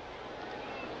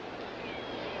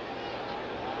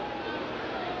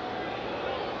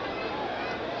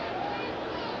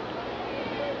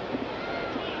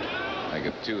 Make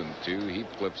it 2-2.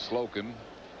 Heathcliff Slocum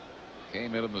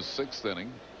came in the 6th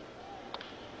inning.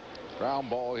 Ground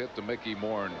ball hit to Mickey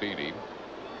Morandini.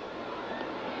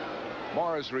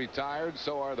 Morris retired.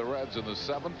 So are the Reds in the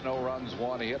 7th. No runs,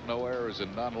 1 hit, no errors,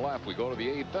 and none left. We go to the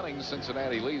 8th inning.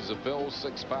 Cincinnati leads the Phils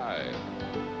 6-5.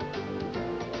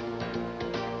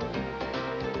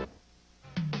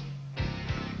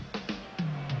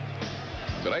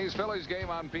 Today's Phillies game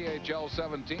on PHL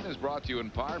 17 is brought to you in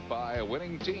part by a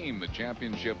winning team, the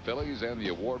championship Phillies, and the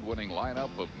award-winning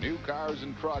lineup of new cars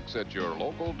and trucks at your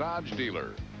local Dodge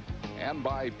dealer. And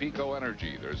by Pico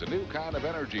Energy. There's a new kind of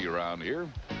energy around here,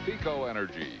 Pico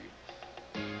Energy.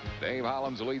 Dave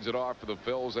Hollins leads it off for the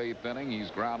Phils 8th inning.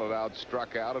 He's grounded out,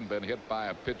 struck out, and been hit by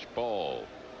a pitch ball.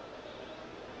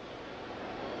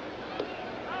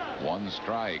 1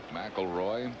 strike.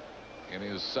 McElroy in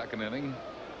his 2nd inning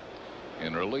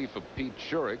in relief of Pete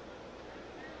Schourek.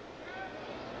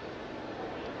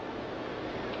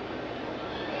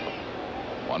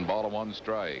 One ball and 1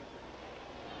 strike.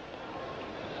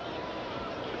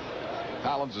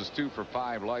 Hollins is 2 for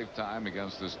 5 lifetime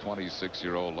against this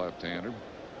 26-year-old left-hander.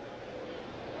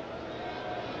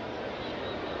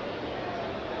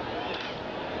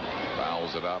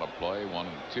 Fouls it out of play.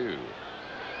 1-2.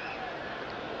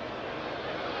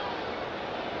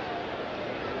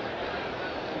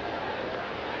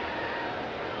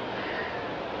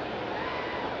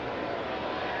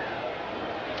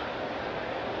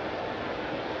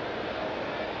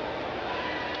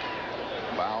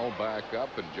 Back up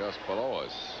and just below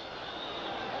us.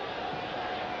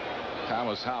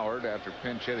 Thomas Howard, after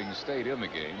pinch hitting, stayed in the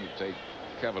game. You take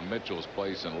Kevin Mitchell's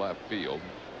place in left field.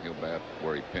 He'll bat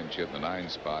where he pinch hit in the 9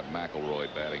 spot.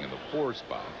 McElroy batting in the 4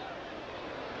 spot.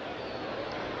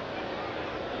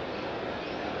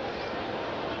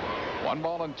 One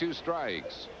ball and 2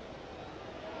 strikes.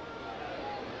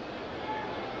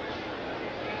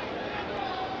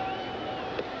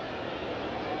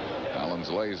 Hollins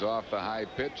lays off the high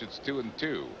pitch. It's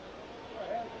 2-2.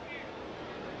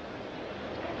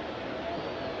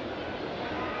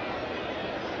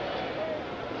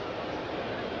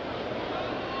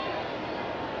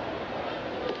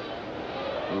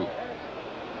 Ooh.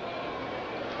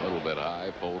 A little bit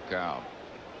high, full count.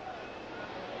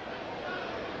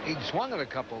 He'd swung at a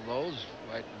couple of those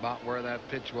right about where that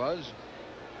pitch was.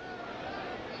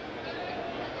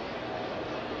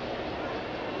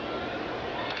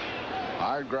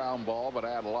 Hard ground ball, but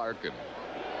at Larkin.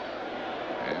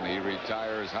 And he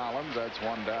retires Hollins. That's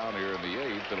 1 down here in the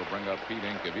 8th. It'll bring up Pete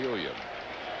Incaviglia.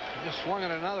 He just swung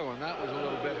at another one. That was a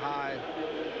little bit high.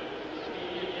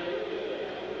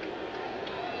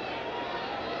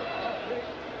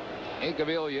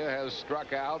 Incaviglia has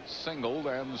struck out, singled,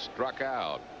 and struck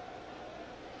out.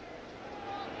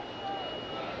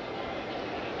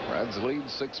 Reds lead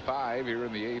 6-5 here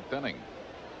in the 8th inning.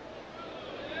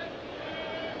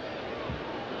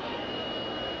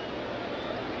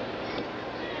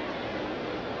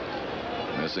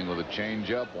 Missing with a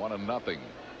changeup, 1-0.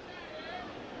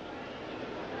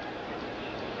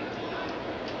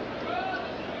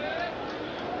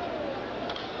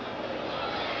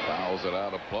 Fouls it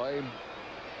out of play.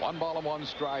 1 ball and 1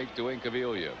 strike to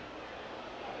Incaviglia.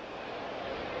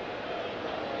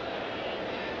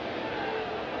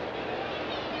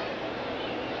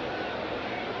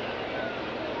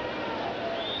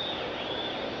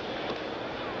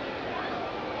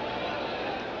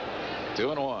 Two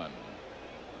and one.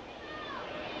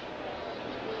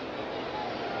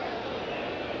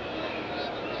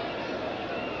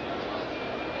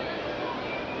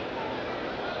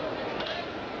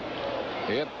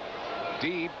 Hit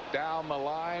deep down the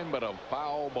line, but a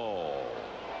foul ball.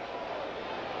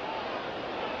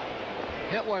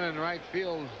 Hit one in right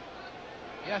field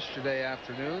yesterday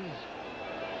afternoon.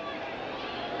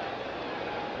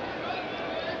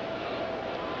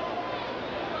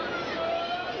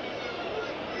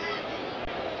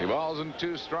 2 balls and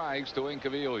 2 strikes to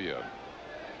Incaviglia.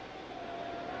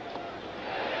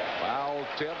 Foul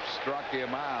tip struck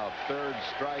him out. 3rd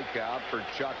strikeout for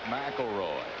Chuck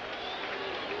McElroy.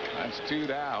 That's 2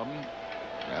 down,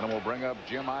 and it will bring up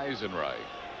Jim Eisenreich.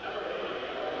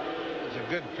 It's a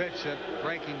good pitch, that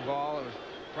breaking ball. It was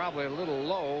probably a little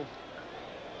low.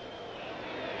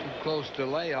 Too close to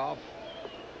layoff.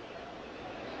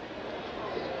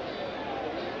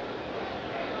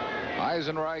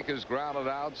 Eisenreich is grounded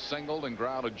out, singled, and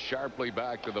grounded sharply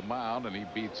back to the mound, and he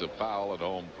beats a foul at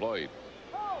home plate.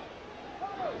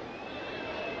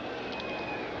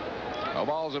 2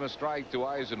 balls and a strike to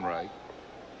Eisenreich.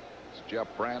 As Jeff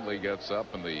Brantley gets up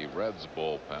in the Reds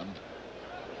bullpen.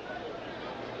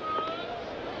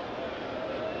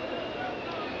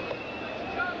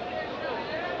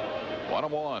 One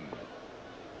and one.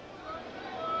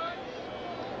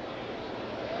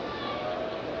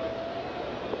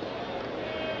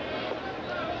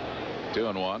 Two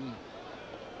and one.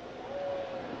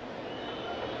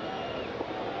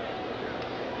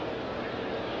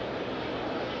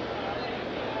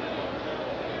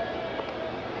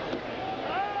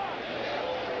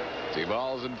 Two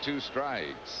balls and 2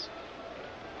 strikes.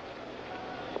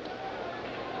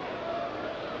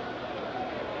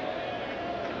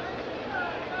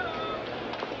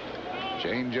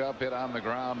 Change-up hit on the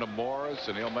ground to Morris,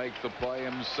 and he'll make the play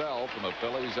himself, and the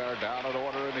Phillies are down at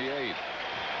order in the 8th.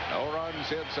 No runs,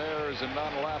 hits, errors, and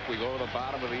none left. We go to the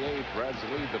bottom of the 8th. Reds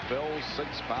lead the Phils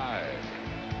 6-5.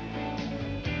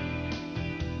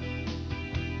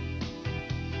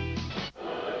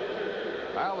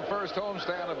 Now the first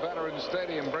homestand at Veterans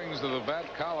Stadium brings to the vet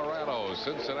Colorado,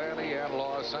 Cincinnati, and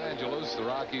Los Angeles. The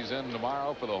Rockies in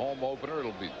tomorrow for the home opener.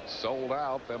 It'll be sold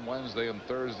out. Then Wednesday and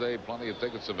Thursday, plenty of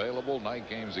tickets available. Night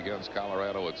games against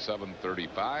Colorado at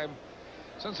 7:35.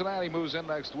 Cincinnati moves in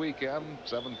next weekend,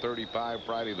 7:35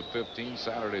 Friday the 15th,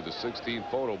 Saturday the 16th.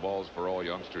 Photo balls for all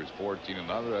youngsters 14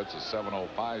 and under. That's a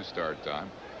 7:05 start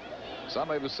time.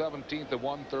 Sunday the 17th at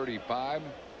 1:35.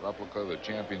 Replica of the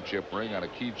championship ring on a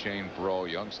keychain for all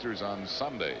youngsters on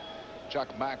Sunday. Chuck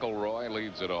McElroy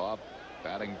leads it off,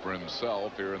 batting for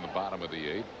himself here in the bottom of the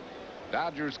 8th.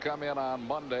 Dodgers come in on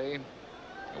Monday,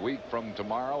 a week from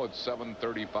tomorrow at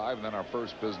 7:35, and then our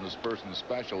first business person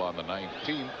special on the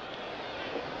 19th.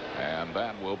 And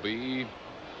that will be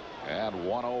at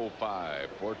 1:05.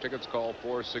 For tickets, call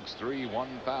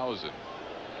 463-1000.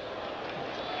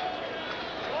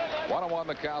 1-1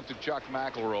 the count to Chuck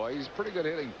McElroy. He's a pretty good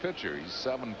hitting pitcher. He's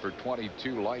 7 for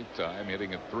 22 lifetime,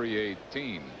 hitting at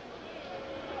 .318.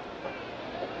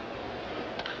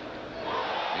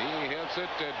 He hits it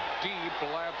to deep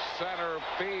left center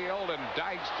field, and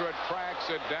Dykstra tracks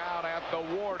it down at the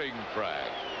warning track.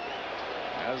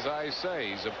 As I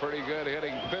say, he's a pretty good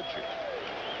hitting pitcher.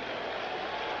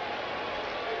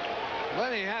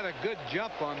 Well, he had a good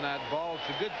jump on that ball. It's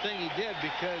a good thing he did,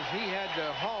 because he had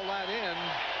to haul that in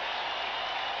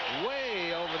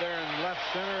way over there in left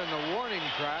center in the warning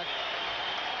track.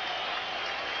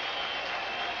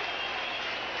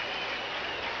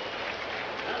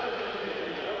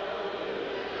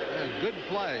 Yeah, good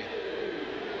play.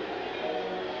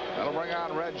 That'll bring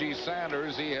on Reggie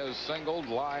Sanders. He has singled,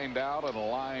 lined out, and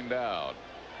lined out.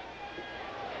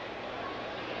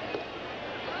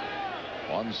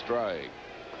 1 strike.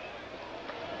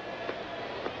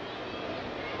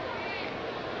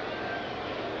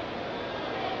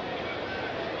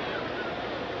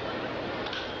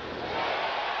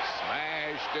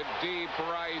 deep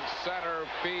right center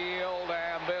field,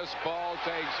 and this ball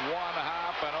takes one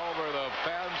hop and over the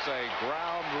fence. A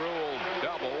ground rule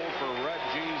double for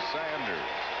Reggie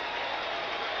Sanders.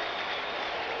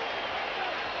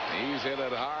 He's hit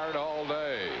it hard all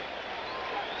day.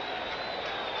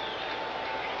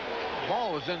 The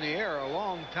ball was in the air a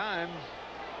long time.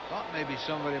 Thought maybe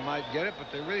somebody might get it,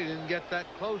 but they really didn't get that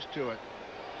close to it.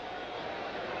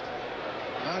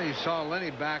 Well, you saw Lenny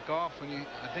back off, and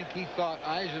I think he thought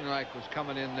Eisenreich was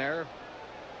coming in there.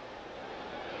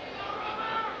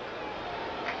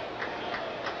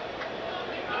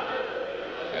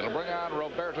 It'll bring on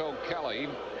Roberto Kelly.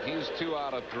 He's 2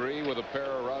 out of 3 with a pair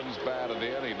of runs batted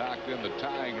in. He knocked in the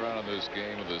tying run in this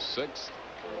game of the 6th.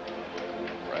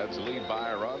 Reds lead by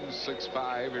a run,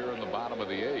 6-5 here in the bottom of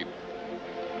the 8th.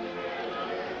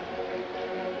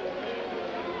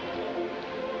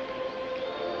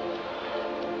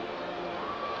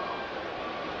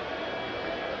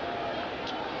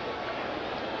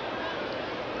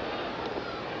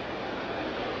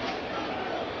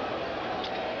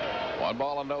 One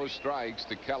ball and no strikes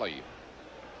to Kelly.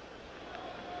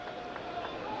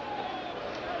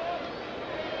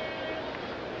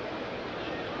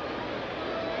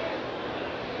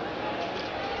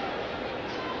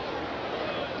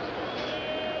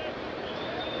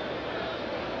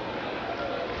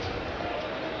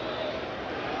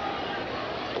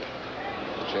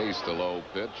 Chased a low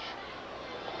pitch.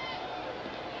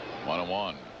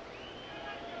 1-1.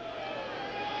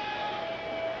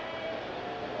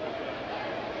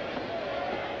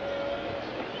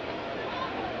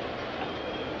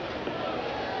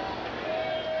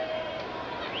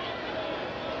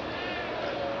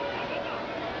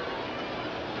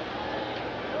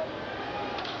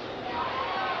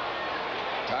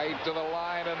 Tight to the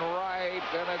line and right,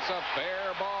 and it's a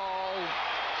fair ball.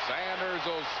 Sanders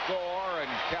will score, and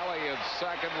Kelly at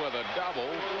second with a double.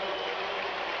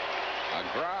 A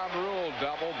ground rule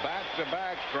double,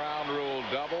 back-to-back ground rule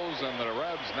doubles, and the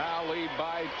Reds now lead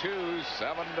by 2,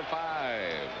 7-5.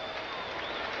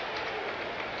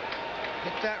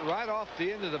 Hit that right off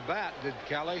the end of the bat, did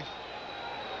Kelly.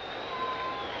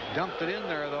 Dumped it in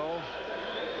there, though.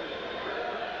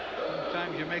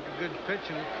 Sometimes you make a good pitch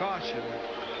and it costs you.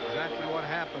 Exactly what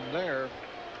happened there.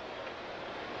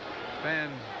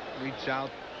 Fan reached out,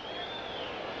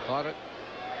 caught it.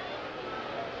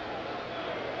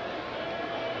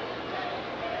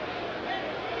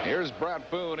 Here's Bret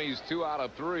Boone. He's 2 out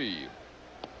of 3.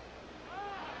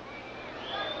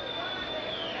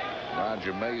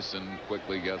 Roger Mason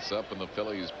quickly gets up in the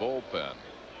Phillies bullpen.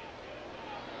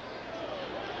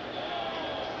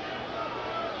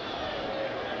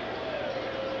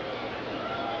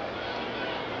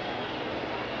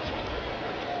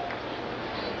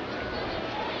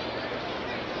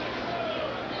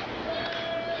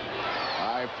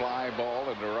 Fly ball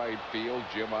into right field.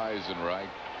 Jim Eisenreich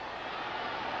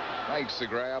makes the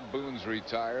grab. Boone's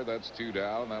retired. That's 2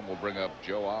 down. Then we'll bring up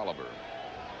Joe Oliver.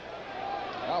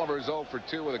 Oliver's 0 for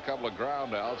 2 with a couple of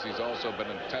ground outs. He's also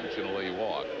been intentionally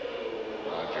walked.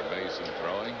 Roger Mason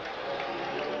throwing.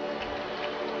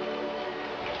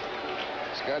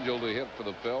 Scheduled to hit for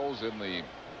the Phils in the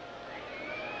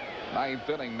 9th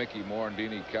inning. Mickey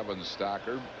Morandini, Kevin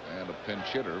Stocker, and a pinch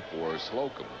hitter for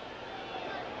Slocum.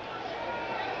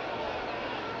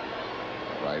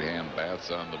 Right-hand bats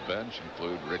on the bench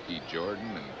include Ricky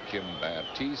Jordan and Kim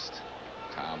Baptiste,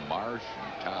 Tom Marsh,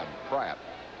 and Todd Pratt.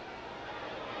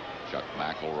 Chuck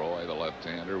McElroy, the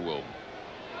left-hander, will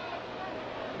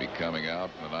be coming out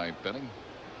in the 9th inning.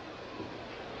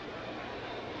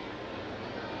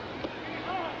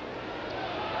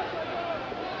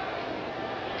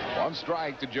 One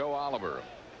strike to Joe Oliver.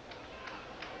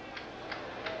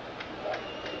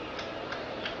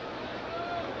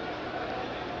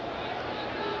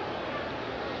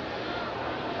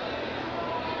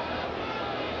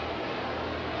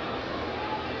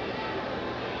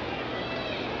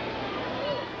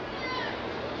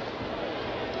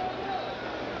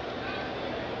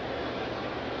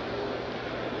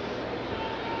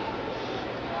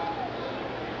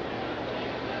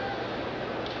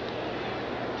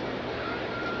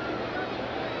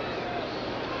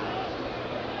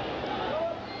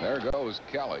 There goes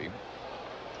Kelly.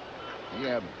 He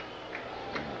had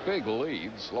a big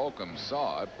lead. Slocum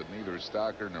saw it, but neither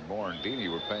Stocker nor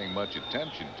Morandini were paying much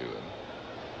attention to him.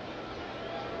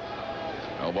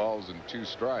 No balls and 2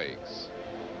 strikes.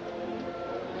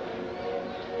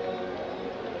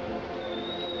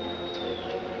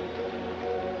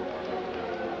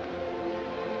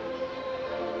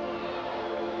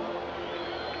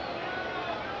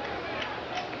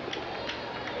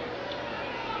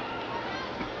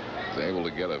 able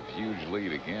to get a huge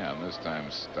lead again. This time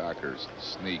Stocker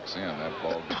sneaks in. That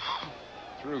ball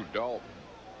through Dalton,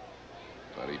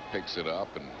 but he picks it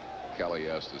up, and Kelly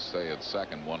has to stay at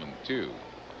second, 1 and 2.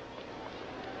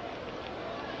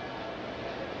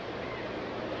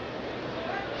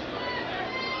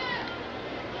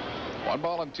 One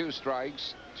ball and 2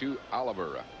 strikes to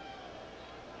Oliver.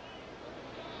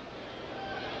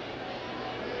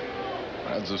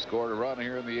 Reds have scored a run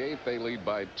here in the 8th. They lead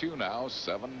by 2 now,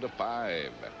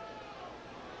 7-5.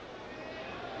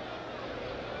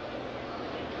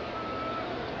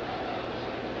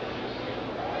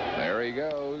 There he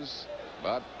goes,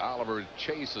 but Oliver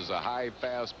chases a high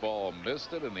fastball,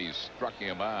 missed it, and he struck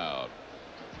him out.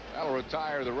 That'll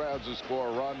retire the Reds, who score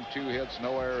a run, 2 hits,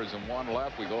 no errors, and 1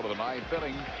 left. We go to the 9th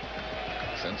inning.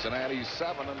 Cincinnati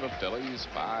 7 and the Phillies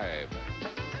 5.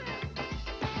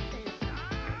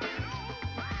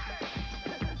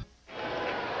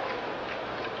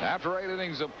 After 8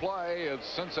 innings of play, it's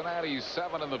Cincinnati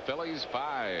 7 and the Phillies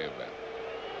 5.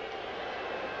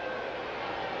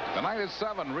 Tonight at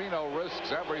 7, Reno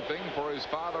risks everything for his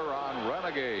father on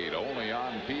Renegade, only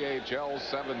on PHL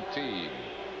 17.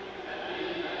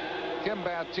 Kim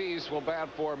Baptiste will bat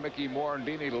for Mickey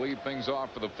Morandini to lead things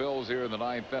off for the Phils here in the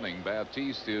 9th inning.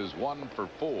 Baptiste is 1 for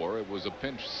 4. It was a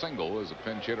pinch single. As a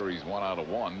pinch hitter, he's 1 out of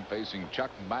 1, facing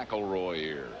Chuck McElroy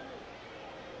here.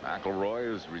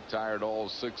 McElroy has retired all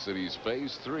 6 that he's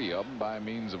faced, 3 of them by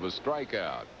means of a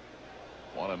strikeout.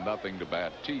 1-0 to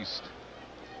Baptiste.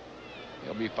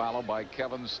 He'll be followed by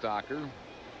Kevin Stocker,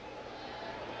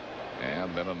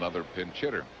 and then another pinch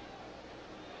hitter.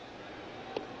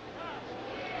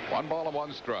 1 ball and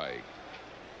 1 strike.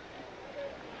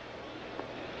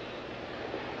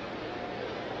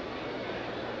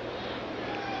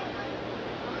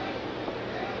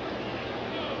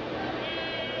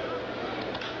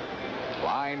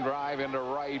 Line drive into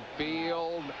right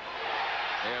field.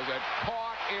 Is it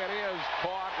caught? It is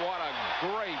caught. What a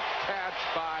great catch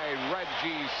by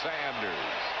Reggie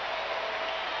Sanders.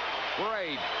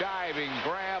 Great diving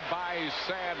grab by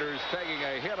Sanders, taking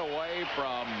a hit away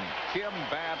from Kim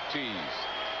Baptiste.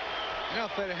 You know,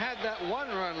 if it had that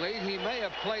 1-run lead, he may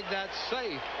have played that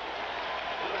safe.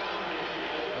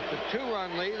 But the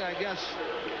 2-run lead, I guess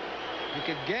he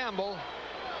could gamble,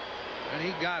 and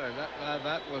he got it.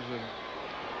 That was a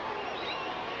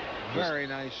very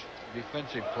nice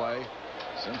defensive play.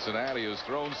 Cincinnati has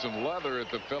thrown some leather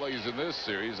at the Phillies in this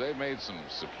series. They've made some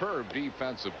superb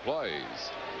defensive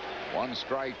plays. 1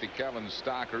 strike to Kevin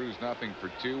Stocker, who's 0 for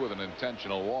 2 with an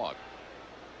intentional walk.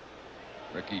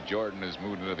 Ricky Jordan has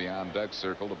moved into the on-deck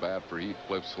circle to bat for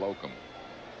Heathcliff Slocum.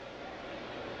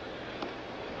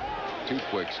 2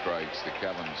 quick strikes to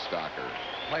Kevin Stocker.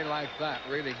 Play like that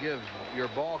really gives your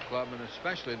ball club, and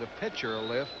especially the pitcher, a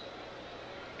lift.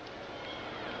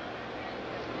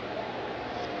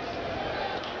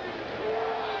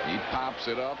 He pops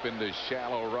it up into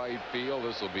shallow right field.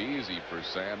 This will be easy for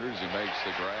Sanders. He makes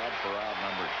the grab for out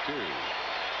number 2.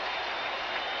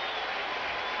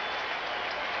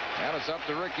 And it's up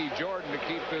to Ricky Jordan to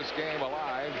keep this game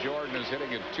alive. Jordan is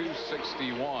hitting at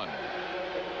 .261.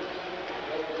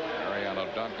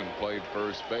 Mariano Duncan played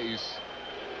first base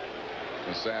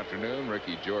this afternoon.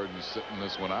 Ricky Jordan sitting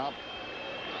this one out.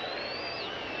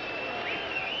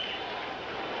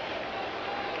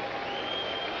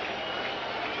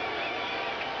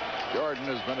 Jordan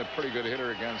has been a pretty good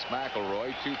hitter against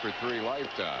McElroy, 2 for 3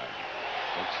 lifetime.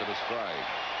 Looks at a strike.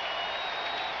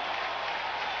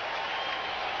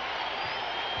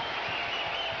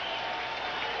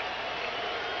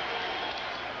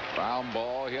 Ground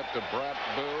ball hit to Bret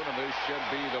Boone, and this should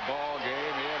be the ball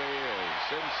game. It is.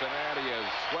 Cincinnati has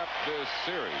swept this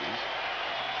series.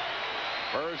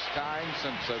 First time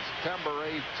since September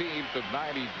 18th of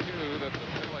 '92 that the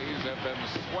Phillies have been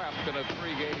swept in a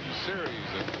 3-game series.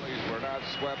 The Phillies were not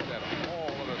swept at all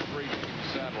in a 3-game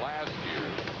set last year.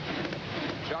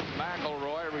 Chuck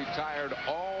McElroy retired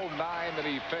all 9 that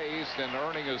he faced and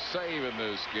earning a save in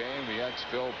this game. The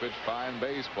ex-Phil pitched fine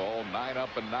baseball, 9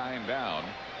 up and 9 down,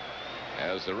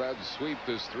 as the Reds sweep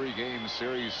this 3-game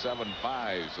series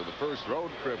 7-5. So the first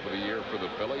road trip of the year for the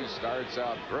Phillies starts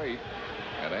out great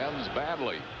and ends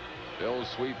badly. They'll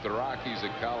sweep the Rockies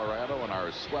at Colorado and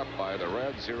are swept by the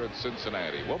Reds here at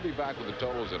Cincinnati. We'll be back with the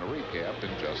totals and a recap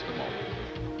in just a moment.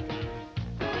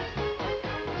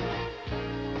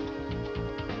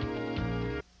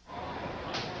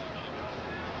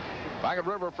 Back at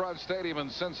Riverfront Stadium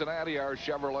in Cincinnati, our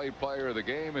Chevrolet player of the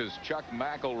game is Chuck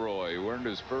McElroy, who earned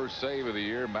his first save of the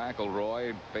year.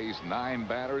 McElroy faced 9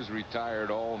 batters,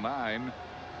 retired all 9,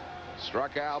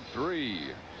 struck out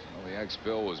 3. Well, the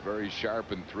ex-Phil was very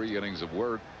sharp in 3 innings of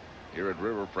work. here at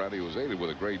Riverfront. He was aided with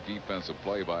a great defensive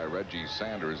play by Reggie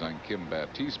Sanders on Kim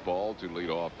Baptiste's ball to lead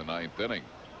off the 9th inning.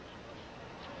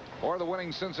 For the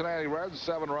winning Cincinnati Reds,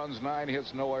 7 runs, 9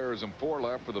 hits, no errors, and 4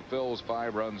 left. For the Phils,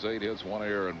 5 runs, 8 hits, 1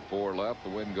 error, and 4 left. The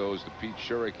win goes to Pete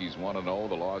Schourek. He's 1-0.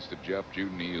 The loss to Jeff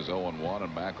Juden. He is 0-1,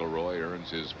 and McElroy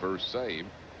earns his first save.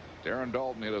 Darren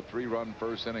Dalton hit a 3-run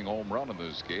first inning home run in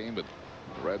this game, but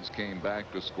the Reds came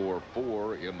back to score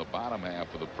 4 in the bottom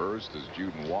half of the first as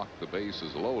Juden walked the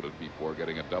bases loaded before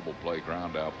getting a double play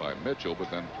ground out by Mitchell, but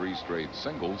then 3 straight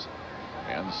singles,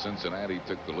 and Cincinnati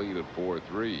took the lead at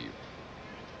 4-3.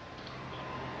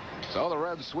 So the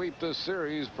Reds sweep this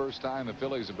series. First time the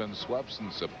Phillies have been swept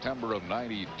since September of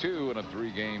 '92 in a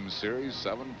 3-game series.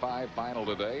 7-5 final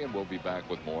today, and we'll be back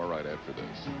with more right after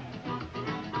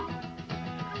this.